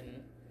veggies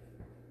and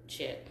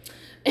shit.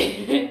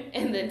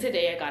 And then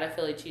today I got a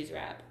Philly cheese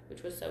wrap,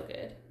 which was so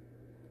good.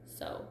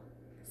 So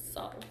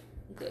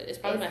good. It's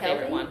probably my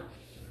favorite one.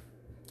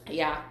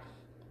 Yeah.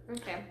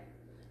 Okay.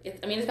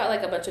 It's got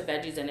like a bunch of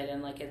veggies in it,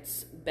 and like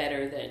it's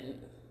better than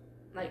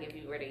like if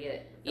you were to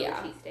get Philly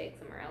cheesesteak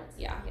somewhere else.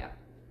 Yeah.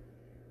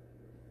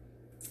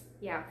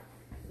 Yeah.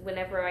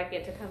 Whenever I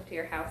get to come to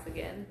your house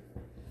again.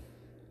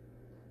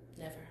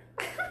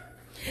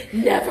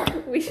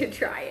 Never. We should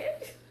try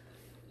it.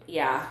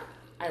 Yeah.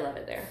 I love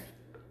it there.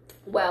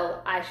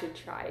 Well, I should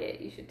try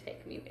it. You should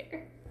take me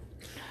there.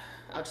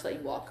 I'll just let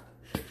you walk.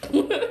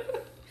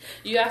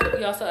 You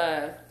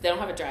also, they don't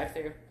have a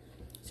drive-through,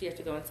 so you have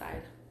to go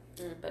inside.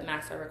 But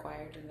masks are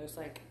required, and there's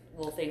like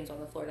little things on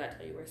the floor that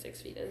tell you where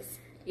 6 feet is.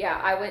 Yeah,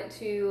 I went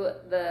to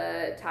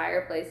the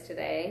tire place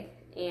today,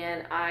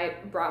 and I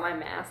brought my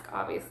mask,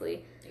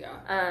 obviously.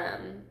 Yeah.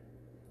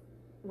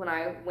 When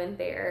I went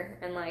there,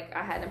 and like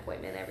I had an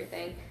appointment and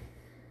everything,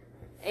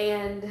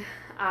 and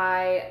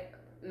I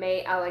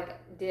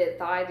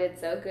thought I did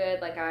so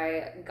good. Like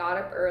I got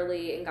up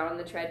early and got on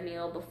the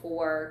treadmill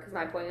before, because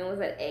my appointment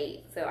was at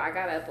 8, so I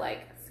got up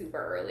like super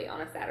early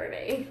on a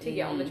Saturday to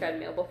get on the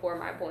treadmill before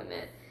my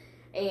appointment.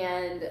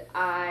 And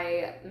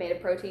I made a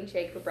protein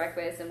shake for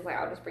breakfast and was like,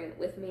 I'll just bring it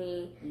with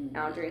me and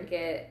I'll drink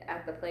it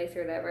at the place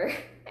or whatever.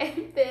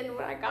 And then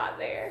when I got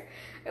there,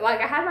 like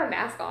I had my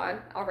mask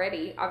on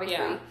already, obviously.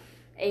 Yeah.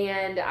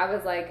 And I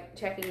was like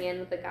checking in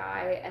with the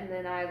guy, and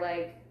then I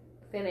like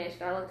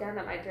finished and I looked down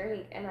at my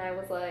drink and I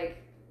was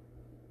like,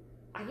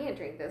 I can't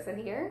drink this in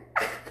here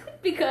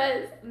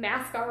because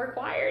masks are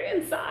required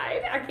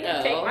inside. I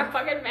can't take my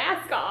fucking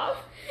mask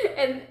off.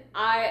 And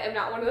I am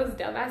not one of those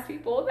dumbass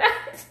people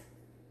that...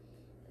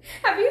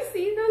 Have you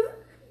seen those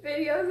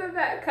videos of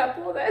that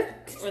couple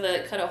that... Where they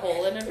cut a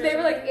hole in it? They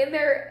were like in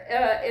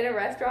a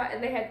restaurant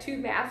and they had 2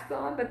 masks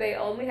on, but they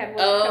only had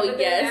one covered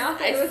their mouth.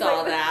 I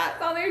saw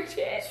that. On their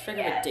chin. It's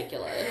freaking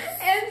ridiculous.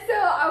 And so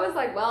I was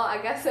like, well, I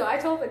guess so. I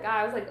told the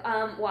guy, I was like,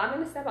 well, I'm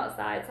going to step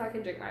outside so I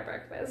can drink my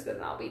breakfast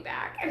and I'll be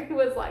back. And he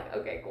was like,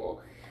 okay,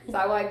 cool. So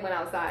I like went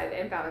outside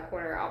and found a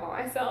corner all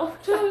by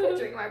myself to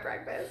drink my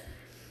breakfast.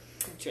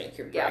 Drink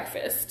your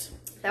breakfast.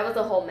 That was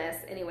a whole mess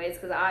anyways,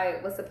 because I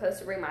was supposed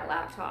to bring my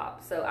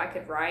laptop so I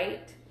could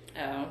write.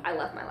 Oh. I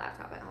left my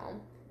laptop at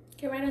home. You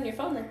can write on your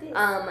phone like this.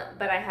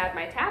 But I had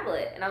my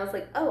tablet, and I was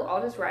like, oh,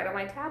 I'll just write on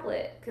my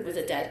tablet. Was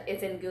it dead?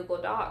 It's in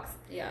Google Docs.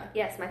 Yeah.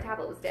 Yes, my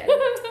tablet was dead.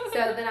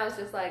 So then I was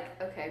just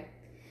like, okay.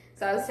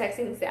 So I was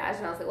texting Saj,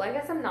 and I was like, well, I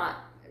guess I'm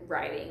not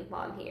writing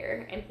while I'm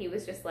here. And he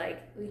was just like,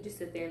 we just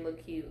sit there and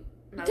look cute.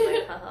 And I was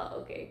like, haha,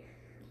 okay.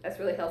 That's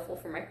really helpful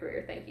for my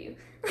career. Thank you.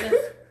 It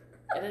is.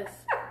 It is.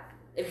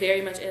 It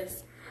very much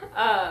is.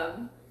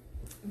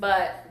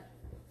 But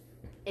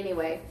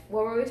anyway,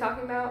 what were we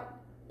talking about?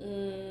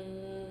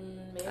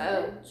 Manwich?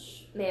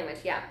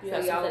 Manwich, yeah. You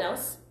have something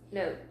else?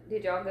 No.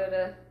 Did y'all go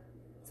to...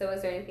 So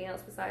was there anything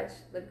else besides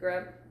the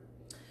grub?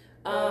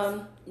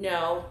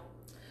 No.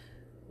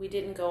 We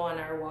didn't go on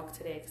our walk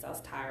today because I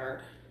was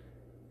tired.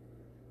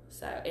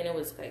 So, and it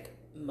was like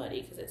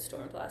muddy because it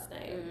stormed last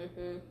night.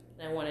 Mm-hmm.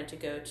 And I wanted to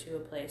go to a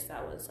place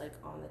that was like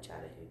on the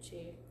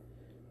Chattahoochee.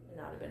 And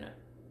that would have been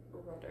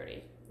real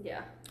dirty.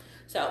 Yeah.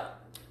 So,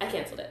 I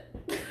canceled it.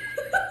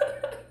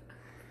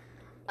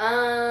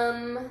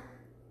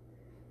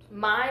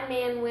 My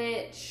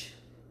Manwich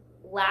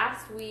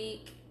last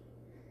week,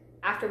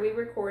 after we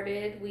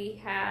recorded, we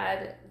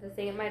had the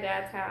thing at my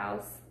dad's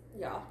house.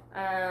 Yeah.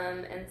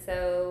 And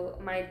so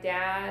my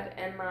dad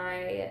and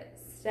my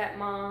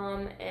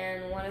stepmom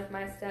and one of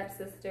my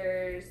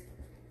stepsisters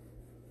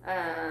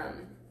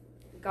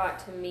got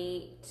to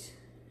meet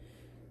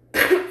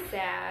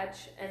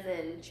Saj, and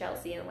then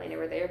Chelsea and Elena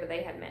were there, but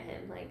they had met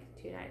him like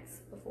 2 nights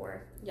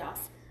before.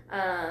 Yes.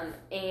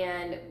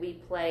 And we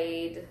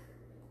played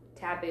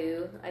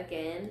Taboo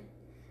again,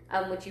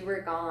 which you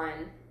were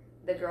gone.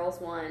 The girls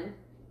won.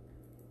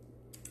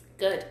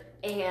 Good.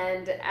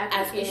 And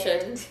at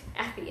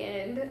the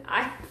end,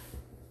 I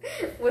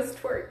was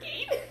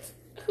twerking.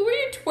 Who are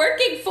you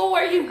twerking for,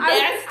 you nasty?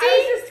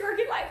 I was just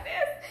twerking like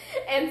this.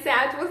 And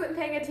Saj wasn't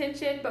paying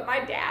attention, but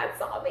my dad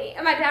saw me.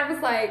 And my dad was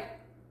like,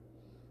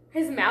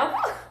 his mouth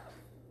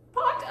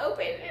popped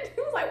open. And he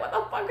was like, what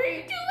the fuck are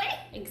you doing?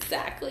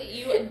 Exactly.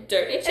 You a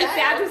dirty child. And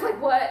Saj was like,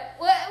 what?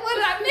 What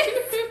did I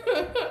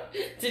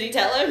miss? Did he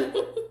tell him?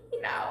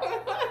 No.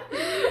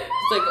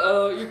 It's like,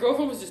 oh, your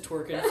girlfriend was just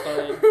twerking. It's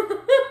fine.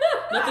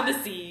 Nothing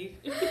to see.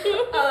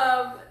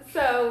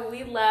 So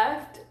we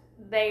left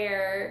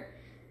there.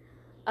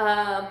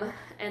 And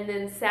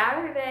then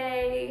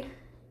Saturday,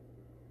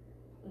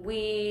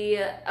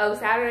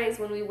 Saturday's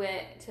when we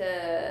went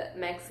to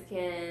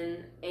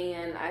Mexican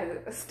and I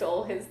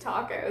stole his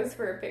tacos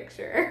for a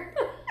picture.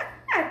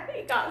 At the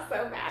He got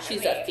so mad at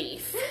She's me. a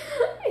thief.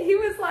 He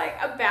was like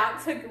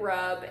about to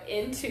grub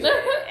into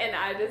it, and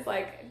I just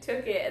like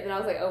took it, and then I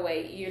was like, oh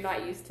wait, you're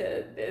not used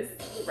to this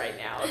right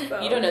now,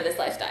 so You don't know this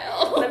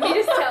lifestyle. let me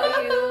just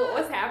tell you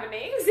what's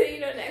happening so you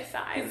know next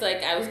time. He's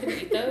like, I was gonna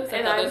eat those. I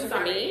And thought I'm those were for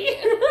sorry.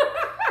 me.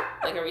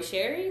 Like, are we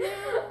sharing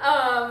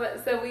now?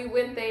 So we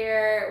went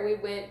there, we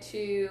went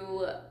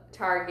to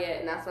Target,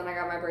 and that's when I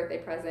got my birthday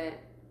present.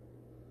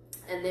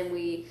 And then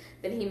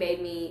he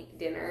made me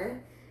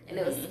dinner, and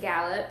it was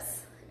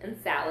scallops and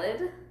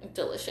salad.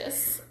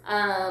 Delicious.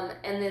 And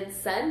then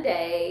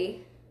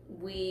Sunday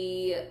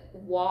we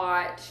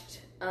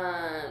watched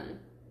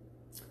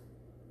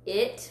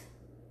It.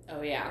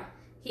 Oh yeah.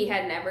 He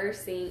had never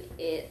seen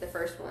It, the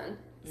first one,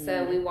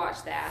 so we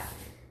watched that.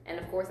 And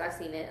of course I've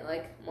seen it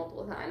like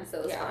multiple times,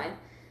 so it was fine.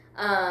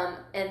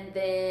 And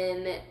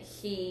then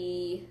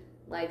he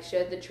like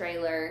showed the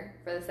trailer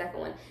for the second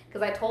one,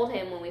 because I told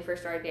him when we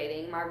first started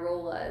dating, my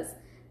rule was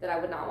that I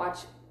would not watch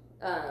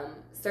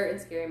certain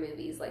scary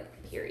movies,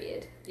 like,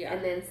 period. Yeah.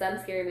 And then some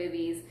scary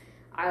movies,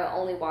 I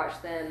only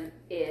watch them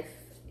if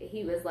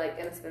he was like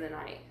gonna spend the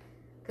night.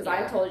 Because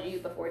I told you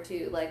before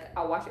too, like,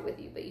 I'll watch it with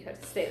you, but you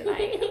have to stay the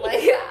night,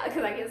 like,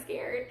 because I get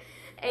scared.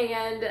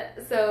 And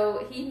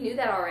so he knew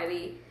that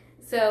already.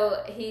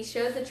 So he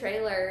showed the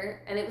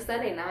trailer, and it was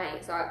Sunday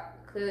night, so I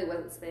clearly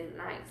wasn't spending the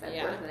night, because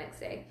I worked the next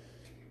day.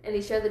 And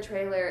he showed the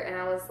trailer, and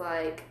I was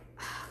like,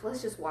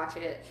 let's just watch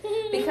it.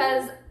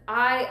 Because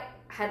I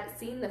had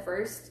seen the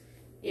first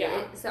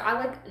It, so I,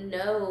 like,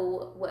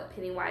 know what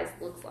Pennywise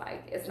looks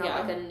like. It's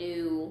not, like, a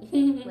new,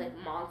 like,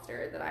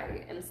 monster that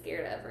I am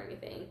scared of or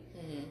anything.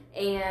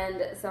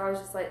 And so I was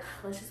just like,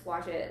 let's just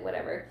watch it,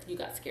 whatever. You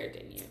got scared,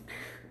 didn't you?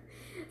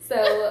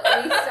 So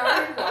we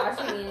started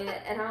watching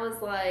it, and I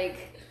was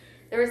like,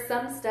 there was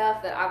some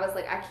stuff that I was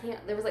like, I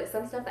can't, there was like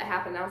some stuff that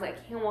happened, and I was like,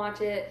 I can't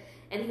watch it.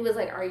 And he was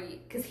like, are you,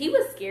 because he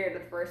was scared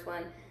of the first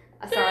one.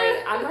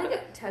 Sorry, I'm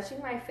like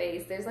touching my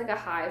face. There's like a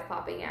hive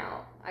popping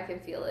out. I can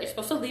feel it. You're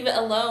supposed to leave it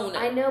alone.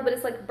 I know, but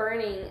it's like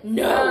burning.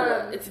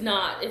 No, it's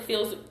not. It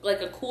feels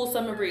like a cool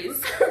summer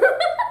breeze.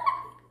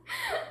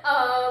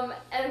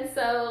 And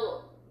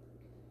so,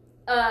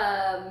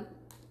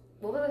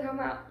 what was I talking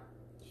about?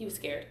 He was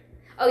scared.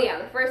 Oh yeah,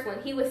 the first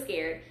one, he was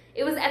scared.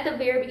 It was at the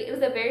very beginning. It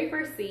was the very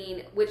first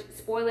scene, which,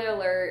 spoiler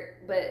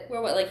alert, but...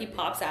 Where what, like he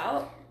pops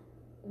out?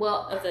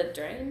 Well... Of the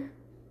drain?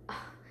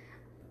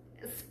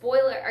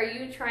 Spoiler, are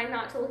you trying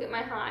not to look at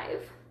my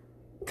hive?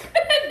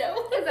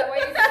 No. Is that why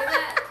you're doing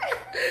that?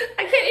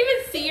 I can't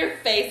even see your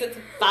face. It's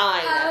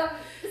fine.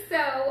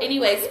 So...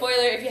 Anyway,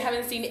 spoiler, if you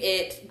haven't seen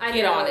it,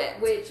 get on it.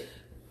 Which,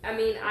 I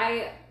mean,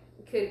 I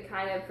could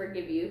kind of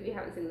forgive you if you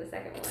haven't seen the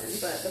second one,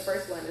 but the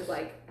first one is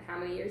like, how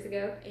many years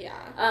ago?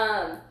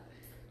 Yeah.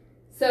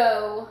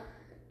 So,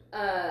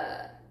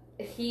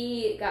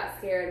 he got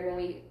scared when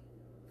we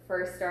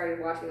first started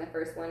watching the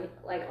first one,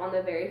 like on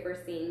the very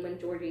first scene when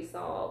Georgie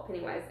saw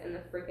Pennywise in the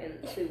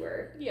freaking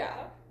sewer.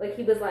 Yeah. Like,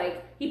 he was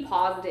like, he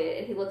paused it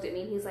and he looked at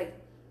me and he was like,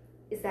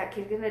 is that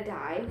kid gonna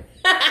die?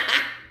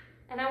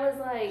 And I was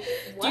like,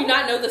 what? Do you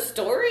not know the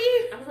story?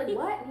 I was like,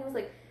 what? And he was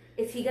like,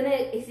 is he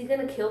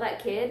gonna kill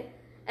that kid?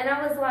 And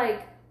I was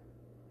like,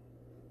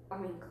 I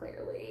mean,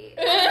 clearly.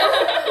 And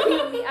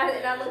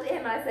I looked at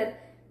him and I said,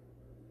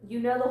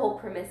 you know the whole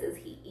premise is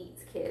he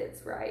eats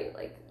kids, right?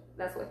 Like,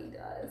 that's what he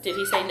does. Did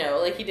he say no?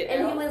 Like, he didn't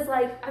And know? he was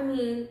like, I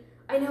mean,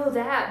 I know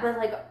that, but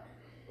like,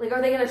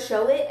 are they going to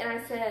show it? And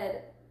I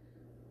said,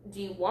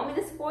 do you want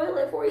me to spoil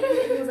it for you?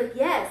 And he was like,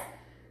 yes.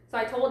 So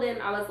I told him,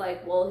 I was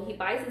like, well, he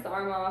bites his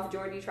arm off,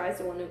 Georgie tries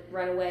to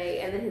run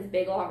away, and then his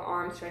big long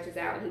arm stretches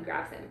out and he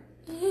grabs him.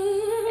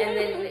 And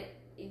then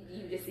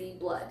you just see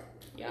blood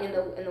in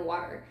the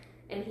water.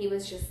 And he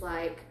was just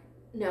like,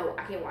 no,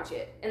 I can't watch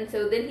it. And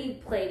so then he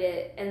played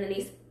it, and then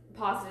he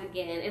paused it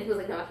again, and he was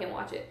like, no, I can't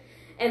watch it.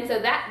 And so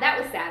that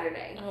was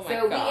Saturday. Oh my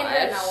so we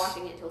ended up gosh. not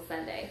watching it until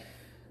Sunday.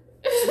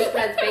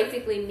 Because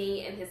basically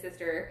me and his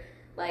sister,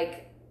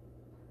 like,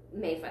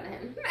 made fun of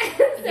him.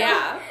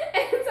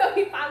 And so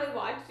he finally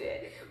watched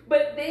it.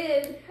 But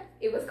then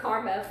it was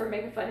karma for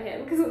making fun of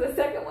him, because when the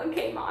second one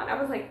came on, I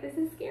was like, this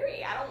is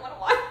scary. I don't want to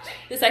watch it.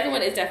 The second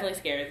one is definitely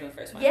scarier than the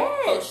first one.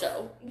 Yes. Post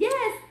show.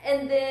 Yes.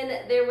 And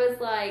then there was,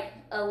 like,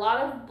 a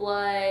lot of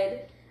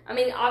blood. I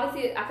mean,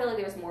 obviously, I feel like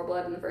there was more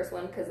blood in the first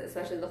one, because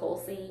especially the whole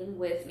scene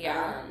with,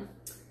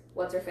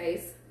 what's her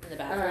face? In the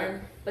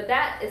bathroom. But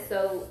that is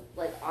so,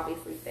 like,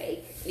 obviously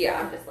fake. Yeah.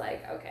 So I'm just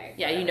like, okay.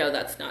 Yeah, you know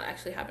that's not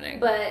actually happening.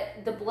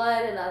 But the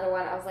blood in the other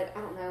one, I was like,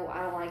 I don't know,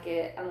 I don't like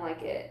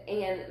it.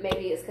 And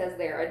maybe it's because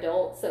they're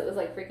adults, so it was,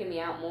 like, freaking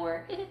me out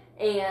more.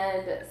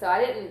 And so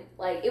I didn't,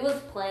 like, it was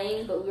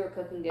playing, but we were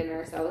cooking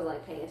dinner, so I wasn't,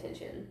 like, paying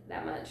attention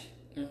that much.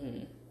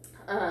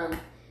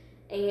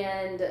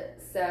 And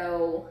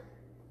so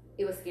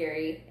it was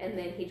scary. And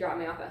then he dropped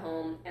me off at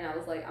home, and I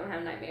was like, I'm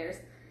having nightmares.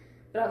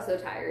 But I was so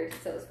tired,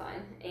 so it was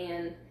fine.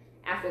 And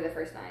after the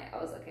first night, I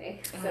was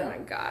okay. So oh my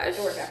gosh.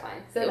 it worked out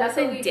fine. So it that's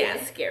what wasn't we that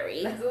did.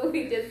 scary. That's what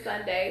we did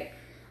Sunday.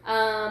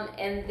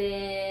 And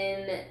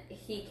then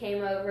he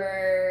came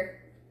over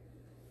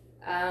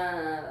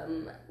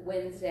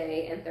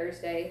Wednesday and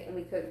Thursday, and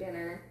we cooked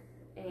dinner.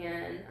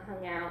 and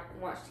hung out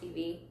and watched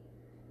TV.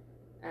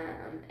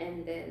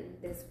 And then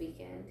this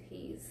weekend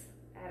he's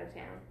out of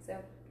town. So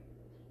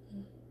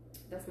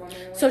that's my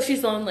main So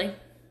she's lonely.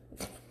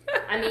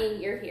 I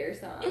mean, you're here,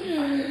 so I'm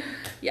fine.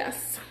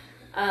 Yes.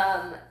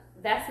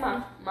 That's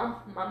my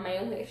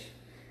main wish.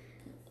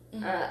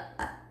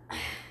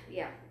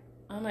 Yeah.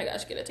 Oh my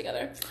gosh, get it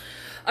together.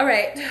 All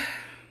right.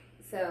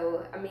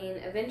 So, I mean,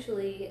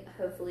 eventually,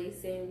 hopefully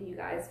soon, you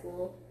guys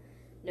will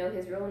know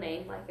his real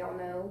name, like y'all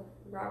know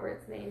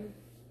Robert's name.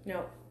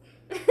 No.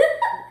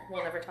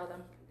 We'll never tell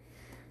them.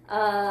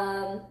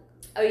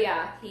 Oh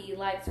yeah, he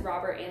likes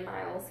Robert and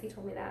Miles. He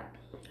told me that.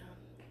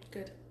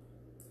 Good.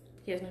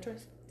 He has no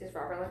choice. Does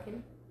Robert like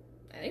him?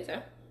 I think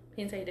so.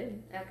 He didn't say he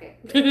did. Okay.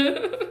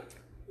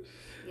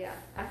 Yeah,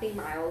 I think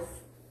Miles,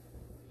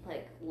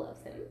 like,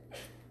 loves him.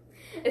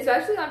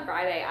 Especially on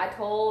Friday. I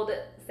told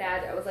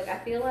Sad, I was like, I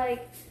feel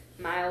like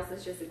Miles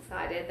is just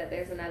excited that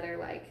there's another,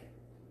 like,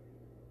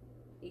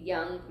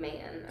 young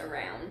man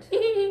around,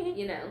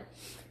 you know?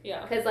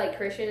 Yeah. Because, like,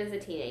 Christian is a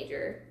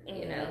teenager,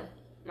 you know?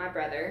 My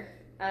brother.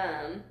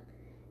 And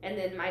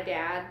then my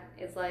dad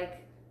is,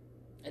 like...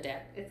 A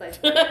dad. It's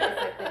like the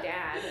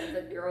dad of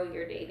the girl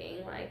you're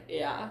dating, like...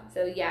 Yeah.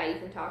 So, yeah, you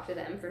can talk to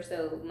them for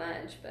so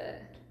much,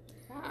 but...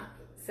 Yeah.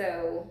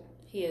 So...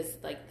 He is,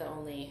 like, the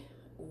only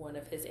one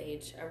of his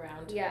age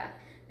around. Yeah,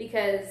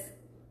 because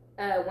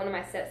one of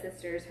my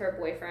stepsisters, her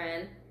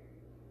boyfriend,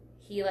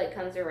 he, like,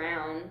 comes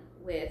around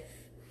with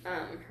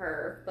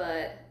her,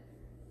 but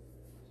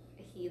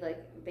he,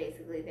 like,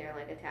 basically they're,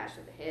 like, attached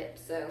at the hip,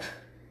 so...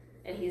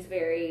 And he's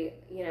very,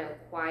 you know,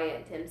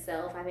 quiet to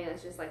himself. I think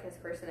that's just, like, his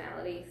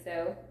personality,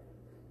 so...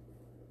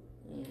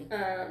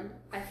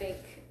 I think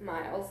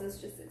Miles is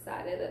just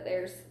excited that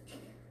there's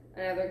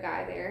another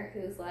guy there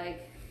who's,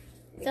 like...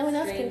 Someone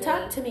else can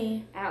talk to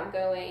me.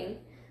 Outgoing,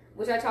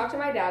 which I talked to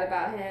my dad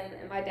about him,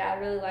 and my dad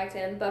really liked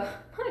him, but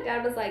my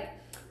dad was like,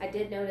 I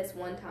did notice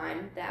one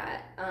time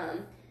that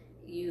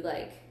you,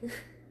 like,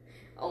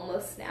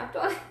 almost snapped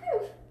on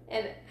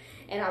him,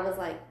 and I was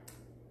like,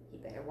 you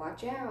better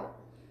watch out,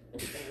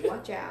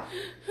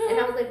 and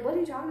I was like, what are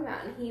you talking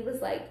about? And he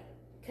was like,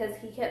 because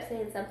he kept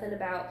saying something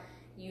about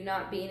you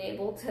not being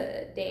able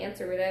to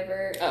dance or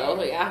whatever. Oh,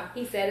 yeah.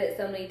 He said it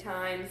so many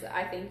times,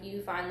 I think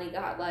you finally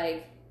got,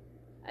 like,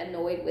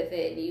 annoyed with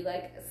it, and you,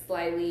 like,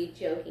 slightly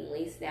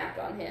jokingly snapped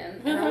on him.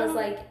 And I was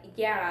like,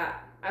 yeah.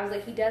 I was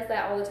like, he does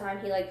that all the time.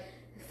 He, like,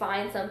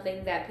 finds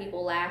something that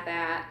people laugh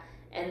at,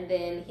 and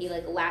then he,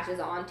 like, latches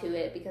onto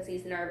it because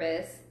he's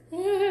nervous.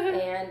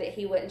 And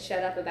he wouldn't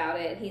shut up about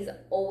it. And he's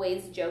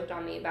always joked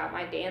on me about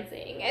my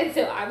dancing. And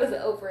so I was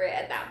over it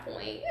at that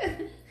point.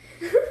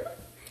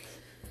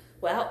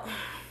 Well,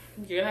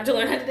 you're going to have to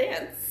learn how to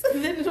dance.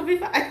 Then it'll be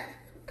fine.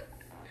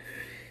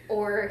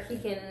 Or he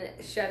can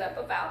shut up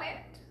about it.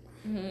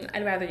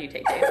 I'd rather you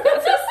take dance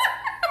classes.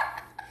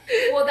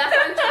 Well, that's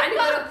why I'm trying to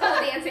go to pole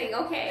dancing,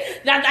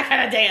 okay? Not that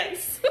kind of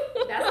dance.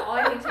 That's all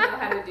I need to know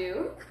how to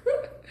do.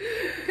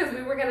 Because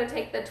we were going to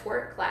take the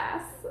twerk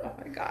class. Oh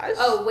my gosh.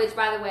 Oh, which,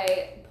 by the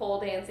way, pole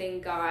dancing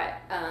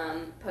got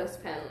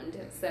postponed.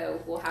 So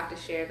we'll have to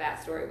share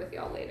that story with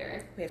y'all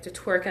later. We have to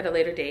twerk at a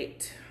later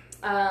date.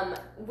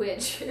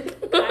 Which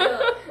kind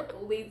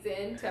of leads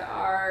into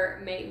our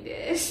main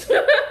dish.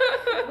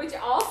 Which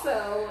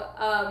also...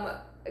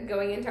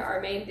 going into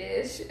our main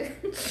dish,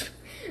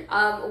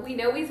 we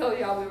know we told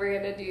y'all we were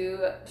going to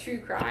do true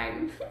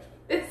crime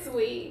this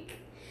week,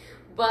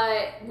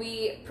 but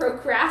we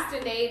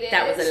procrastinated.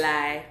 That was a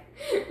lie.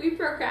 We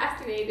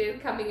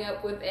procrastinated coming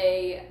up with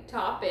a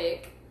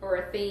topic or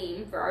a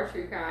theme for our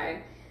true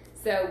crime,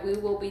 so we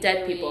will be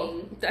Dead doing...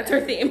 people. That's our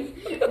theme.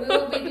 We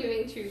will be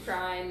doing true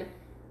crime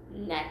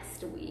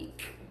next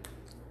week.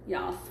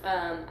 Yes.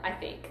 I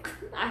think.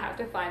 I have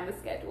to find the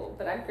schedule,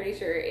 but I'm pretty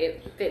sure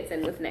it fits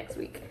in with next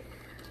week.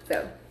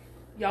 So,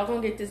 y'all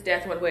gonna get this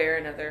death one way or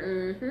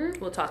another. Mm-hmm.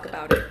 We'll talk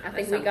about it. I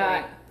think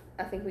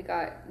we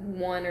got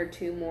one or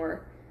two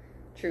more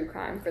true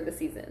crime for the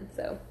season.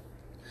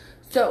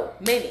 So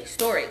many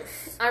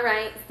stories. All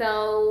right.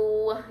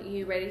 So,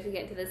 you ready to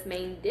get into this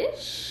main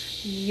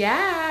dish?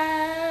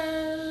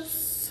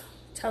 Yes.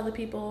 Tell the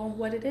people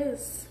what it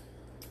is.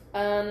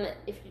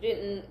 If you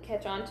didn't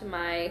catch on to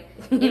my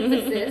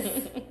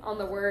emphasis on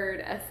the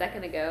word a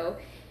second ago.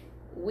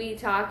 We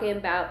talking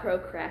about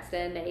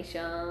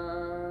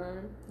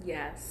procrastination.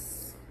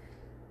 Yes.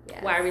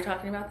 Yes. Why are we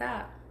talking about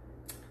that?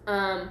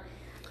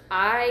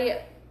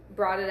 I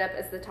brought it up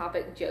as the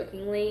topic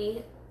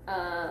jokingly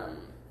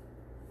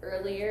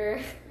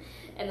earlier,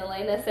 and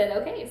Elena said,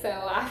 okay, so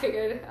I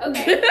figured,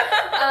 okay.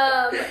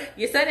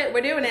 You said it, we're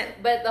doing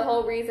it. But the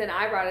whole reason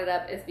I brought it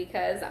up is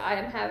because I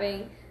am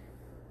having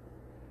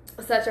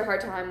such a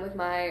hard time with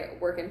my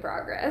work in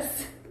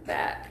progress.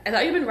 That I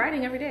thought you've been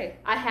writing every day.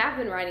 I have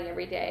been writing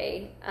every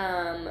day,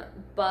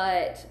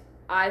 but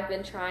I've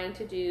been trying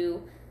to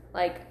do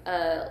like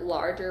a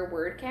larger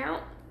word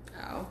count.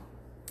 Oh.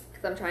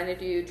 Because I'm trying to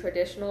do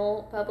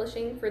traditional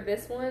publishing for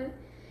this one,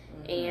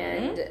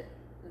 and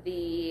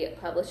the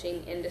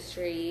publishing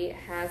industry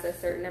has a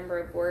certain number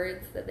of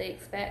words that they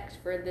expect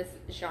for this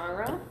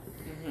genre,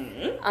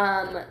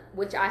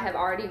 which I have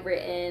already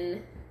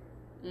written.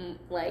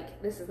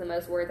 Like, this is the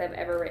most words I've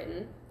ever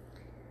written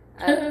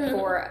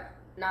for,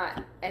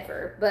 not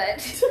ever, but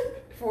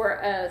for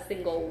a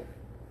single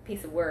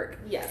piece of work.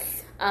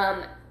 Yes.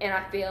 And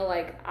I feel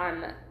like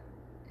I'm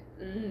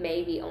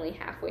maybe only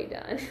halfway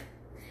done.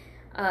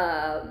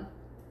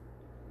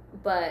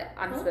 But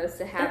I'm supposed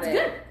to have it.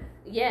 Good.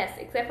 Yes,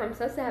 except for I'm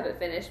supposed to have it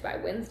finished by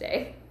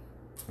Wednesday.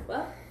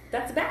 Well,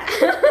 that's bad.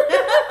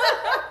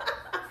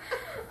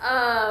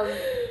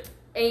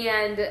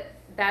 And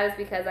that is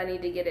because I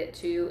need to get it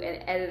to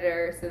an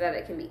editor so that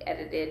it can be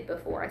edited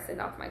before I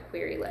send off my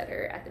query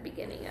letter at the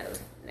beginning of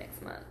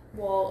next month.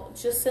 Well,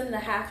 just send the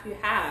half you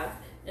have,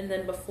 and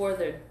then before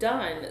they're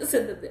done,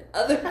 send them the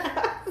other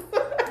half.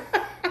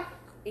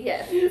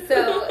 Yes.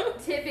 So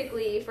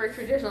typically for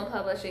traditional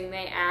publishing,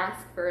 they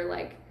ask for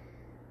like,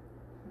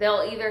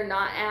 they'll either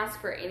not ask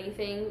for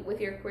anything with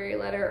your query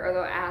letter, or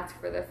they'll ask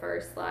for the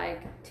first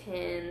like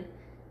 10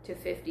 to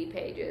 50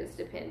 pages,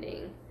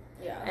 depending.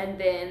 Yeah. And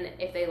then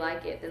if they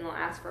like it, then they'll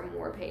ask for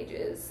more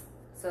pages.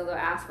 So they'll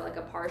ask for like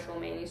a partial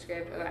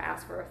manuscript, or they'll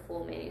ask for a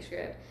full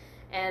manuscript.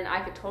 And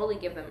I could totally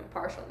give them a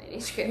partial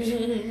manuscript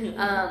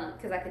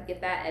because I could get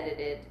that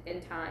edited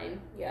in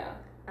time. Yeah.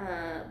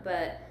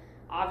 But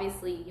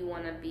obviously you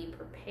want to be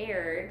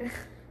prepared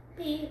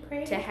to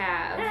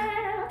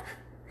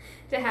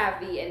to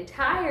have the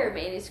entire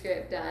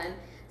manuscript done.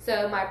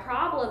 So my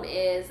problem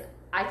is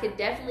I could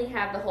definitely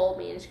have the whole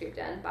manuscript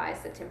done by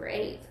September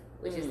 8th,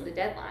 which is the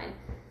deadline.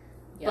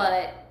 Yeah.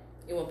 But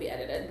it won't be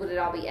edited. would it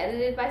all be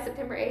edited by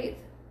September 8th?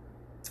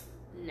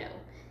 No.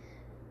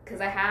 Because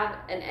I have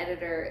an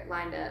editor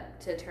lined up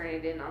to turn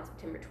it in on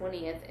September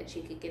 20th, and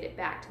she could get it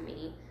back to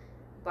me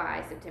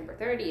by September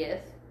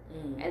 30th.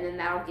 And then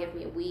that'll give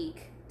me a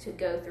week to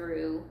go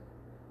through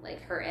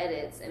like her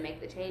edits and make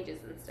the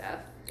changes and stuff.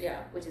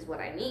 Yeah. Which is what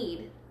I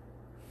need.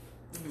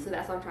 So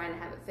that's why I'm trying to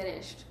have it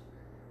finished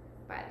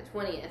by the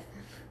 20th.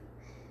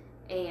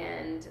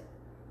 And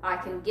I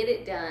can get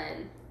it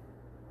done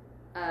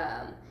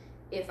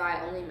if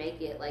I only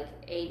make it like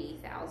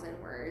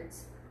 80,000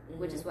 words,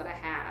 which is what I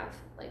have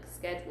like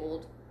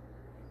scheduled.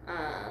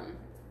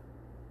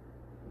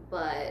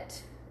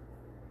 But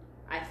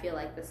I feel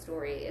like the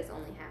story is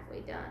only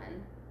halfway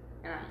done,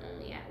 and I'm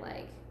only at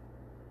like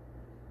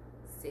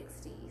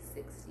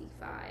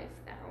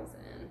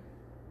 65,000.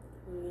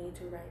 We need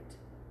to write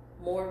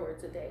more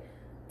words a day.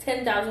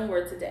 10,000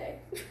 words a day.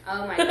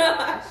 Oh my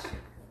gosh.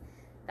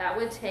 That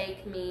would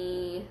take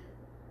me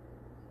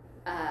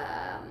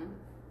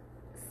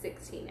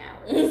 16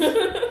 hours.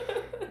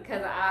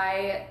 Because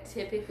I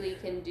typically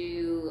can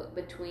do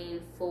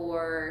between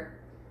 4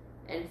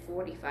 and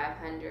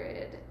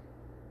 4,500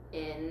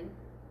 in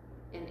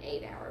an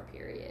 8-hour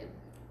period.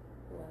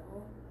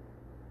 Well,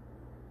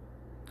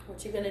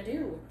 what you gonna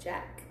do,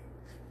 Jack?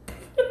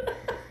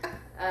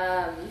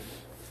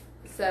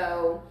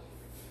 So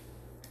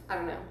I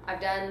don't know.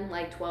 I've done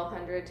like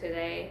 1,200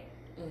 today.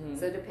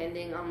 So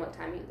depending on what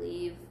time you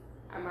leave,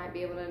 I might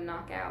be able to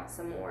knock out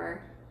some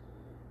more.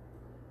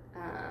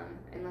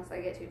 Unless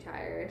I get too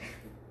tired.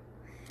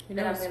 You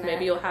know,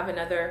 maybe you'll have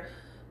another,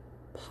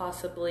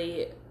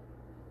 possibly,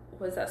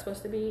 what is that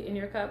supposed to be in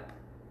your cup?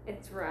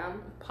 It's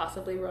rum.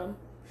 Possibly rum.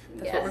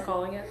 That's Yes. what we're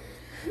calling it.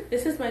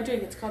 This is my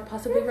drink. It's called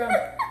possibly rum.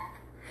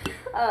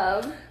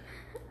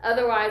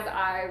 Otherwise,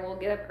 I will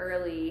get up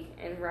early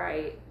and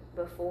write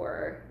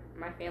before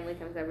my family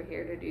comes over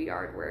here to do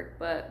yard work,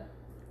 but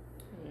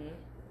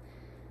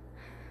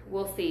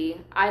we'll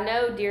see. I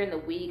know during the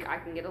week I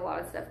can get a lot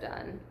of stuff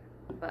done,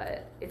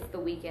 but it's the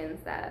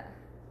weekends that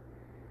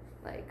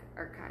like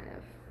are kind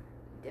of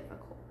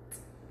difficult.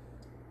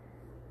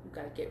 You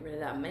gotta get rid of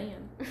that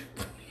man.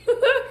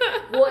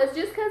 Well, it's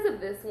just because of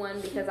this one,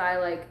 because I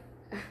like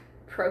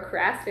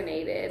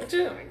procrastinated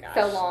Oh my gosh.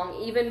 so long,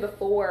 even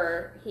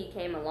before he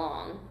came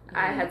along.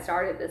 I had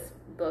started this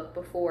book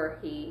before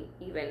he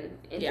even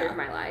entered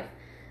my life.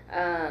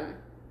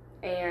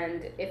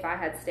 And if I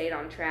had stayed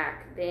on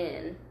track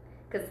then,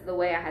 because the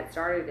way I had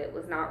started it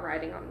was not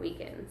writing on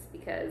weekends,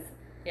 because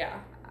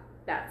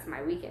that's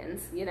my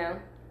weekends, you know?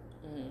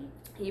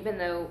 Even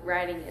though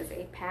writing is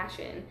a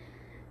passion,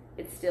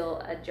 it's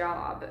still a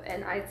job,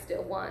 and I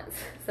still want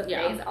some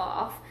days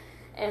off.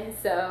 And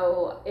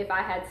so if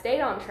I had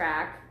stayed on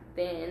track,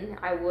 then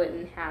I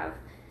wouldn't have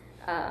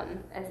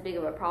as big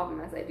of a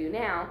problem as I do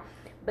now.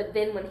 But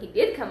then when he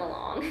did come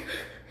along,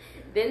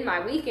 then my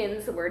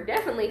weekends were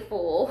definitely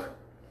full.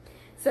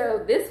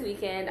 So this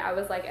weekend, I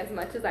was like, as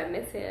much as I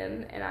miss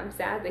him and I'm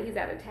sad that he's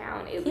out of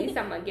town, at least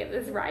I'm going to get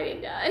this writing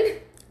done.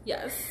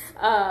 Yes.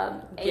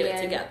 Get it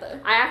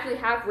together. I actually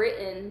have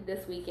written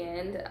this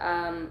weekend.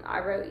 I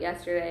wrote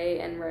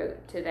yesterday and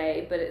wrote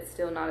today, but it's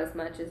still not as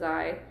much as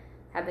I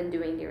have been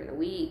doing during the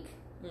week.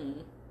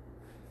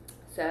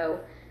 So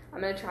I'm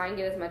going to try and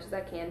get as much as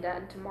I can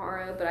done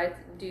tomorrow, but I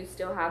do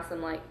still have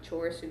some like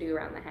chores to do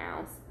around the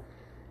house.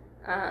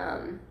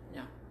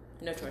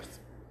 No chores.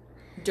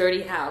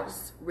 Dirty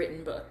House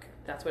written book.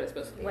 That's what it's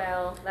supposed to be.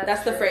 Well,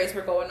 That's the true. phrase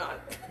we're going on.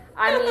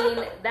 I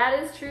mean, that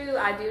is true.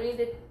 I do need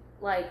to,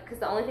 like, because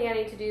the only thing I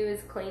need to do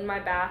is clean my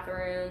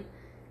bathroom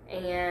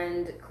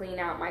and clean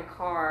out my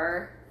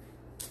car.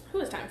 Who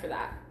has time for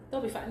that?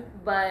 They'll be fun.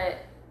 But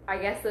I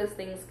guess those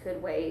things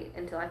could wait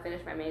until I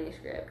finish my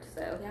manuscript,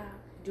 so. Yeah.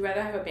 Would you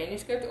rather have a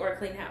manuscript or a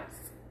clean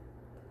house?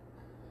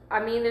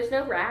 I mean, there's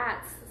no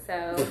rats,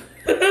 so.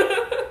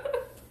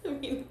 I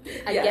mean,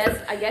 I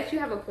guess you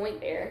have a point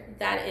there.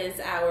 That is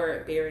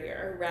our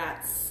barrier.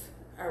 Rats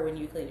are when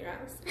you clean your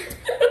house.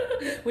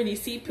 When you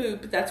see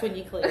poop, that's when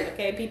you clean,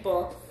 okay,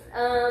 people?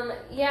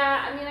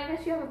 Yeah, I mean, I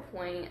guess you have a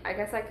point. I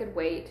guess I could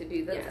wait to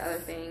do those Yes. other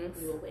things.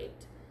 We will wait.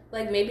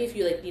 Like, maybe if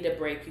you, like, need a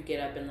break, you get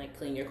up and, like,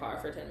 clean your car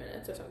for 10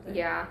 minutes or something.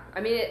 Yeah. I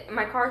mean,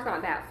 my car's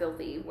not that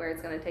filthy where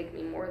it's going to take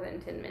me more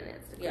than 10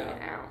 minutes to clean Yeah.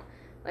 it out.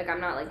 Like,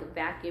 I'm not, like,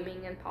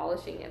 vacuuming and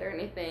polishing it or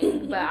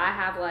anything. But I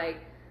have,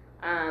 like,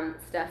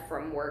 stuff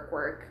from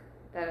work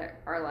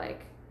that are,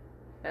 like,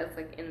 that's,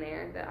 like, in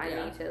there that I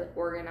need to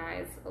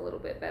organize a little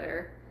bit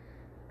better.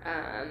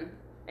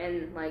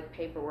 And, like,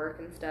 paperwork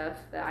and stuff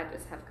that I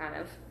just have kind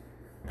of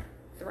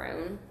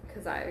thrown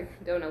because I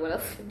don't know what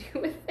else to do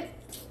with it.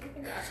 Oh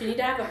my gosh, you need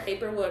to have a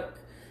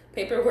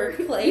paperwork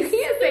You place.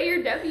 can't say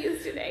your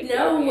W's today.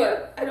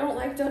 No, I don't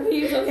like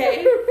W's,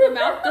 okay? The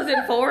mouth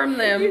doesn't form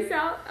them. You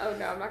sound. Oh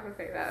no, I'm not gonna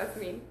say that. That's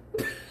mean.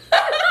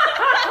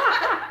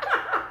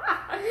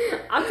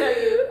 I'll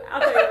tell you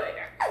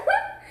later.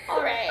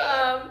 All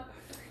right.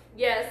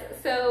 Yes.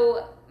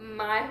 So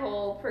my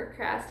whole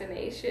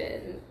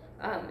procrastination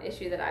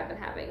issue that I've been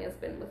having has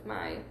been with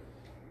my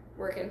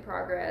work in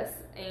progress,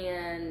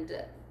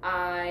 and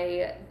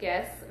I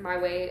guess my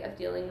way of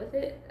dealing with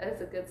it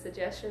is a good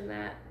suggestion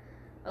that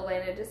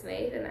Elena just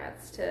made, and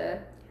that's to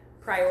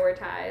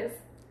prioritize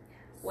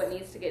what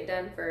needs to get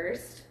done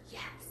first.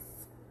 Yes.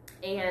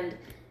 And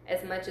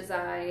as much as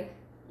I,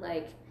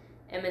 like,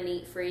 am a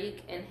neat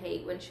freak and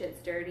hate when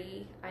shit's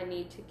dirty, I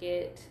need to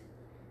get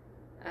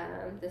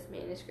this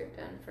manuscript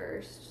done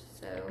first.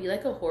 So Be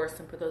like a horse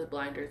and put those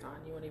blinders on.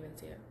 You won't even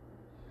see it.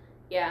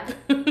 yeah,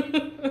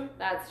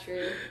 that's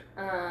true.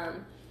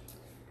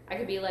 I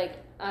could be like,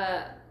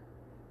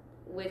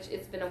 which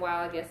it's been a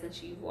while, I guess,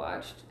 since you've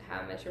watched How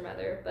I Met Your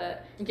Mother,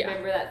 but Yeah.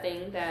 remember that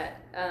thing that,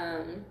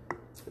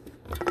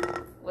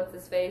 what's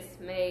his face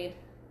made,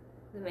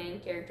 the main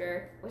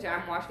character, which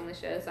I'm watching the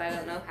show, so I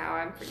don't know how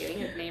I'm forgetting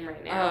his name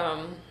right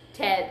now.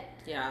 Ted.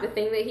 Yeah. The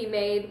thing that he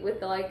made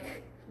with the,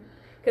 like,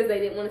 because they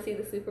didn't want to see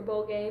the Super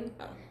Bowl game.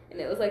 Oh. And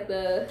it was like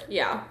the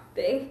Yeah.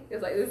 thing. It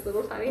was like this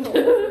little tiny hole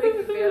so they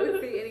could barely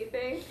see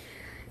anything.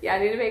 Yeah, I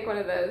need to make one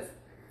of those.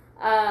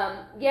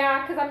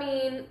 Yeah, because I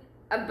mean,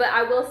 but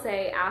I will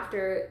say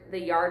after the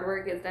yard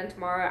work is done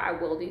tomorrow, I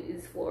will do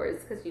these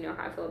floors because you know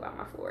how I feel about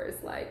my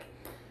floors. Like,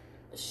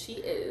 She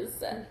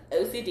is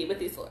OCD with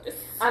these floors.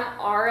 I'm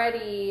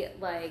already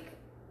like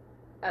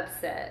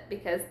upset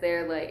because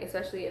they're like,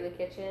 especially in the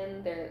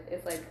kitchen,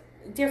 it's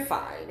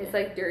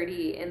like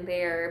dirty in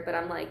there, but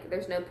I'm like,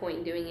 there's no point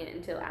in doing it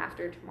until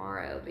after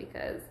tomorrow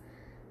because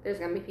there's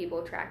gonna be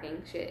people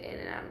tracking shit in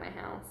and out of my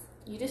house.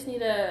 You just need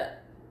to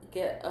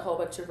get a whole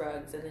bunch of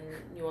rugs and then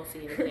you won't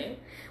see anything.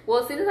 Well,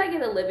 as soon as I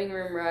get a living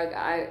room rug,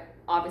 I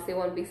obviously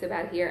won't be so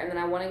bad here, and then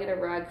I want to get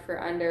a rug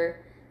for under,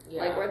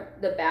 like where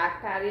the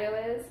back patio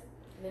is.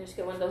 And then just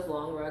get one of those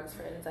long rugs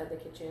for inside the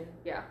kitchen.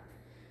 Yeah,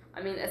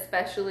 I mean,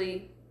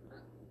 especially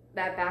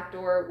that back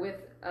door with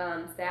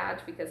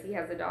Sag because he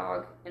has a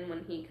dog, and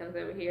when he comes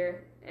over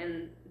here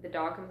and the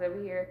dog comes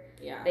over here,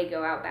 Yeah. they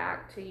go out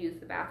back to use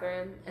the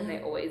bathroom, and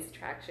they always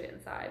track shit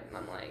inside, and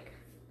I'm like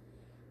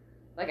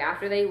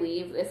after they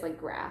leave, it's like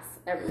grass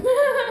everywhere.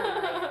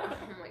 Oh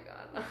my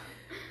god,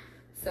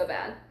 so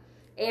bad.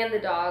 And the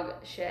dog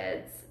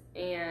sheds,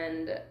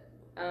 and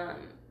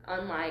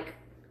unlike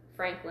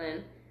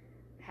Franklin,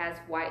 has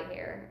white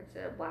hair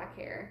instead of black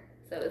hair,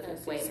 so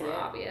it's way more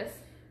obvious.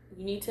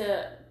 You need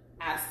to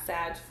ask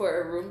Sag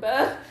for a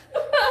Roomba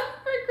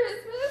for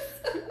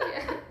Christmas.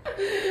 Yeah.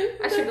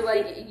 I should be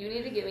like, you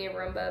need to get me a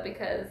Roomba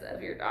because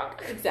of your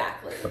dog.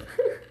 Exactly.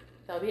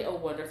 That would be a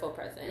wonderful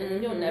present.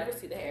 And you'll never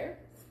see the hair.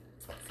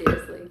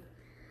 Seriously.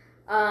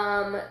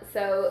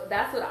 So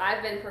that's what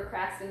I've been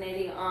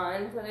procrastinating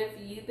on. What have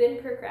you been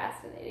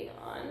procrastinating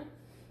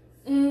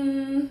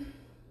on?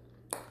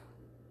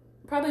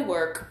 Probably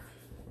work.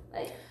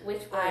 Like,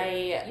 which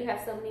work? You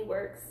have so many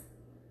works.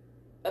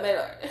 Oh my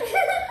lord.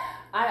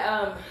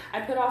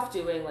 I put off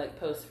doing like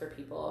posts for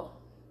people.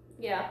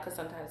 Yeah. Because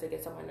sometimes it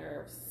gets on my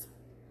nerves.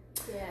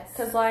 Yes.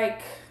 Because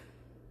like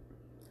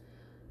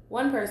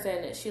one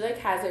person, she like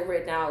has it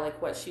written out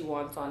like what she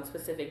wants on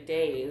specific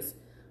days,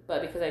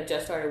 but because I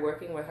just started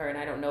working with her and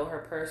I don't know her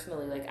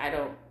personally, like I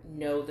don't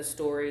know the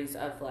stories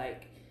of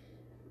like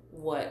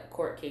what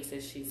court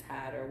cases she's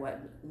had or what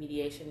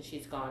mediation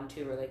she's gone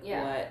to or like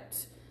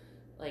what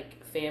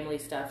like family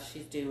stuff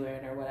she's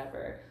doing or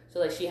whatever. So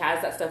like she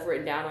has that stuff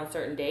written down on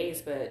certain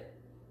days, but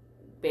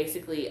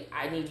basically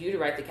I need you to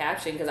write the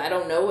caption because I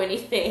don't know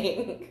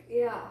anything.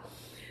 Yeah.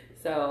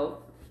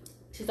 So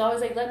she's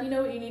always like, let me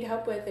know what you need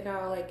help with, and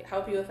I'll like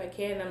help you if I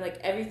can. And I'm like,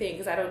 everything,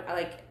 because I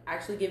like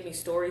actually give me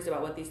stories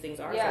about what these things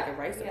are, so I can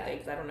write some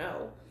things. I don't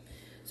know.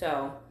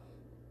 So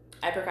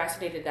I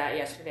procrastinated that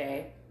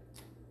yesterday,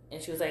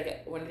 and she was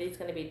like, when are these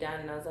going to be done?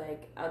 And I was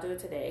like, I'll do it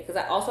today. Because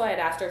I had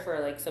asked her for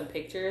like some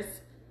pictures,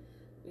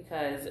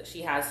 because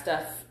she has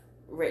stuff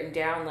written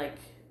down, like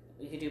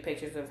we could do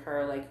pictures of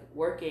her like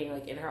working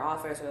like in her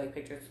office, or like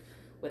pictures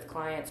with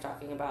clients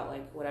talking about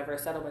like whatever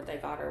settlement they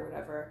got or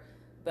whatever.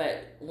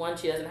 But one,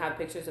 she doesn't have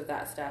pictures of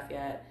that stuff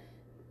yet,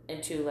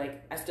 and two,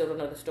 like I still don't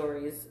know the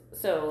stories,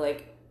 so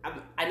like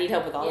I need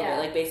help with all of it.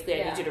 Like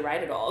basically I need you to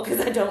write it all, because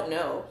I don't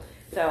know.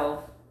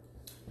 So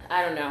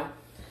I don't know.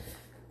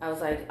 I was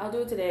like, I'll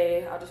do it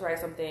today. I'll just write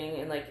something.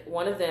 And like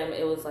one of them,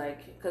 it was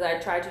like, because I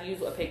tried to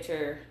use a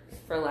picture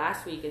for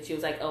last week, and she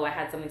was like, oh, I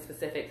had something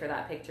specific for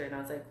that picture. And I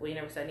was like, well, you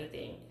never said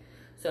anything.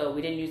 So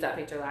we didn't use that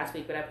picture last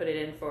week, but I put it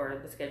in for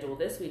the schedule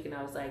this week. And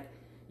I was like,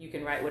 you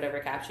can write whatever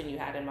caption you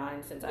had in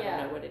mind, since I don't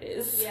know what it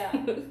is. Yeah.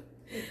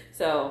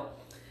 So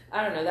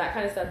I don't know. That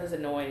kind of stuff is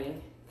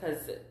annoying,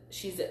 because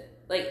she's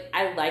like,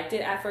 I liked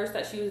it at first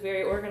that she was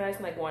very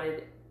organized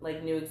and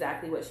like knew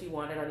exactly what she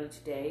wanted on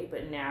each day.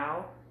 But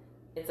now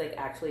it's like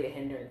actually a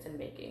hindrance in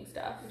making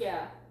stuff.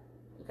 Yeah.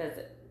 Because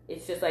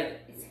it's just like,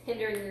 It's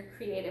hindering your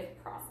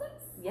creative process.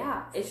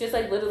 yeah, it's just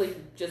like literally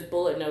just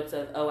bullet notes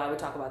of, oh, I would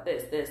talk about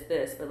this,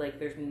 but like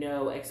there's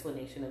no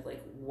explanation of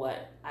like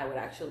what I would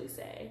actually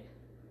say.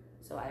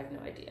 So I have no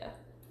idea.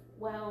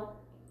 Well,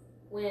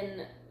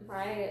 when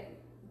my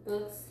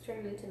books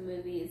turn into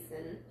movies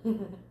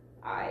and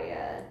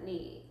I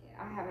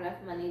have enough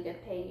money to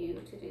pay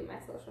you to do my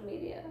social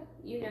media,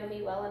 you know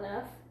me well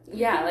enough.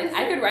 Yeah, like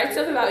I could write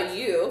stuff about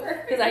you,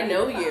 because I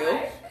know you.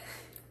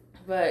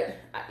 But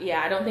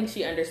yeah, I don't think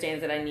she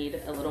understands that I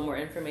need a little more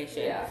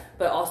information. Yeah.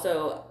 But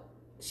also,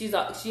 she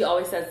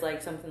always says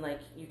like something like,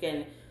 you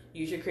can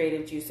use your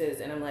creative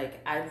juices, and I'm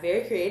like, I'm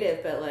very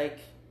creative, but like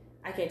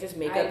I can't just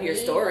make up your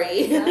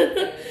story.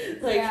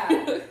 Like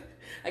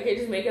I can't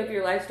just make up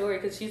your life story,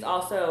 because she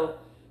also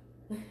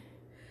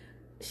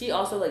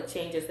like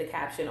changes the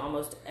caption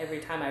almost every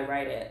time I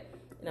write it,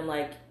 and I'm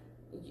like,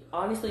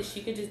 honestly,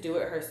 she could just do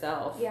it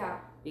herself. Yeah.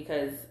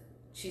 Because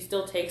she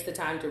still takes the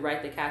time to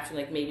write the caption.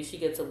 Like maybe she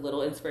gets a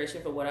little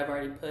inspiration from what I've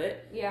already put.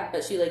 Yeah.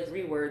 But she like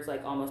rewords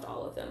like almost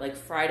all of them. Like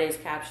Friday's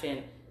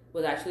caption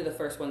was actually the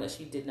first one that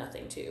she did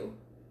nothing to.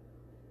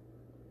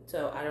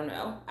 So I don't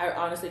know. I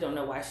honestly don't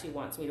know why she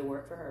wants me to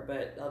work for her,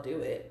 but I'll do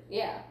it.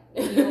 Yeah.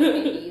 If you don't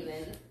pay me,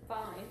 then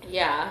fine.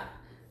 Yeah.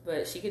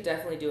 But she could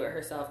definitely do it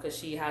herself, because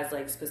she has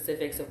like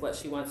specifics of what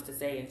she wants to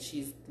say, and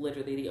she's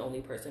literally the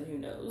only person who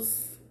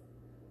knows.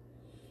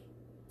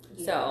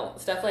 Yeah. So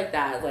stuff like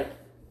that, like,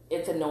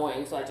 it's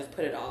annoying, so I just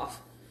put it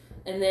off.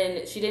 And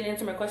then she didn't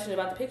answer my question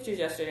about the pictures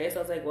yesterday, so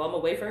I was like, well, I'm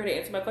gonna wait for her to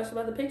answer my question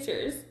about the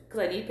pictures, because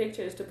I need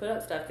pictures to put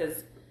up stuff,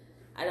 because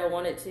I don't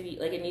want it to be,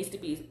 like, it needs to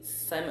be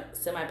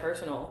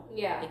semi-personal.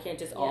 Yeah. It can't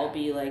just all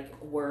be,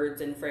 like,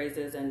 words and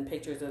phrases and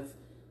pictures of,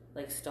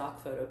 like,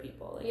 stock photo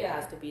people. Like, it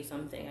has to be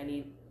something. I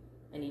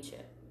need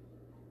shit.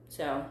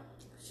 So,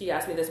 she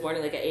asked me this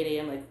morning, like, at 8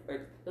 a.m., like, I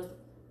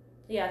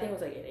think it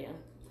was, like, 8 a.m.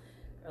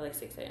 Or, like,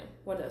 6 a.m.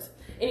 One of those.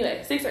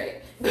 Anyway, 6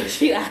 or 8.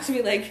 She asked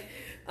me, like,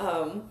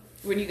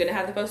 when are you going to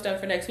have the post done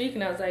for next week?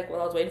 And I was like,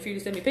 well, I was waiting for you to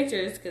send me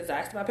pictures, because I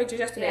asked about pictures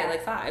yesterday at,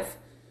 like, 5.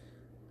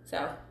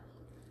 So...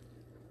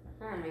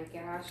 Oh my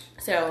gosh.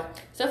 So,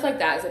 stuff like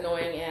that is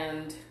annoying,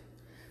 and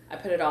I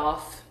put it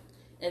off.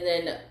 And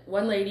then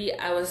one lady,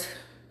 I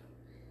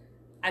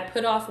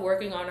put off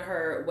working on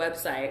her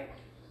website,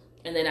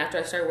 and then after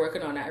I started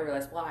working on it, I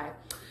realized why.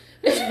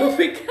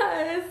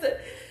 Because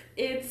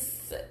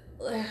it's,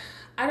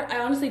 I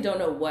honestly don't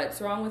know what's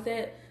wrong with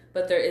it,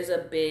 but there is a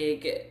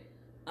big,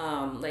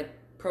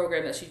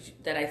 program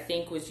that I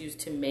think was used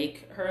to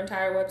make her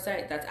entire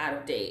website that's out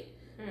of date.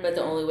 Mm-hmm. But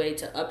the only way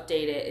to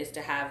update it is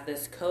to have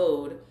this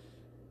code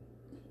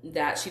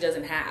that she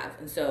doesn't have.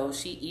 And so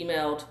she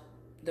emailed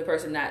the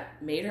person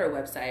that made her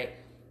website,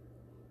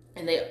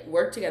 and they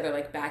worked together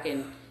like back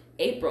in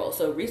April,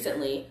 so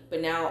recently,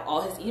 but now all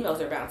his emails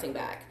are bouncing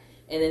back.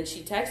 And then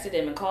she texted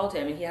him and called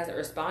him, and he hasn't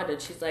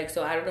responded. She's like,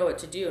 so I don't know what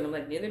to do. And I'm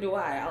like, neither do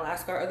I. I'll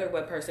ask our other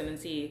web person and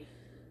see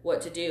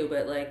what to do.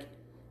 But like,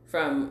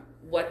 from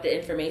what the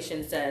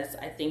information says,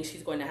 I think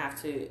she's going to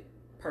have to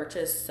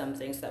purchase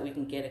something so that we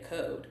can get a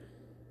code,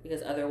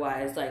 because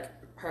otherwise, like,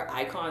 her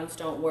icons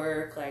don't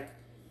work. Like,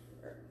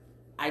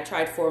 I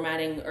tried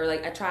formatting, or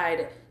like I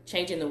tried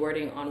changing the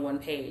wording on one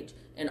page,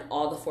 and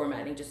all the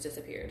formatting just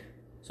disappeared.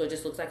 So it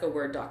just looks like a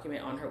Word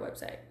document on her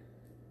website.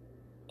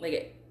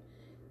 Like,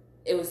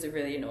 it was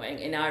really annoying.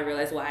 And now I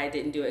realize why I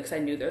didn't do it, because I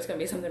knew there was going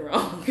to be something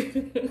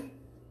wrong.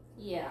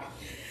 Yeah.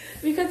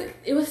 Because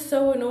it was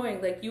so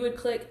annoying. Like, you would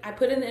click, I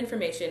put in the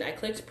information, I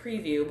clicked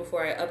preview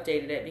before I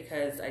updated it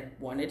because I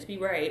wanted it to be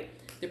right.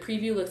 The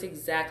preview looks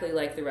exactly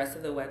like the rest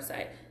of the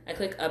website. I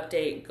click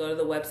update, go to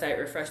the website,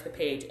 refresh the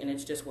page, and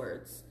it's just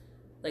words.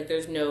 Like,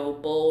 there's no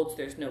bolds,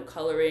 there's no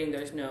coloring,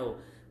 there's no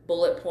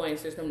bullet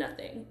points, there's no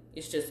nothing.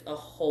 It's just a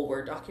whole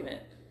Word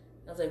document.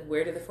 I was like,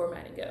 where did the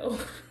formatting go?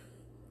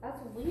 That's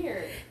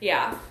weird.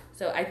 Yeah.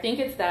 So I think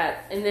it's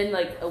that, and then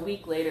like a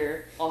week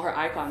later, all her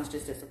icons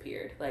just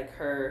disappeared. Like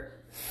her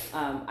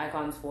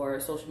icons for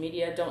social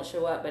media don't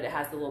show up, but it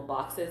has the little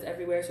boxes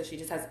everywhere. So she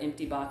just has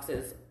empty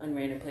boxes on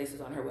random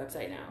places on her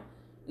website now.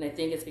 And I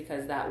think it's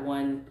because that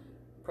one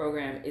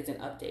program isn't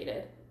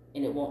updated,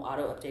 and it won't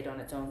auto update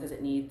on its own because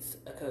it needs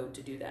a code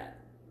to do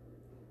that.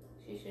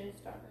 She should have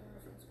started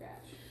her from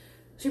scratch.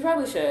 She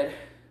probably should,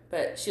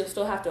 but she'll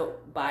still have to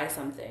buy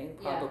something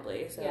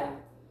probably. Yeah. So Yeah.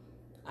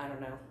 I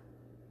don't know.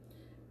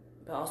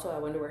 But also, I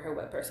wonder where her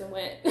web person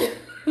went.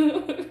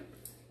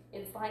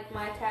 It's like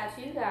my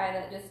tattoo guy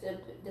that just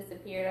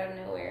disappeared out of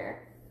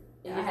nowhere.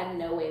 And I had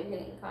no way of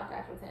getting in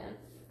contact with him.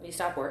 You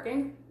stopped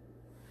working?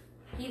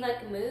 He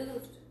like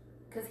moved,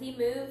 because he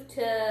moved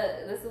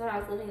to, this is when I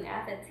was living in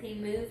Athens, he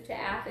moved to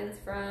Athens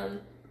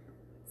from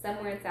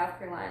somewhere in South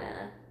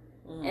Carolina.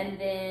 And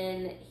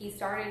then he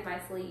started my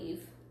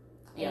sleeve.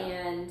 Yeah.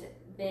 And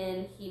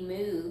then he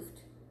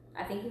moved,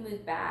 I think he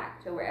moved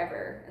back to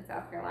wherever in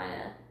South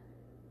Carolina,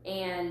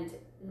 and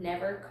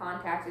never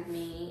contacted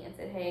me and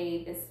said,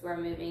 hey, this is where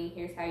I'm moving,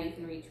 here's how you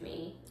can reach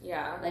me.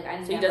 Yeah. Like,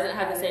 I so he doesn't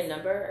have the same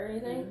number or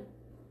anything?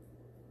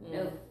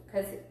 No,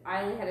 because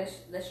I only had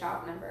the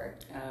shop number.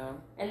 Oh.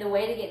 And the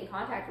way to get in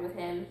contact with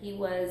him, he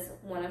was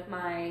one of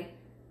my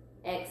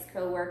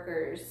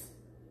ex-coworkers'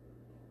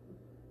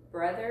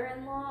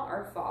 brother-in-law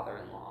or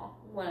father-in-law.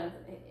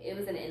 It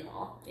was an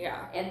in-law.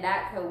 Yeah. And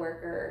that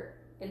coworker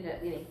ended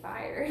up getting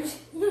fired.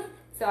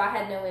 So I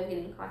had no way of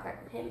getting in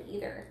contact with him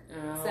either.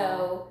 Oh.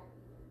 So,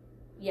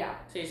 yeah.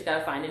 So you just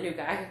gotta find a new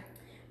guy.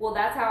 Well,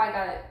 that's how I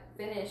got it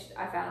finished.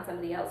 I found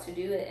somebody else to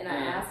do it, and I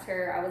asked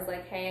her, I was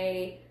like,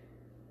 hey,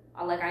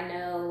 I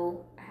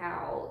know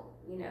how,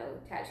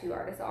 tattoo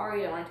artists are.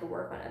 You don't like to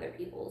work on other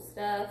people's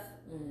stuff,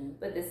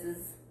 but this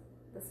is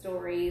the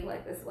story.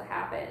 Like, this is what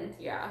happened.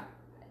 Yeah.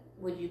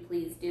 Would you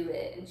please do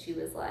it? And she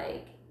was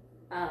like,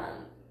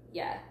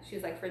 yeah. She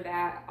was like, for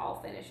that,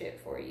 I'll finish it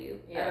for you.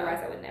 Yeah.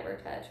 Otherwise, I would never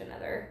touch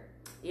another.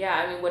 Yeah,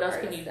 I mean, what else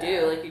can you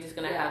do? Like, you're just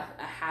gonna Yeah. have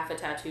half a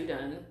tattoo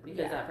done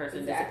because that person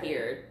exactly.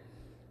 disappeared.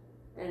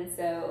 And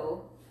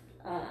so,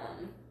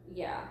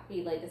 yeah,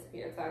 he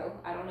disappeared. So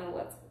I don't know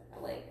what's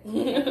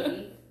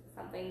maybe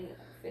something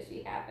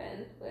fishy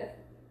happened with.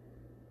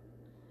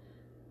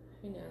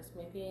 Who knows?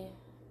 Maybe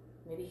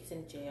he's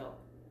in jail.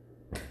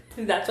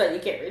 That's why you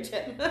can't reach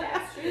him.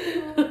 That's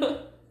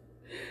true.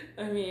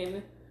 I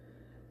mean,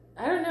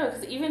 I don't know,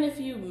 because even if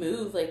you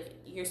move,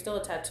 you're still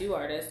a tattoo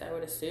artist, I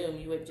would assume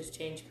you would just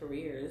change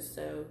careers,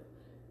 so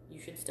you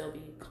should still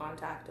be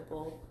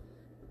contactable.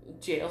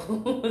 Jail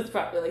was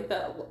probably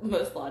the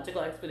most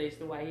logical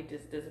explanation why he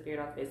just disappeared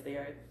off the face of the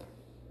earth.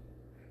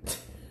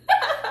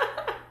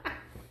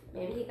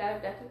 Maybe he got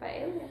abducted by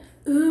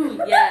aliens.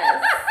 Ooh,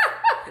 yes.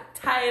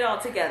 Tie it all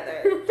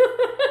together.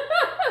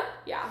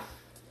 Yeah.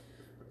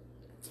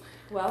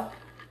 Well.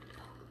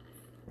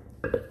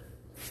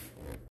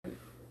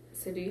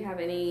 So do you have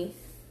any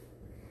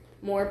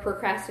more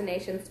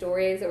procrastination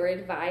stories or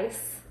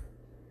advice?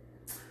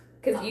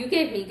 Because you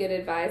gave me good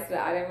advice, but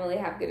I didn't really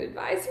have good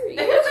advice for you.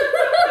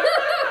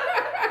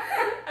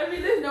 I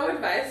mean, there's no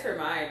advice for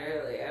mine,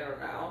 really. I don't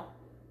know.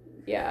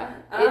 Yeah.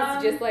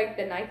 It's just like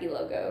the Nike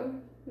logo.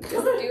 Just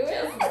do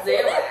it. Just do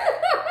it.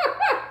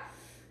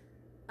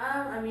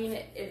 I mean,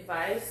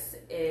 advice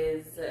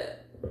is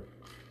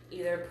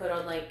either put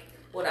on,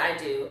 what I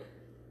do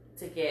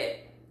to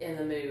get in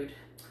the mood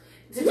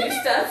to do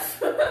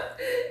stuff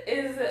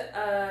is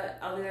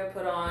I'll either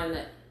put on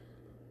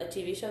a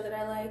TV show that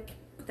I like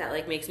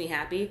that makes me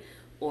happy,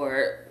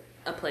 or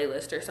a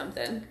playlist or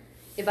something.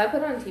 If I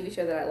put on a TV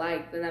show that I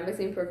like, then that makes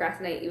me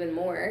procrastinate even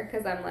more,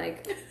 because I'm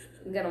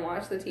gonna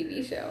watch the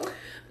TV show.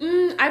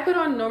 I put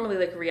on normally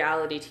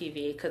reality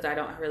TV because I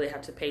don't really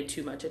have to pay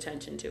too much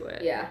attention to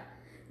it. Yeah.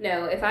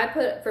 No, if I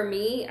put, for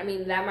me, I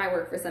mean, that might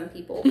work for some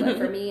people, but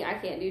for me, I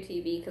can't do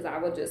TV because I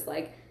will just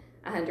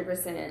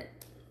 100%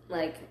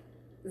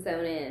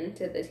 zone in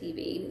to the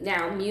TV.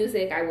 Now,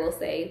 music, I will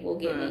say, will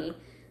get me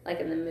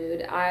in the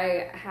mood.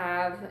 I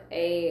have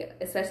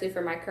especially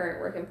for my current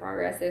work in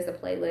progress, there's a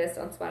playlist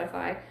on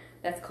Spotify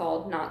that's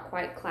called Not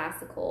Quite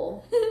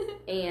Classical,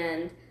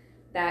 and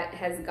that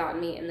has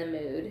gotten me in the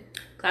mood.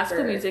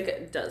 Classical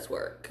music does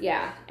work.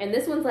 Yeah, and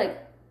this one's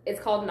it's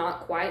called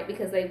Not Quite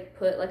because they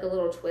put a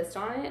little twist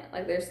on it.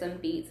 There's some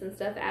beats and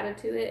stuff added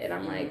to it, and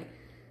I'm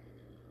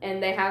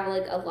and they have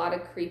a lot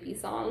of creepy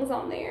songs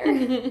on there.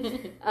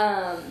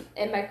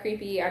 And by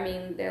creepy, I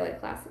mean they're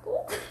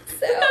classical.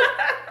 So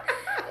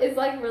it's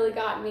really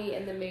got me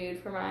in the mood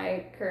for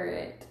my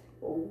current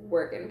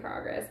work in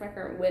progress, my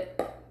current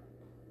whip.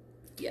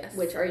 Yes.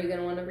 Which, are you going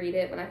to want to read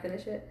it when I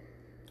finish it?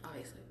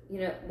 Obviously.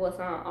 Well, it's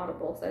not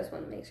Audible, so I just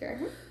want to make sure.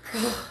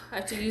 I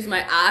have to use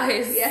my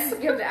eyes. Yes,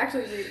 you have to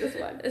actually read this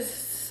one. It's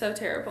so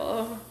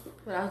terrible,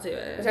 but I'll do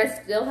it. Which I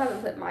still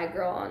haven't put My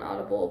Girl on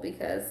Audible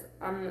because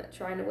I'm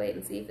trying to wait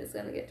and see if it's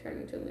going to get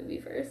turned into a movie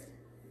first.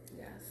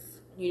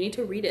 Yes. You need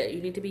to read it.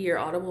 You need to be your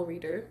Audible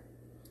reader.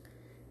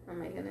 Oh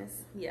my goodness.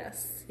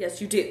 Yes. Yes,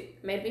 you do.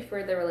 Maybe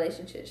for the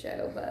relationship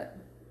show, but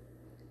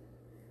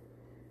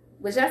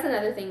which that's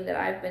another thing that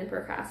I've been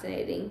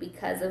procrastinating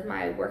because of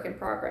my work in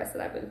progress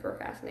that I've been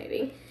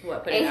procrastinating.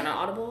 What, putting on an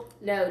Audible?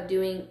 No,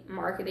 doing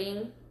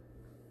marketing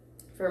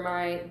for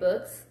my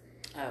books.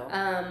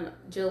 Oh.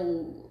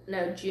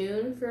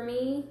 June for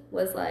me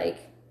was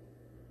like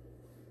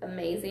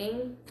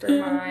amazing for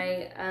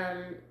my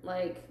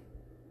like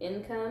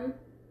income.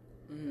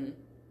 Mm-hmm.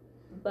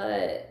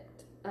 But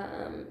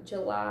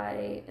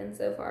July and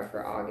so far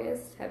for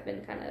August have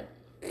been kind of...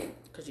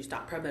 Because you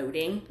stopped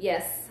promoting.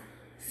 Yes.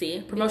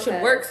 See?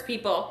 Promotion works,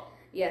 people.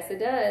 Yes, it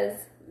does.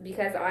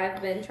 Because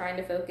I've been trying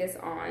to focus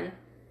on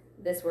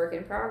this work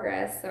in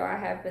progress. So I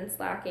have been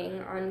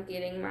slacking on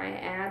getting my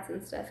ads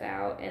and stuff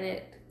out. And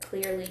it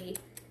clearly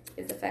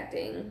is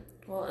affecting.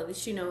 Well, at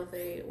least you know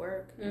they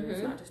work. And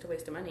it's not just a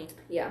waste of money.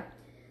 Yeah.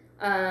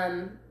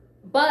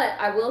 But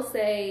I will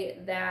say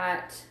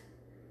that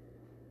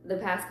the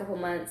past couple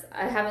months,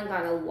 I haven't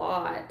gotten a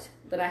lot,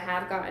 but I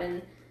have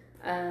gotten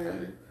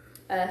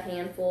a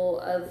handful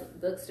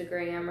of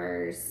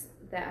Bookstagrammers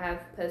that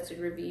have posted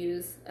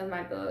reviews of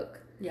my book.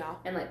 Yeah.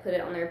 And like put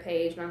it on their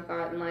page, and I've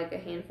gotten like a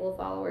handful of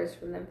followers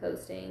from them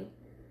posting.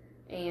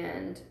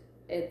 And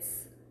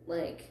it's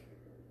like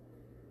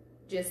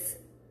just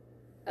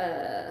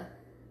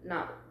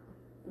not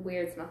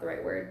weird's not the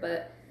right word,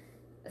 but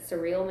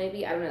surreal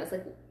maybe. I don't know. It's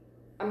like,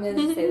 I'm going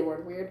to say the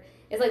word weird.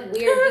 It's like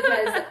weird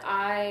because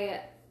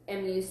I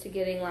am used to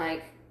getting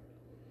like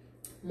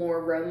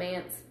more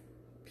romance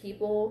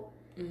people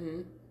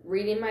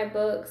reading my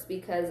books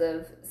because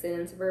of Sin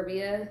in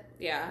Suburbia.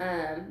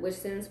 Yeah. Which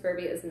Sin in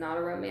Suburbia is not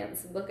a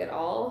romance book at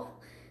all,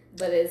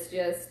 but it's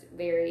just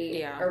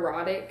very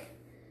erotic,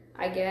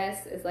 I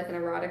guess. It's like an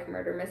erotic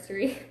murder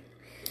mystery.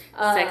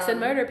 Sex and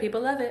murder,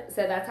 people love it.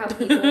 So that's how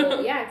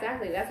people, yeah,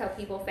 exactly. That's how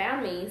people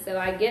found me. So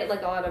I get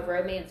like a lot of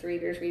romance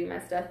readers reading my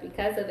stuff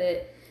because of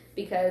it.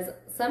 Because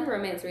some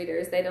romance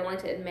readers, they don't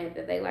like to admit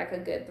that they like a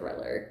good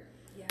thriller.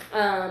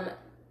 Yeah.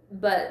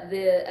 But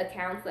the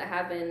accounts that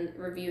have been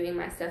reviewing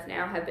my stuff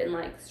now have been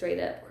like straight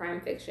up crime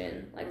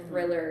fiction, like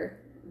thriller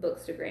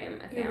Bookstagram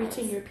accounts. You're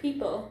reaching your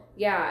people.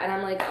 Yeah, and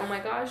I'm like, oh my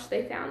gosh,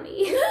 they found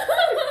me.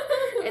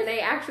 And they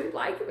actually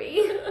like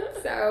me.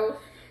 So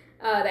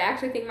they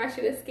actually think my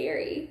shit is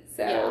scary.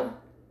 So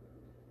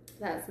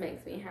that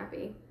makes me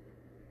happy.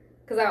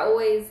 Because I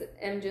always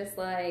am just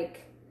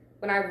like,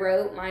 when I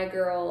wrote My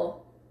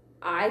Girl,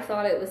 I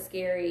thought it was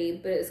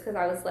scary, but it's because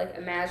I was like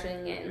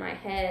imagining it in my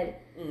head.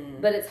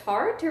 But it's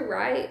hard to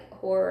write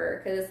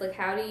horror because it's like,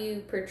 how do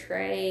you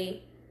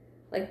portray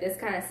like this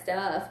kind of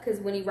stuff?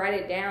 Because when you write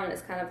it down,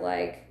 it's kind of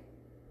like,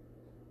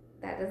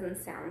 that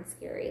doesn't sound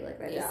scary. Like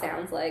that just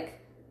sounds like...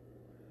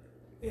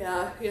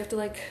 Yeah, you have to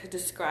like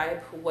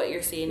describe what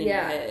you're seeing in your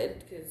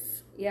head.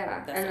 Cause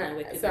that's the only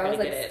way people so I was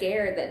like get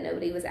scared that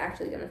nobody was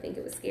actually going to think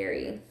it was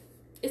scary.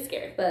 It's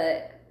scary.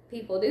 But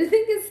people do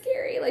think it's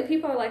scary. Like,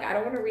 people are like, I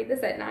don't want to read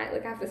this at night.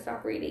 Like, I have to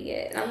stop reading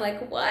it. And I'm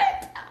like,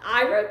 what?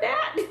 I wrote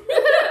that?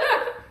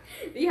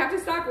 Do you have to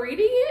stop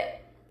reading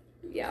it?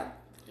 Yeah.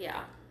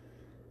 Yeah.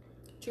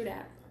 True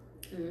that.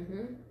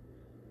 Mm-hmm.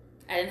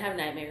 I didn't have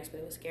nightmares,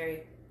 but it was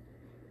scary.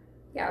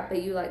 Yeah,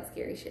 but you like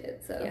scary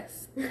shit, so.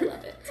 Yes, I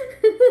love it.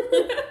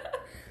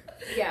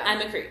 Yeah.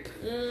 I'm a creep.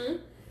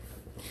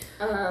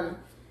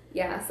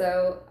 Yeah,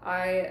 so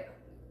I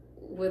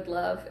would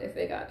love if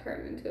it got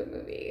turned into a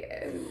movie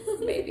and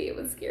maybe it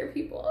would scare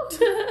people.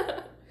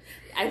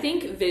 I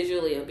think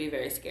visually it would be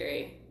very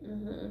scary.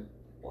 Mm-hmm.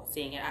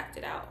 Seeing it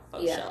acted out.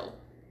 Show.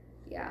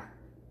 Yeah.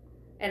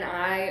 And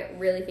I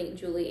really think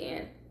Julie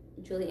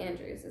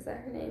Andrews, is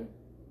that her name?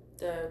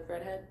 The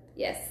redhead?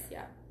 Yes.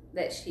 Yeah.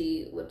 That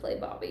she would play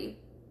Bobby.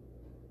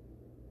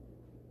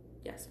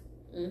 Yes.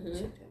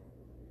 Mm-hmm.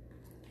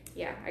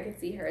 Yeah, I could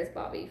see her as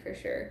Bobby for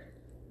sure.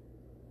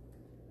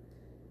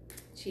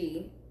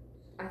 She,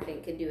 I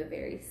think, could do a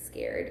very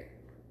scared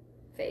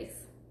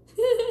face.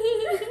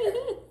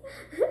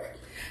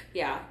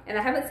 Yeah. And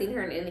I haven't seen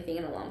her in anything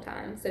in a long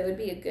time, so it would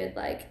be a good,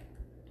 like,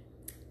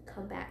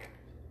 comeback.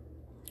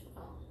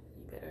 Well,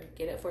 you better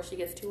get it before she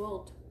gets too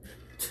old.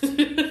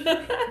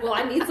 Well,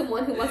 I need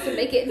someone who wants to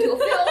make it into a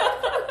film.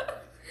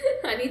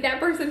 I need that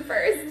person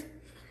first.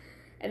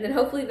 And then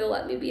hopefully they'll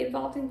let me be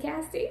involved in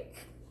casting.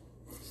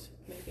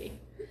 Maybe.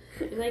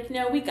 You're like,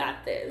 no, we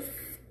got this.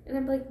 And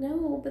I'm like,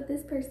 no, but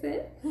this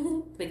person.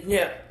 Like,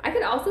 no. I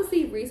could also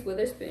see Reese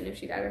Witherspoon if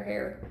she dyed her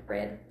hair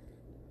red.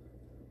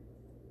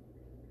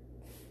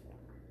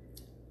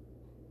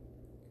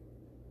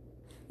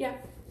 Yeah.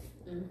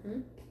 Mm-hmm.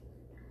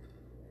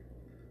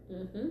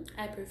 Mm-hmm.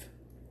 I approve.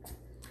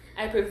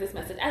 I approve this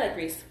message. I like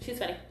Reese. She's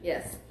funny.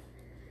 Yes.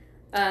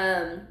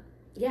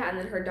 Yeah, and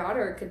then her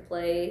daughter could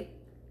play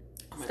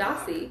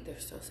Stassi. They're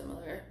so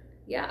similar.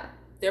 Yeah.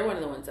 They're one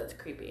of the ones that's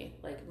creepy.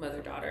 Like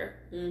mother-daughter.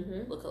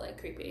 Mm-hmm. Look alike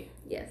creepy.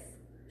 Yes.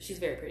 She's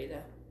very pretty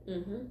though.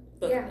 Mm-hmm.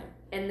 Both yeah. of them.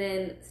 And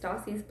then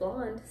Stassi's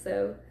blonde,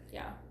 so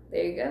yeah.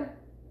 There you go.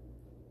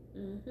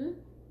 Mm-hmm.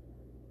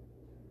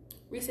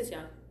 Reese is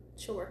young.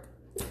 She'll work.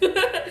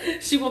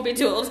 She won't be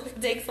too old if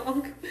it takes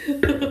long.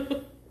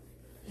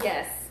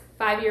 Yes.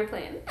 5-year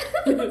plan.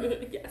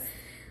 Yes.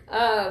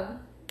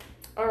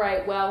 All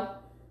right,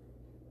 well,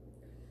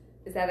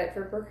 is that it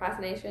for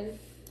procrastination?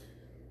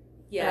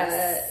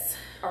 Yes.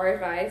 Our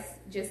advice,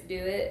 just do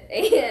it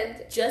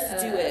and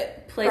just do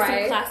it. Play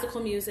some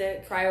classical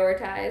music.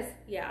 Prioritize.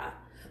 Yeah.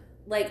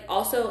 Like,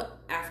 also,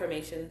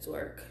 affirmations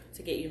work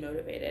to get you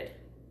motivated.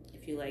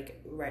 If you,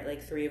 like, write,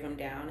 like, 3 of them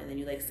down and then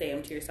you, like, say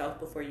them to yourself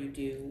before you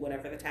do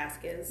whatever the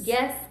task is.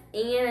 Yes,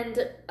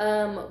 and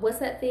what's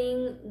that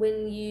thing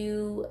when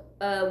you,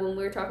 when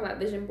we were talking about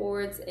vision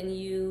boards and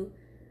you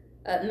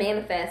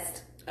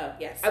manifest? Oh,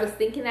 yes. I was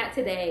thinking that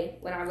today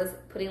when I was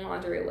putting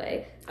laundry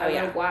away. I don't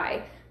know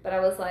why, but I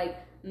was like,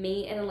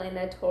 me and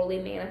Elena totally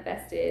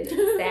manifested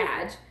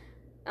Sag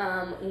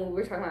when we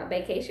were talking about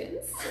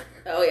vacations.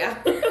 Oh, yeah.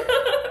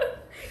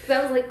 Because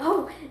I was like,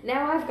 oh,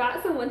 now I've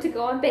got someone to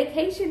go on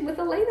vacation with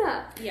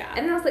Elena. Yeah.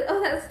 And then I was like,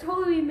 oh, that's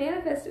totally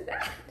manifested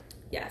that.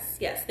 Yes.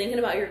 Thinking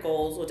about your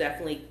goals will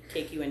definitely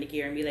kick you into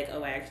gear and be like,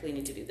 oh, I actually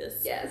need to do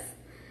this. Yes.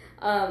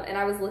 And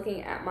I was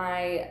looking at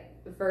my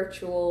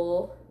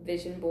virtual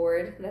vision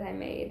board that I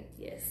made.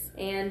 Yes.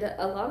 And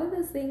a lot of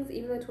those things,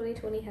 even though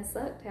 2020 has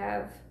sucked,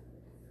 have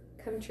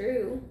come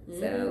true.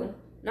 So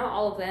not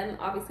all of them.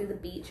 Obviously, the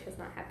beach has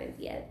not happened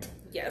yet.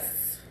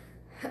 Yes.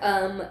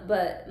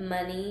 But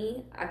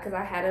money, because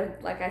I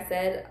had like I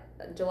said,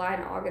 July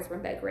and August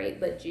weren't that great,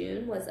 but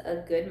June was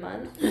a good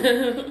month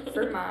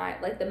for my,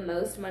 like, the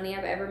most money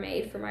I've ever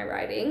made for my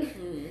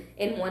writing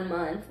in 1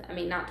 month. I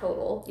mean, not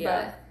total,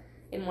 but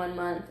in 1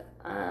 month.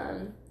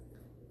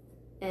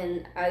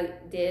 And I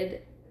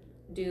did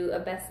do a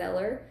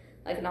bestseller,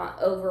 like,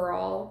 not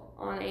overall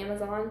on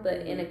Amazon, but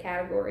in a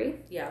category.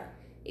 Yeah.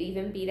 It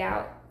even beat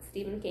out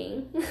Stephen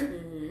King.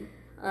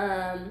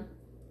 And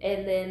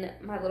then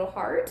My Little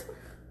Heart.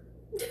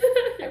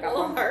 I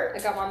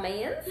got my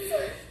man's.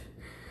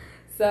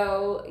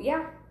 So,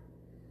 yeah.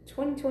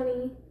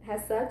 2020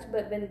 has sucked,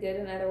 but been good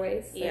in other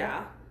ways. So.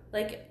 Yeah.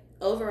 Like,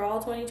 overall,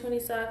 2020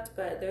 sucked,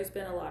 but there's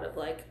been a lot of,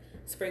 like,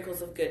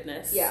 sprinkles of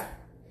goodness. Yeah.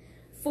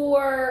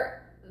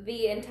 For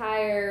the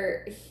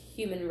entire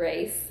human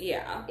race,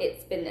 yeah,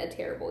 it's been a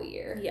terrible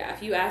year. Yeah,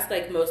 if you ask,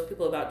 like, most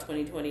people about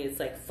 2020, it's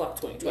like, fuck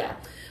 2020. Yeah.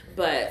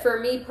 But for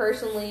me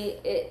personally,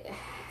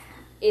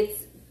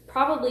 it's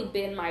probably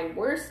been my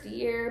worst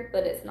year,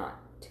 but it's not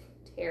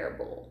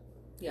terrible.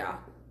 Yeah.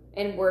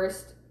 And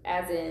worst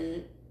as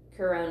in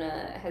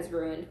Corona has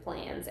ruined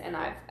plans, and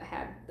I've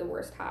had the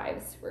worst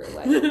hives for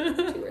like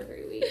 2 or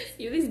 3 weeks.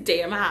 You have these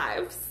damn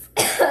hives.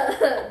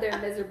 They're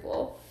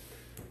miserable.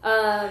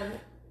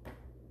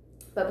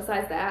 But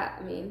besides that,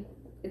 I mean,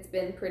 it's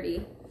been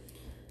pretty...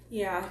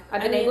 Yeah.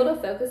 I've been able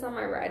to focus on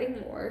my writing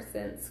more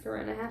since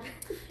Corona happened.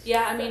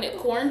 Yeah, I mean,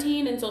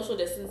 quarantine and social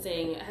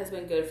distancing has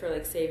been good for,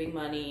 like, saving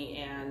money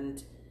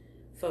and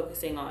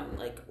focusing on,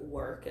 like,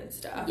 work and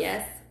stuff.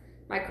 Yes.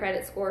 My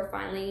credit score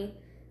finally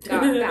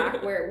got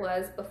back where it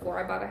was before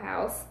I bought a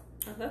house.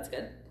 Oh, that's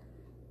good.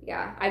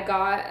 Yeah. I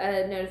got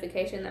a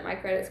notification that my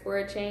credit score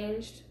had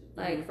changed,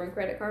 like, from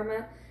Credit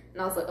Karma.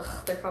 And I was like,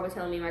 ugh, they're probably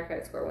telling me my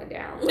credit score went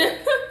down. Like,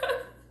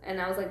 and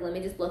I was like, let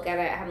me just look at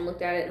it. I haven't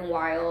looked at it in a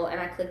while.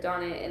 And I clicked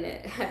on it, and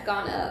it had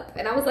gone up.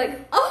 And I was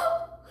like,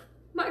 oh,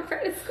 my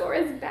credit score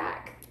is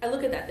back. I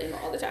look at that thing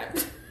all the time.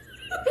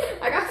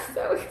 I got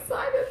so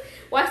excited.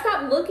 Well, I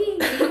stopped looking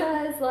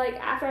because, like,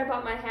 after I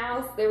bought my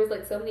house, there was,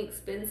 like, so many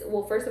expenses.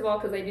 Well, first of all,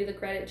 because they do the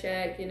credit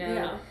check, you know.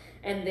 Yeah.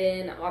 And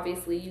then,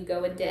 obviously, you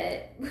go in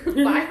debt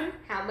by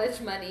how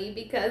much money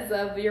because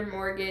of your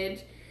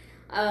mortgage.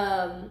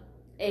 And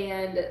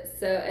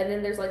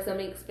then there's, like, so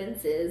many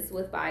expenses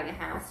with buying a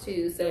house,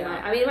 too. So,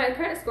 my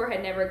credit score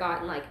had never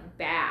gotten, like,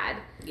 bad.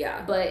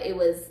 Yeah. But it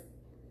was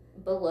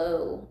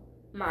below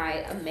my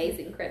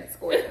amazing credit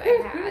score that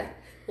I had.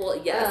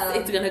 Well, yes,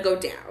 it's going to go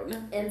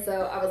down. And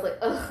so I was like,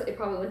 ugh, it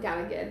probably went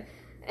down again.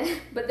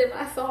 But then when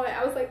I saw it,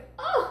 I was like,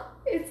 oh,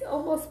 it's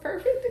almost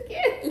perfect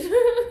again.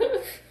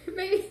 It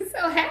made me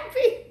so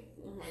happy.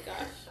 Oh, my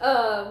gosh.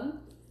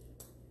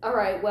 All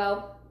right,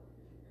 well,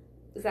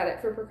 is that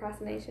it for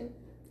procrastination?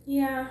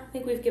 Yeah, I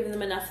think we've given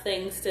them enough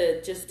things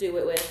to just do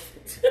it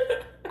with.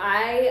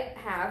 I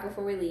have,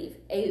 before we leave,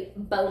 a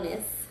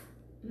bonus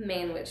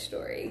Manwich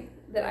story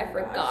that I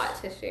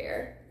forgot to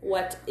share.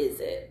 What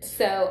is it?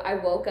 So I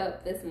woke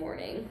up this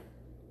morning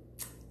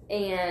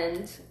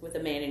and... With a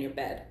man in your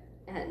bed?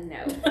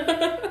 No.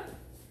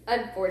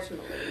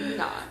 Unfortunately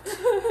not.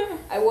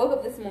 I woke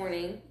up this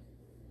morning.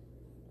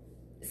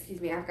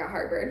 Excuse me, I've got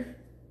heartburn.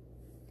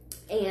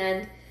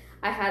 And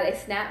I had a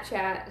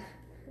Snapchat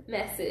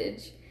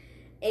message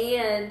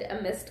and a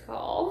missed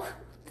call.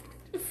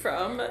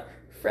 From?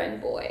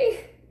 Friend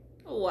boy.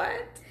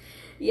 What?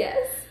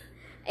 Yes.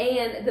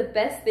 And the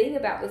best thing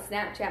about the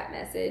Snapchat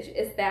message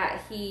is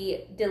that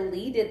he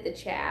deleted the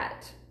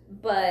chat,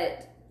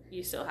 but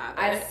you still have it.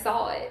 I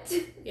saw it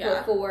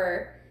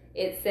before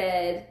it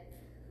said,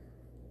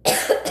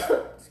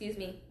 excuse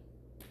me,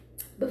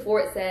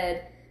 before it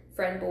said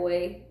friend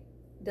boy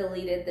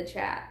deleted the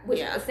chat, which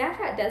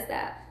Snapchat does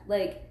that.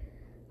 Like,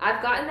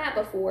 I've gotten that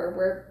before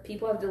where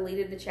people have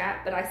deleted the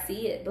chat, but I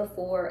see it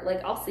before,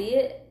 like, I'll see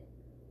it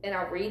and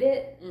I'll read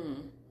it.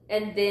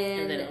 And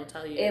then it'll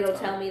tell you. It'll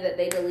tell me that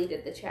they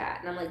deleted the chat.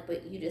 And I'm like,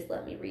 but you just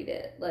let me read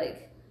it.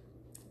 Like,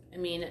 I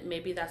mean,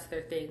 maybe that's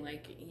their thing.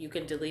 Like, you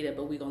can delete it,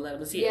 but we gonna let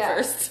them see Yeah. it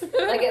first.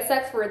 Like, it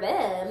sucks for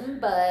them,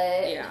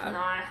 but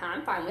Yeah.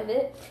 I'm fine with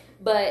it.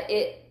 But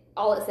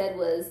all it said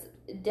was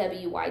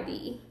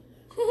WYD.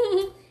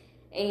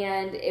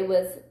 And it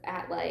was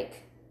at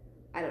like,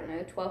 I don't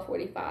know,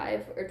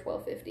 12:45 or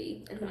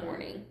 12:50 in the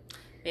morning.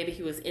 Maybe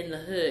he was in the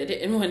hood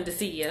and wanted to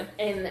see you.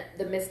 And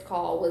the missed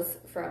call was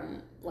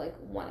from like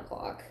 1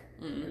 o'clock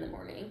in the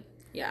morning.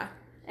 Yeah.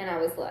 And I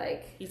was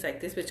like... He's like,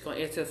 this bitch gonna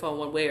answer the phone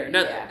one way or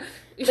another.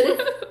 Yeah.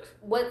 But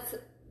what's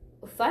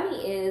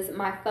funny is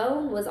my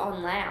phone was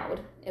on loud.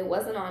 It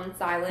wasn't on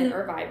silent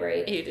or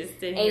vibrate. You just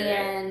didn't hear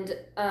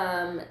it.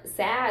 And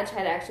Sag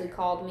had actually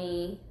called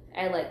me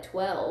at like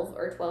 12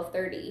 or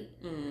 12:30.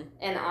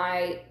 And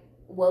I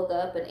woke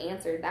up and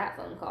answered that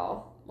phone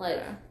call. Like,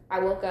 Yeah. I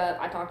woke up,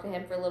 I talked to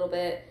him for a little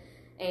bit,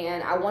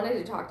 and I wanted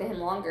to talk to him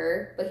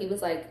longer, but he was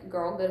like,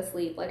 girl, go to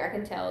sleep. Like, I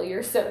can tell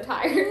you're so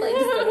tired. Like,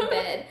 just go to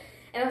bed.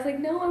 And I was like,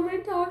 no, I want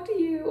to talk to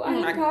you. I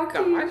want to talk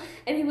to you.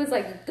 And he was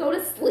like, go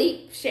to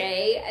sleep,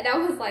 Shay. And I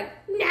was like,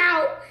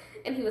 no.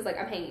 And he was like,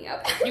 I'm hanging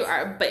up. You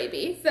are a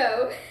baby.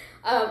 So,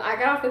 I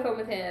got off the phone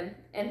with him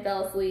and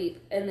fell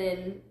asleep. And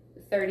then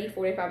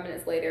 45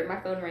 minutes later, my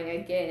phone rang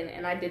again,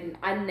 and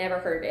I never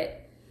heard it.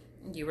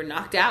 You were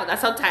knocked out.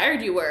 That's how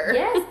tired you were.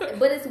 Yes,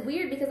 but it's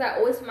weird because I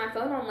always put my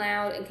phone on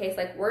loud in case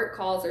like work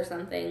calls or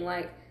something.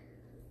 Like,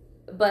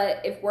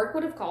 but if work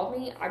would have called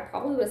me, I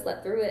probably would have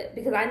slept through it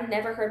because I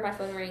never heard my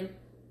phone ring.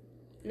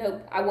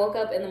 Nope. I woke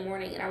up in the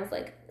morning and I was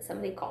like,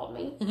 somebody called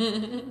me.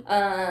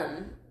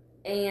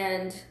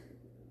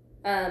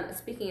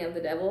 Speaking of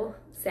the devil,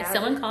 Is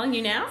someone calling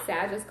you now?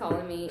 Sag is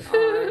calling me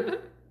on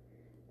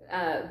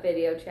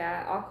video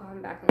chat. I'll call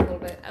him back in a little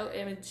bit.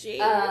 OMG.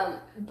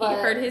 But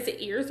He heard his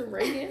ears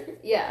ringing.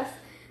 yes.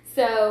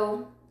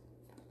 So,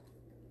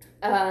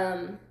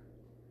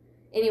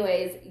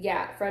 anyways,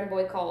 yeah, friend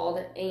boy called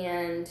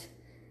and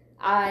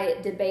I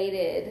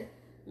debated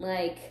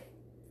like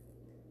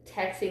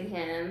texting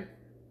him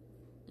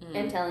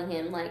and telling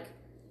him like,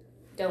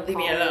 don't Leave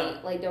call me alone.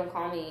 Like, don't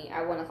call me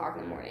at 1 o'clock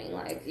in the morning.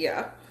 Like,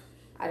 Yeah.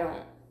 I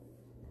don't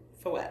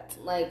For what?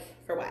 like.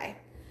 For why?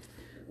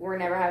 We're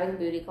never having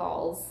booty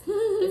calls,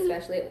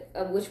 especially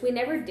which we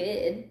never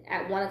did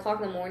at 1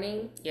 o'clock in the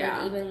morning. Yeah.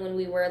 Like, even when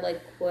we were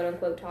like quote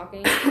unquote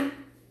talking,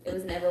 it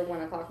was never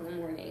 1 o'clock in the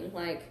morning.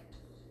 Like,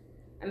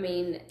 I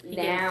mean,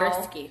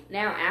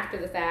 now after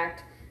the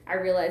fact, I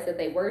realized that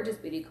they were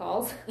just booty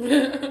calls,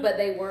 but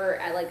they were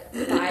at like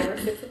 5 or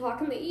 6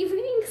 o'clock in the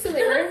evening, so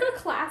they were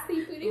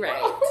classy booty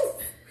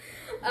calls.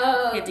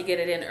 You had to get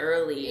it in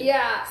early.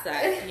 Yeah. So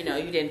that, you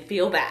didn't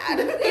feel bad.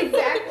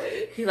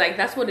 Exactly. He's like,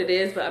 that's what it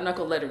is, but I'm not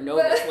going to let her know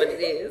that's what it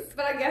is.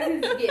 But I guess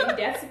he's getting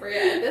desperate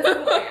at this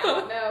point. I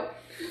don't know.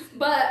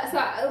 But, so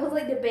I was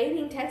like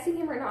debating texting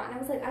him or not. And I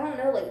was like, I don't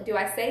know. Like, do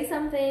I say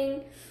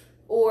something?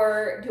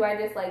 Or do I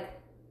just like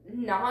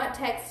not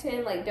text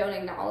him? Like, don't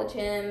acknowledge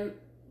him?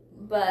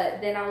 But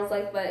then I was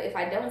like, but if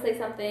I don't say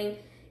something,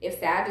 if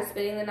Sag is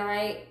spending the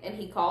night and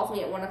he calls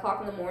me at 1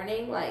 o'clock in the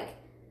morning, like,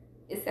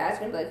 is Sag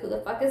gonna be like, who the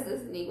fuck is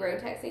this Negro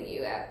texting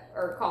you at,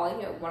 or calling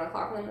you at 1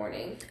 o'clock in the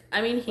morning?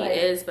 I mean, he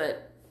is,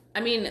 but,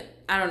 I mean,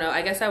 I don't know.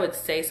 I guess I would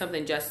say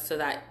something just so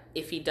that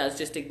if he does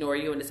just ignore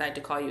you and decide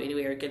to call you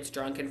anyway or gets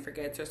drunk and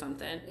forgets or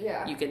something,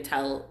 yeah, you could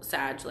tell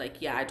Sag,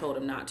 like, yeah, I told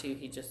him not to.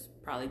 He's just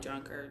probably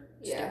drunk or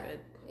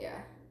stupid.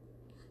 Yeah.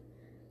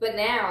 But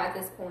now, at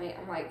this point,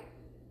 I'm like,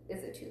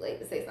 is it too late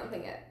to say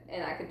something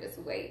and I could just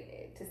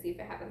wait to see if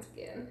it happens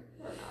again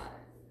or not?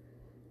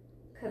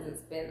 Because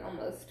it's been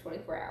almost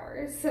 24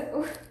 hours,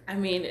 so. I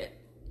mean,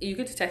 you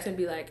could just text him and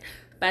be like,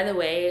 by the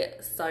way,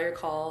 saw your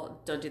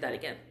call, don't do that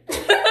again.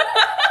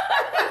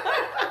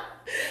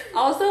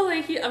 Also,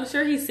 like, I'm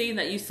sure he's seen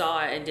that you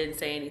saw it and didn't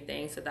say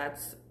anything, so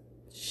that's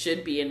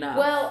should be enough.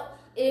 Well,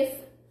 if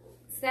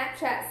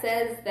Snapchat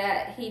says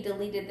that he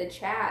deleted the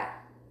chat,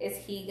 is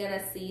he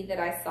gonna see that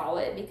I saw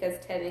it because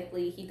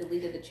technically he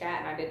deleted the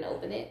chat and I didn't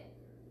open it?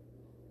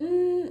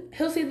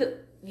 He'll see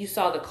that you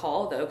saw the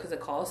call, though, because the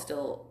call's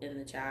still in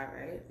the chat,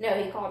 right? No,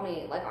 he called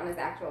me, like, on his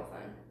actual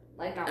phone.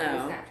 Like, not on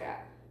his Snapchat.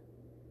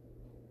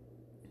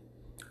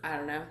 I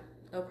don't know.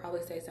 He'll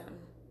probably say something.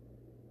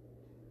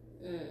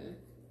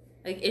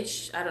 Like,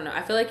 I don't know.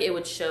 I feel like it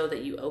would show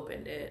that you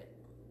opened it.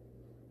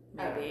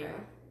 Maybe. I don't know.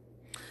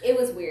 It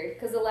was weird,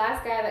 because the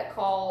last guy that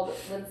called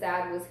when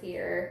Sag was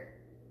here,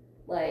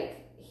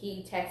 like,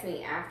 he texted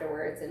me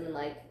afterwards and,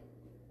 like,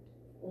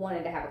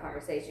 wanted to have a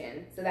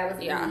conversation. So that was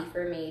easy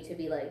for me to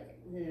be like,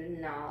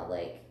 nah,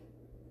 like,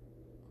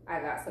 I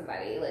got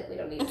somebody. Like, we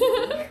don't need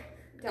to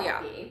be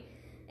talking.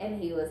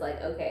 And he was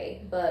like,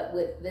 okay. But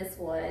with this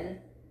one,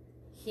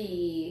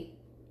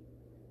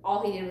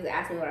 all he did was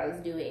ask me what I was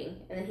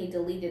doing. And then he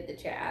deleted the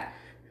chat,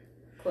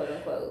 quote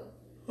unquote.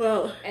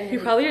 Well, and you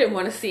probably didn't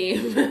want to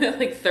seem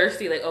like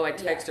thirsty, like, oh, I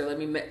text her, let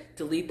me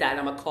delete that,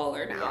 I'm a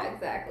caller now. Yeah,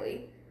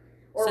 exactly.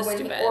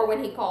 Or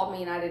when he called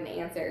me and I didn't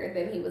answer,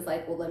 then he was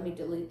like, well, let me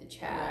delete the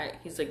chat. Right.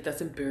 He's like, that's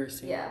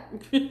embarrassing. Yeah.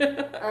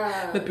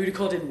 The booty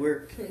call didn't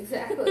work.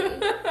 Exactly.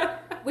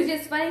 Which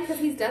is funny because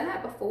he's done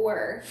that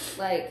before.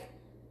 Like,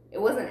 it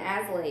wasn't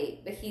as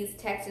late, but he's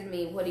texted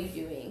me, "What are you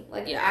doing?"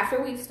 Like Yeah. after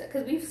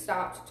because we've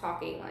stopped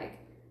talking like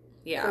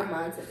for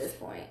months at this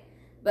point.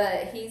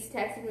 But he's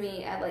texted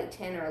me at like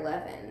 10 or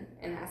 11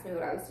 and asked me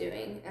what I was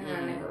doing, and then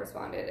I never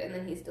responded, and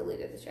then he's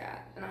deleted the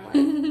chat, and I'm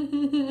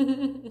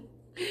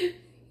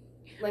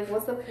like,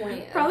 what's the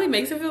point? Probably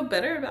makes him feel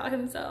better about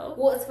himself.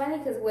 Well, it's funny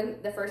because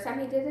when the first time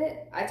he did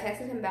it, I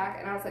texted him back,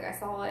 and I was like, I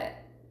saw it,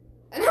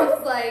 and I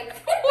was like,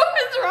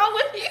 What is wrong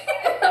with you?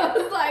 I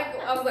was like,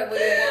 what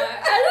do you want?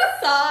 I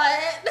saw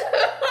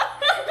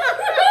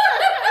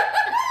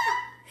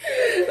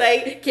it.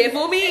 Like, can't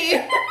fool me.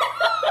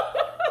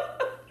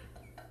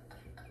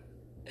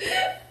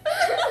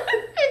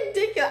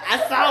 Ridiculous. I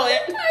saw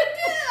it. I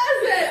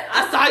did.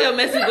 I saw your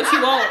message. What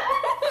you want?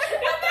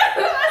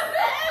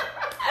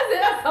 I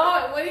said, I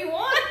saw it. What do you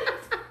want?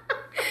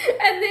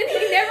 And then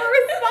he never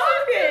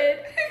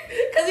responded.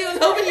 Because he was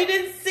hoping you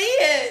didn't see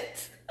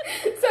it.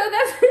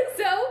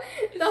 So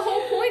the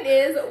whole point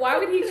is, why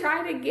would he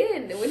try it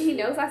again when he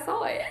knows I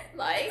saw it?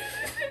 Like,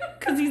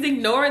 because he's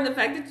ignoring the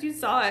fact that you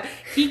saw it.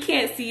 He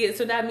can't see it,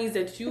 so that means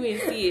that you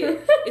ain't see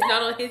it. It's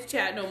not on his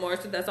chat no more,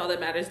 so that's all that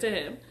matters to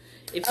him.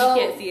 If he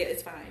can't see it,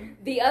 it's fine.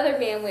 The other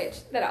man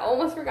witch that I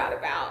almost forgot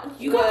about.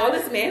 You got all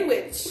this man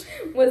witch.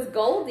 Was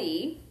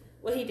Goldie.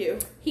 What'd he do?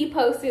 He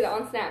posted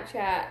on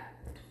Snapchat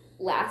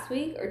last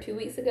week or 2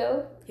 weeks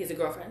ago. He's a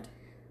girlfriend.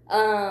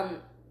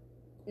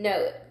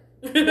 No.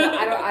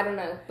 Well, I don't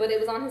know, but it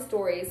was on his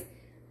stories.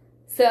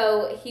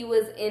 So he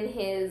was in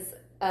his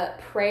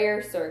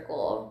prayer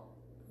circle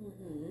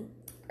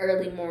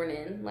early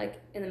morning,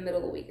 like in the middle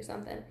of the week or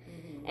something.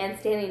 And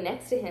standing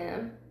next to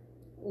him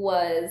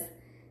was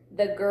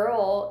the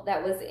girl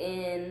that was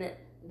in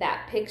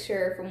that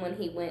picture from when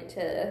he went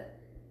to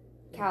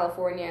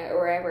California or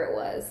wherever it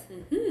was.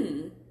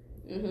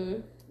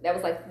 That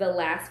was like the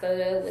last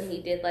photo when he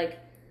did like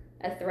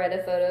a thread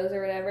of photos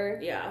or whatever.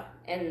 Yeah.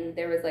 And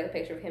there was like a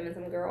picture of him and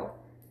some girl.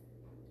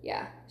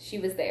 Yeah, she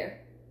was there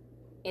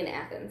in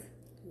Athens.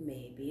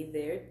 Maybe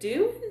they're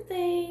doing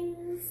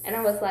things. And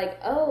I was like,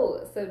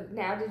 oh, so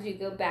now did you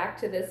go back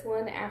to this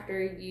one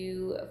after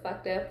you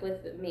fucked up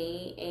with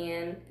me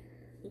and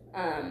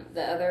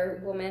the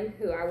other woman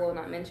who I will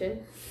not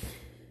mention?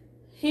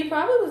 He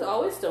probably was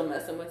always still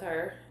messing with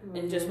her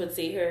and just would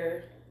see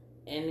her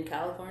in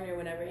California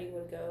whenever he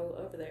would go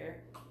over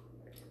there.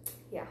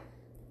 Yeah.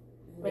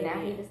 But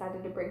now he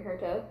decided to bring her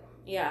to.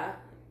 Yeah.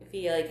 If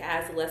he like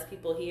has less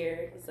people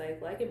here, he's like,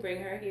 well, I can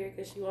bring her here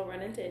because she won't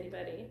run into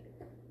anybody.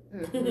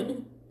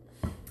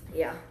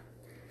 Yeah.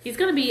 He's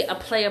gonna be a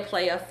player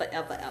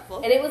forever.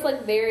 And it was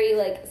like very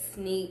like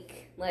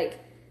sneak, like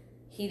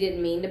he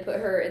didn't mean to put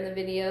her in the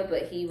video,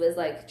 but he was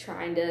like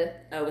trying to.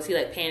 Oh, was he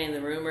like panning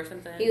the room or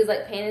something? He was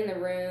like panning the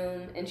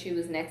room, and she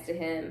was next to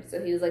him,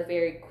 so he was like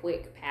very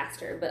quick past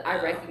her. But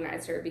I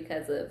recognized her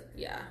because of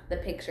the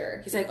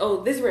picture. He's like,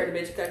 oh, this random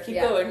bitch, gotta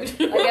keep going. Like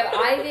if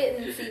I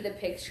didn't see the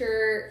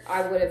picture,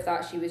 I would have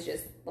thought she was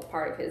just a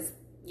part of his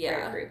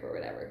friend group or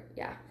whatever.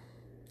 Yeah.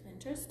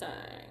 Interesting.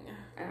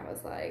 And I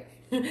was like,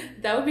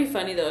 that would be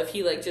funny though if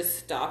he like just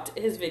stopped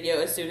his video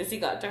as soon as he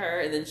got to her,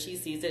 and then she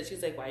sees it.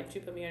 She's like, why didn't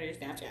you put me on your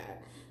Snapchat?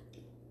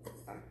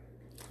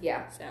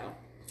 Yeah.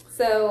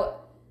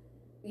 So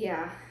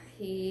yeah,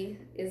 he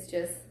is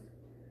just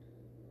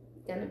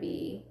gonna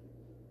be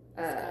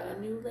a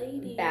new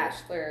lady,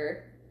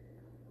 bachelor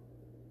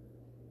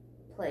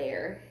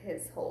player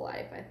his whole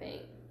life, I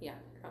think. Yeah,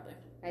 probably.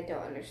 I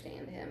don't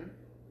understand him.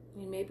 I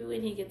mean, maybe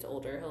when he gets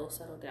older, he'll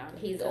settle down.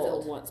 He's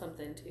old. He'll want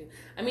something too.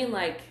 I mean,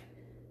 like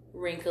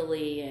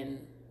wrinkly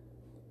and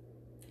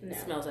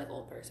smells like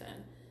old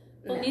person.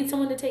 He'll need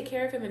someone to take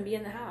care of him and be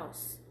in the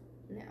house.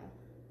 No.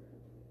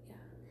 Yeah,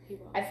 he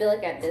will. I feel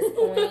like at this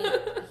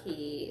point,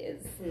 he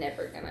is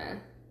never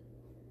gonna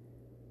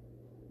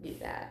do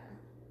that.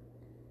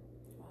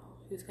 Well,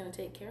 who's gonna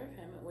take care of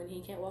him when he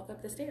can't walk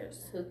up the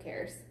stairs? Who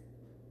cares?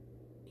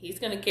 He's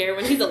gonna care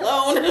when he's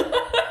alone.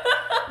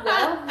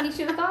 Well, he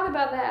should have thought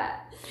about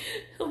that.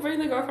 He'll bring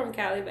the girl from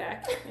Cali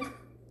back.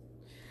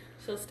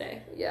 She'll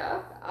stay.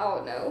 Yeah, I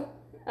don't know.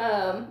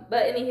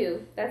 But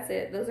anywho, that's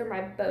it. Those are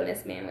my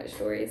bonus manwich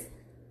stories.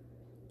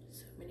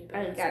 So many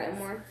I ain't got no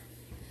more.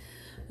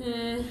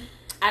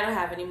 I don't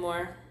have any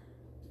more.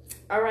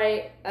 All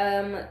right.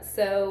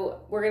 So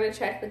we're gonna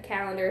check the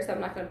calendar. So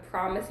I'm not gonna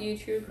promise you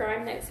true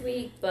crime next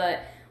week, but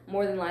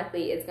more than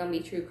likely it's gonna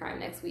be true crime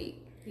next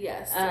week.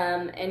 Yes.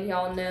 And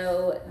y'all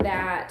know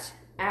that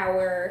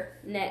our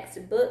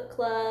next book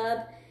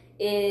club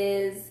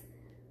is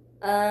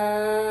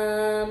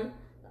oh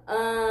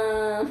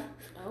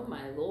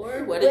my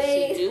lord, what is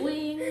she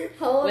doing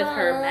with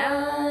her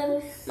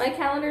mouth? My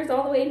calendar's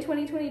all the way in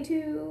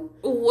 2022.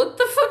 What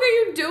the fuck are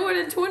you doing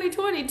in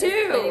 2022?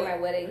 It's planning my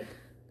wedding.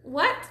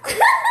 What?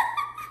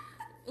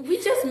 We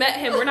just met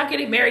him. We're not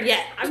getting married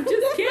yet. I'm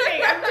just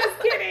kidding. I'm just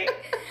kidding.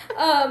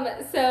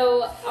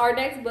 So our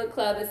next book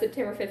club is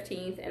September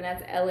 15th, and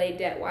that's L.A.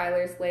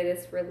 Detweiler's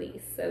latest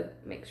release. So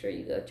make sure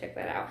you go check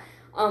that out.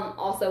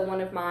 Also,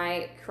 one of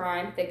my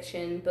crime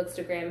fiction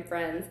Bookstagram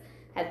friends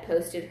had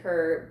posted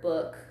her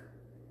book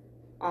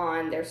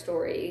on their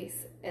stories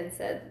and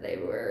said that they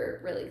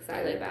were really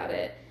excited about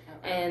it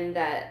and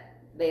that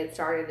they had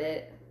started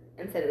it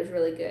and said it was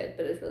really good,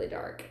 but it was really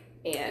dark.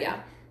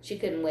 And she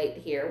couldn't wait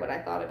to hear what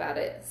I thought about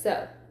it.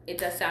 So it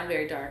does sound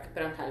very dark,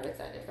 but I'm kind of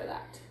excited for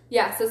that.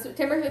 Yeah, so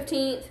September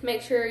 15th,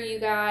 make sure you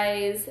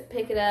guys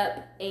pick it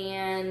up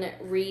and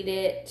read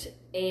it.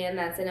 And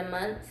that's in a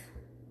month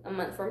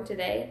from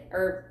today.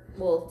 Or,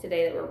 well,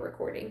 today that we're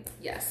recording.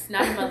 Yes,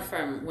 not a month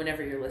from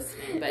whenever you're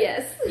listening, but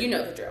yes. You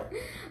know the drill.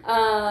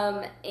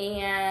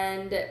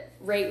 And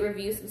rate,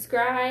 review,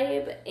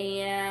 subscribe,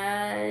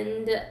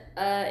 and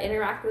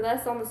interact with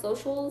us on the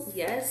socials.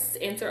 Yes,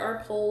 answer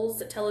our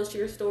polls, tell us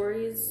your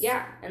stories.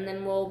 Yeah, and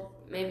then we'll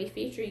maybe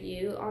feature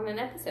you on an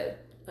episode.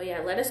 Oh yeah,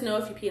 let us know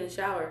if you pee in the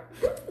shower.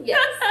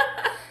 Yes.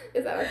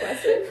 Is that our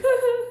question?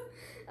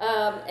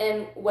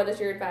 And what is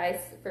your advice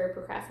for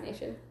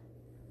procrastination?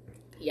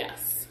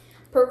 Yes.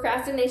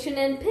 Procrastination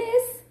and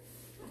piss.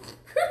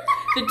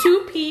 The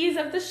two P's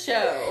of the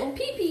show.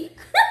 Pee-pee.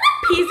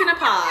 Peas in a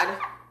pod.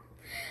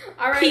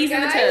 All right, Peas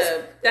guys. in the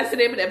tub. That's the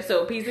name of the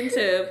episode. Peas in the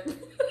tub.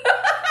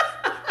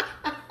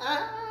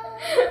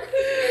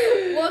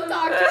 We'll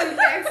talk to you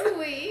next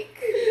week.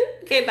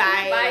 Okay,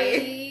 bye.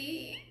 Bye.